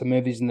surplus of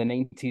movies in the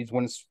 90s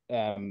once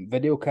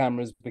video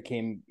cameras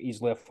became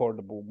easily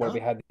affordable, where we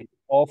had these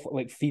awful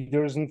like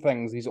feeders and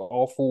things. These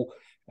awful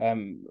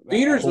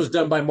feeders was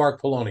done by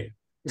Mark Polonia.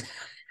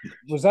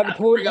 Was that the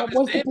Polonia? That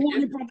was the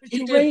Polonia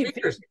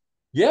brothers.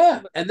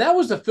 Yeah, and that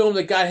was the film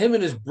that got him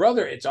and his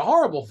brother. It's a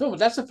horrible film, but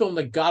that's the film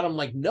that got him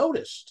like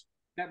noticed.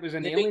 That was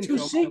an alien film.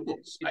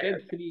 Sequels. They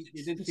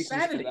did sequels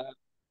for that,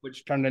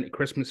 which turned into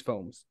Christmas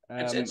films.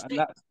 And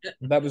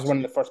that was one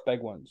of the first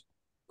big ones.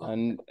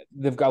 And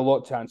they've got a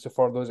lot to answer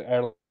for, those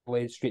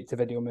early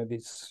straight-to-video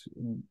movies.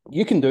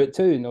 You can do it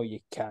too. No, you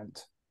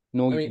can't.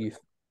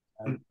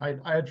 I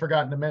had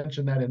forgotten to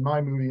mention that in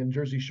my movie, in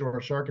Jersey Shore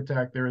Shark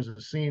Attack, there is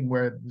a scene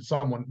where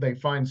they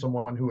find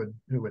someone who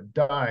had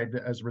died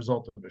as a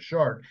result of a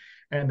shark,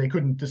 and they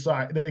couldn't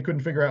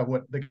figure out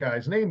what the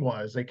guy's name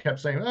was. They kept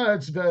saying, "Oh,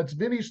 it's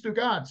Vinny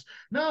Stugatz.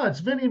 No,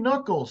 it's Vinny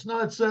Knuckles. No,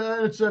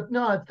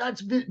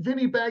 that's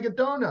Vinny Bag of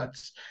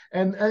Donuts."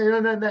 And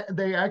then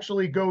they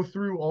actually go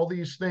through all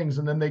these things,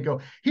 and then they go,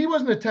 "He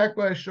wasn't attacked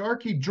by a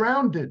shark. He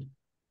drowned."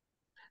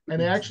 And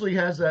it actually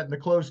has that in the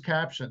closed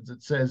captions.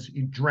 It says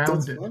he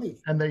drowned it,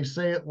 and they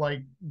say it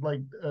like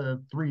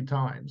 3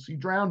 times. He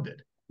drowned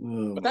it.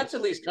 But that's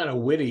at least kind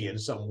of witty in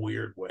some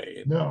weird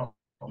way. No.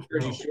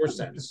 Jersey Shore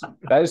sense.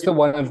 That is the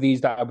one of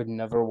these that I would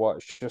never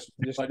watch. Just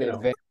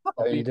the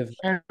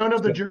and none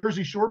of the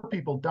Jersey Shore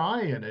people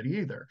die in it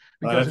either,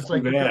 because it's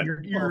like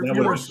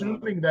you're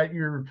assuming that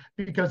you're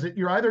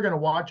either going to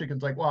watch it because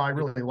it's like, well, I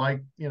really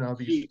like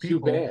these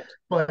people,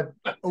 but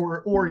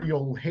or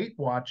you'll hate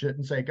watch it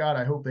and say, God,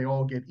 I hope they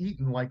all get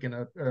eaten like in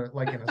a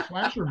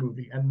slasher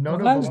movie, and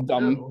none of them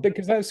dumb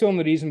because that's the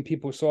only reason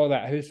people saw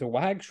that House of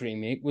Wax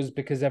remake was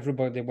because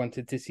everybody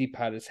wanted to see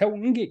Paris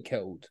Hilton get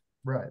killed.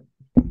 Right.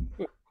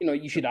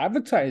 You should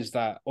advertise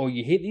that. Oh,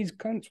 you hate these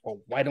cunts?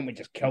 Well, why don't we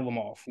just kill them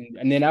off?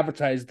 And then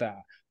advertise that.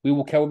 We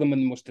will kill them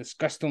in the most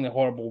disgustingly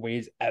horrible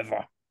ways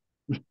ever.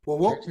 Well,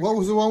 what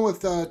was the one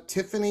with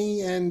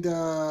Tiffany and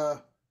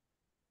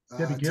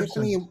Debbie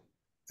Gibson?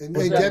 And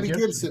Debbie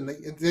Gibson.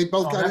 They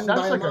both got eaten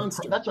by a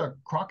monster. That's a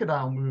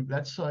crocodile movie.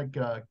 That's like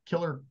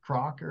Killer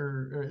Croc,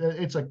 or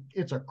it's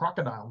a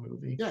crocodile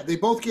movie. Yeah, they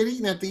both get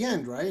eaten at the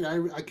end, right? I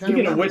kind of.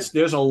 Speaking of which,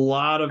 there's a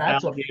lot of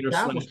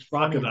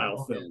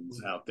alligator/crocodile films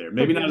out there.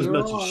 Maybe not as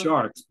much as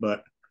sharks,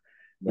 but.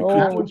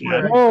 No.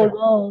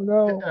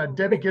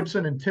 Debbie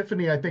Gibson and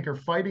Tiffany, I think, are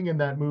fighting in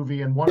that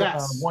movie, and one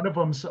of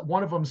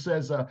them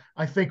says,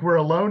 "I think we're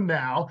alone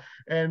now,"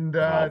 and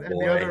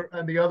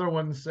the other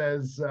one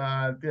says,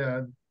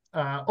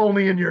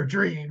 only in your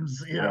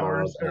dreams,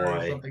 or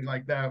something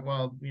like that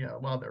while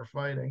they're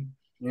fighting.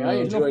 Yeah, I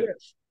enjoyed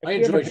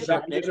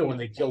Sharknado when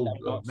they killed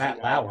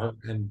Matt Lauer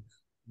and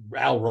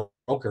Al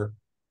Roker,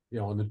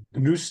 on the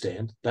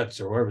newsstand.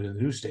 That's or wherever the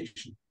news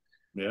station.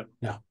 Yeah.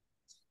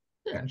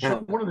 And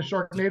one of the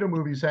Sharknado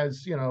movies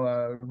has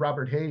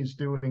Robert Hayes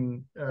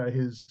doing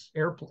his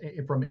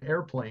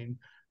Airplane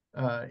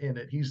in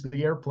it. He's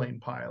the airplane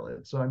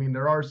pilot. So I mean,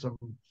 there are some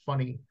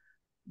funny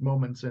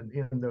moments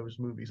in those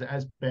movies,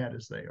 as bad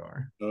as they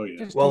are. Oh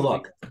yeah. Well,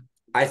 look,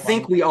 I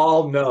think we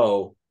all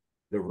know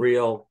the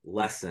real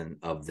lesson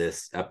of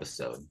this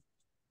episode.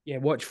 Yeah,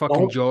 watch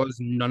fucking Jaws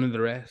and none of the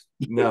rest.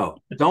 No,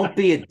 don't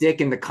be a dick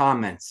in the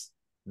comments.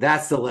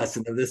 That's the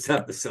lesson of this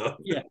episode.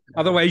 Yeah.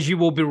 Otherwise, you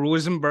will be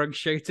Rosenberg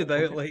shouted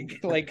out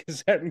like a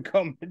certain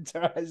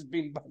commenter has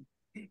been by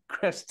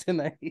Chris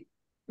tonight.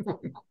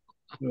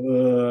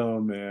 Oh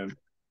man.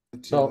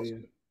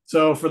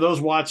 So for those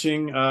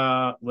watching,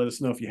 let us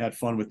know if you had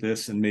fun with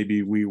this, and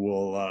maybe we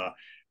will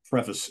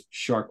preface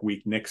Shark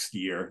Week next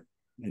year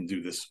and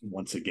do this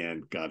once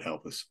again. God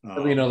help us.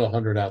 There'll be another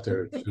 100 out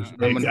there.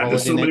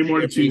 There's so many more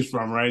to choose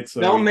from, right? So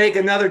they'll make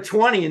another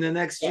 20 in the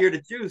next year to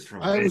choose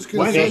from. I was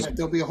going to say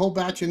there'll be a whole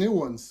batch of new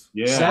ones.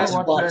 Yeah,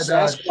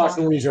 Sasquatch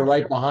movies are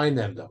right behind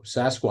them, though.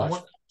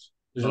 Sasquatch.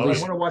 I want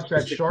to watch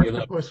that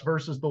Sharktopus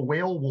versus the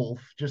Whale Wolf,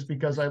 just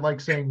because I like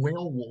saying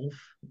Whale Wolf.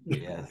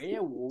 Yeah,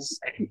 Werewolf.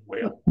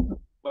 Whale.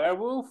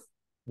 Werewolf.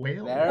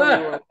 Whale.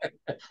 There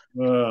we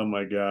go. Oh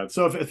my God.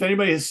 So if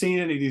anybody has seen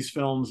any of these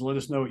films, let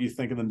us know what you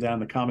think of them down in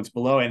the comments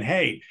below. And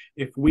hey,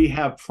 if we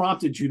have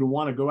prompted you to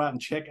want to go out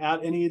and check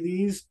out any of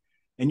these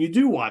and you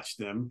do watch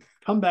them,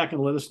 come back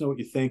and let us know what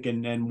you think,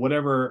 and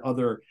whatever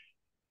other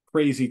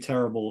crazy,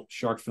 terrible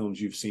shark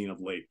films you've seen of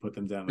late, put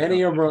them down.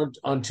 Many of them are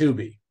on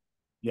Tubi.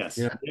 Yes.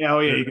 Yeah. Yeah. Oh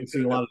yeah. You can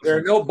see a lot of There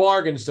are no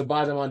bargains to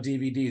buy them on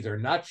DVD. They're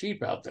not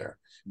cheap out there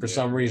for Yeah.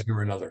 some reason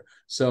or another.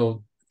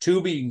 So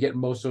Tubi, you can get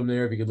most of them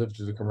there if you can live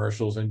through the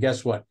commercials. And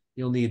guess what?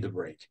 You'll need the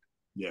break.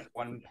 Yeah.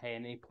 1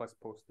 penny plus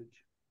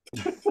postage.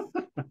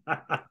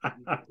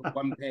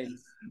 1 penny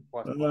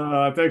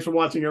plus Thanks for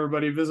watching,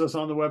 everybody. Visit us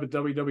on the web at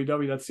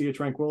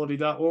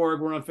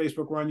www.seatranquility.org. We're on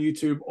Facebook. We're on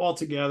YouTube, all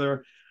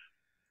together,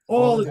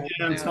 all the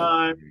damn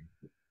time.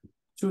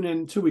 Tune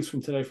in 2 weeks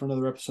from today for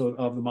another episode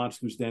of The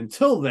Monsters Den.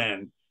 Till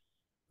then,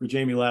 for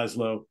Jamie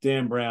Laszlo,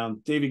 Dan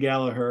Brown, Davy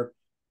Gallagher,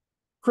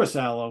 Chris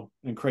Allo,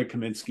 and Craig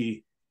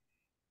Kaminsky.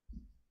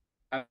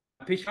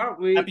 Happy Shark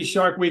Week. Happy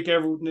Shark Week,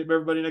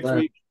 everybody, next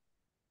Right. week.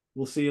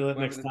 We'll see you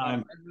next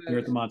time here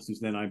at The Monsters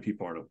Den. I'm Pete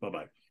Pardo.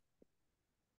 Bye-bye.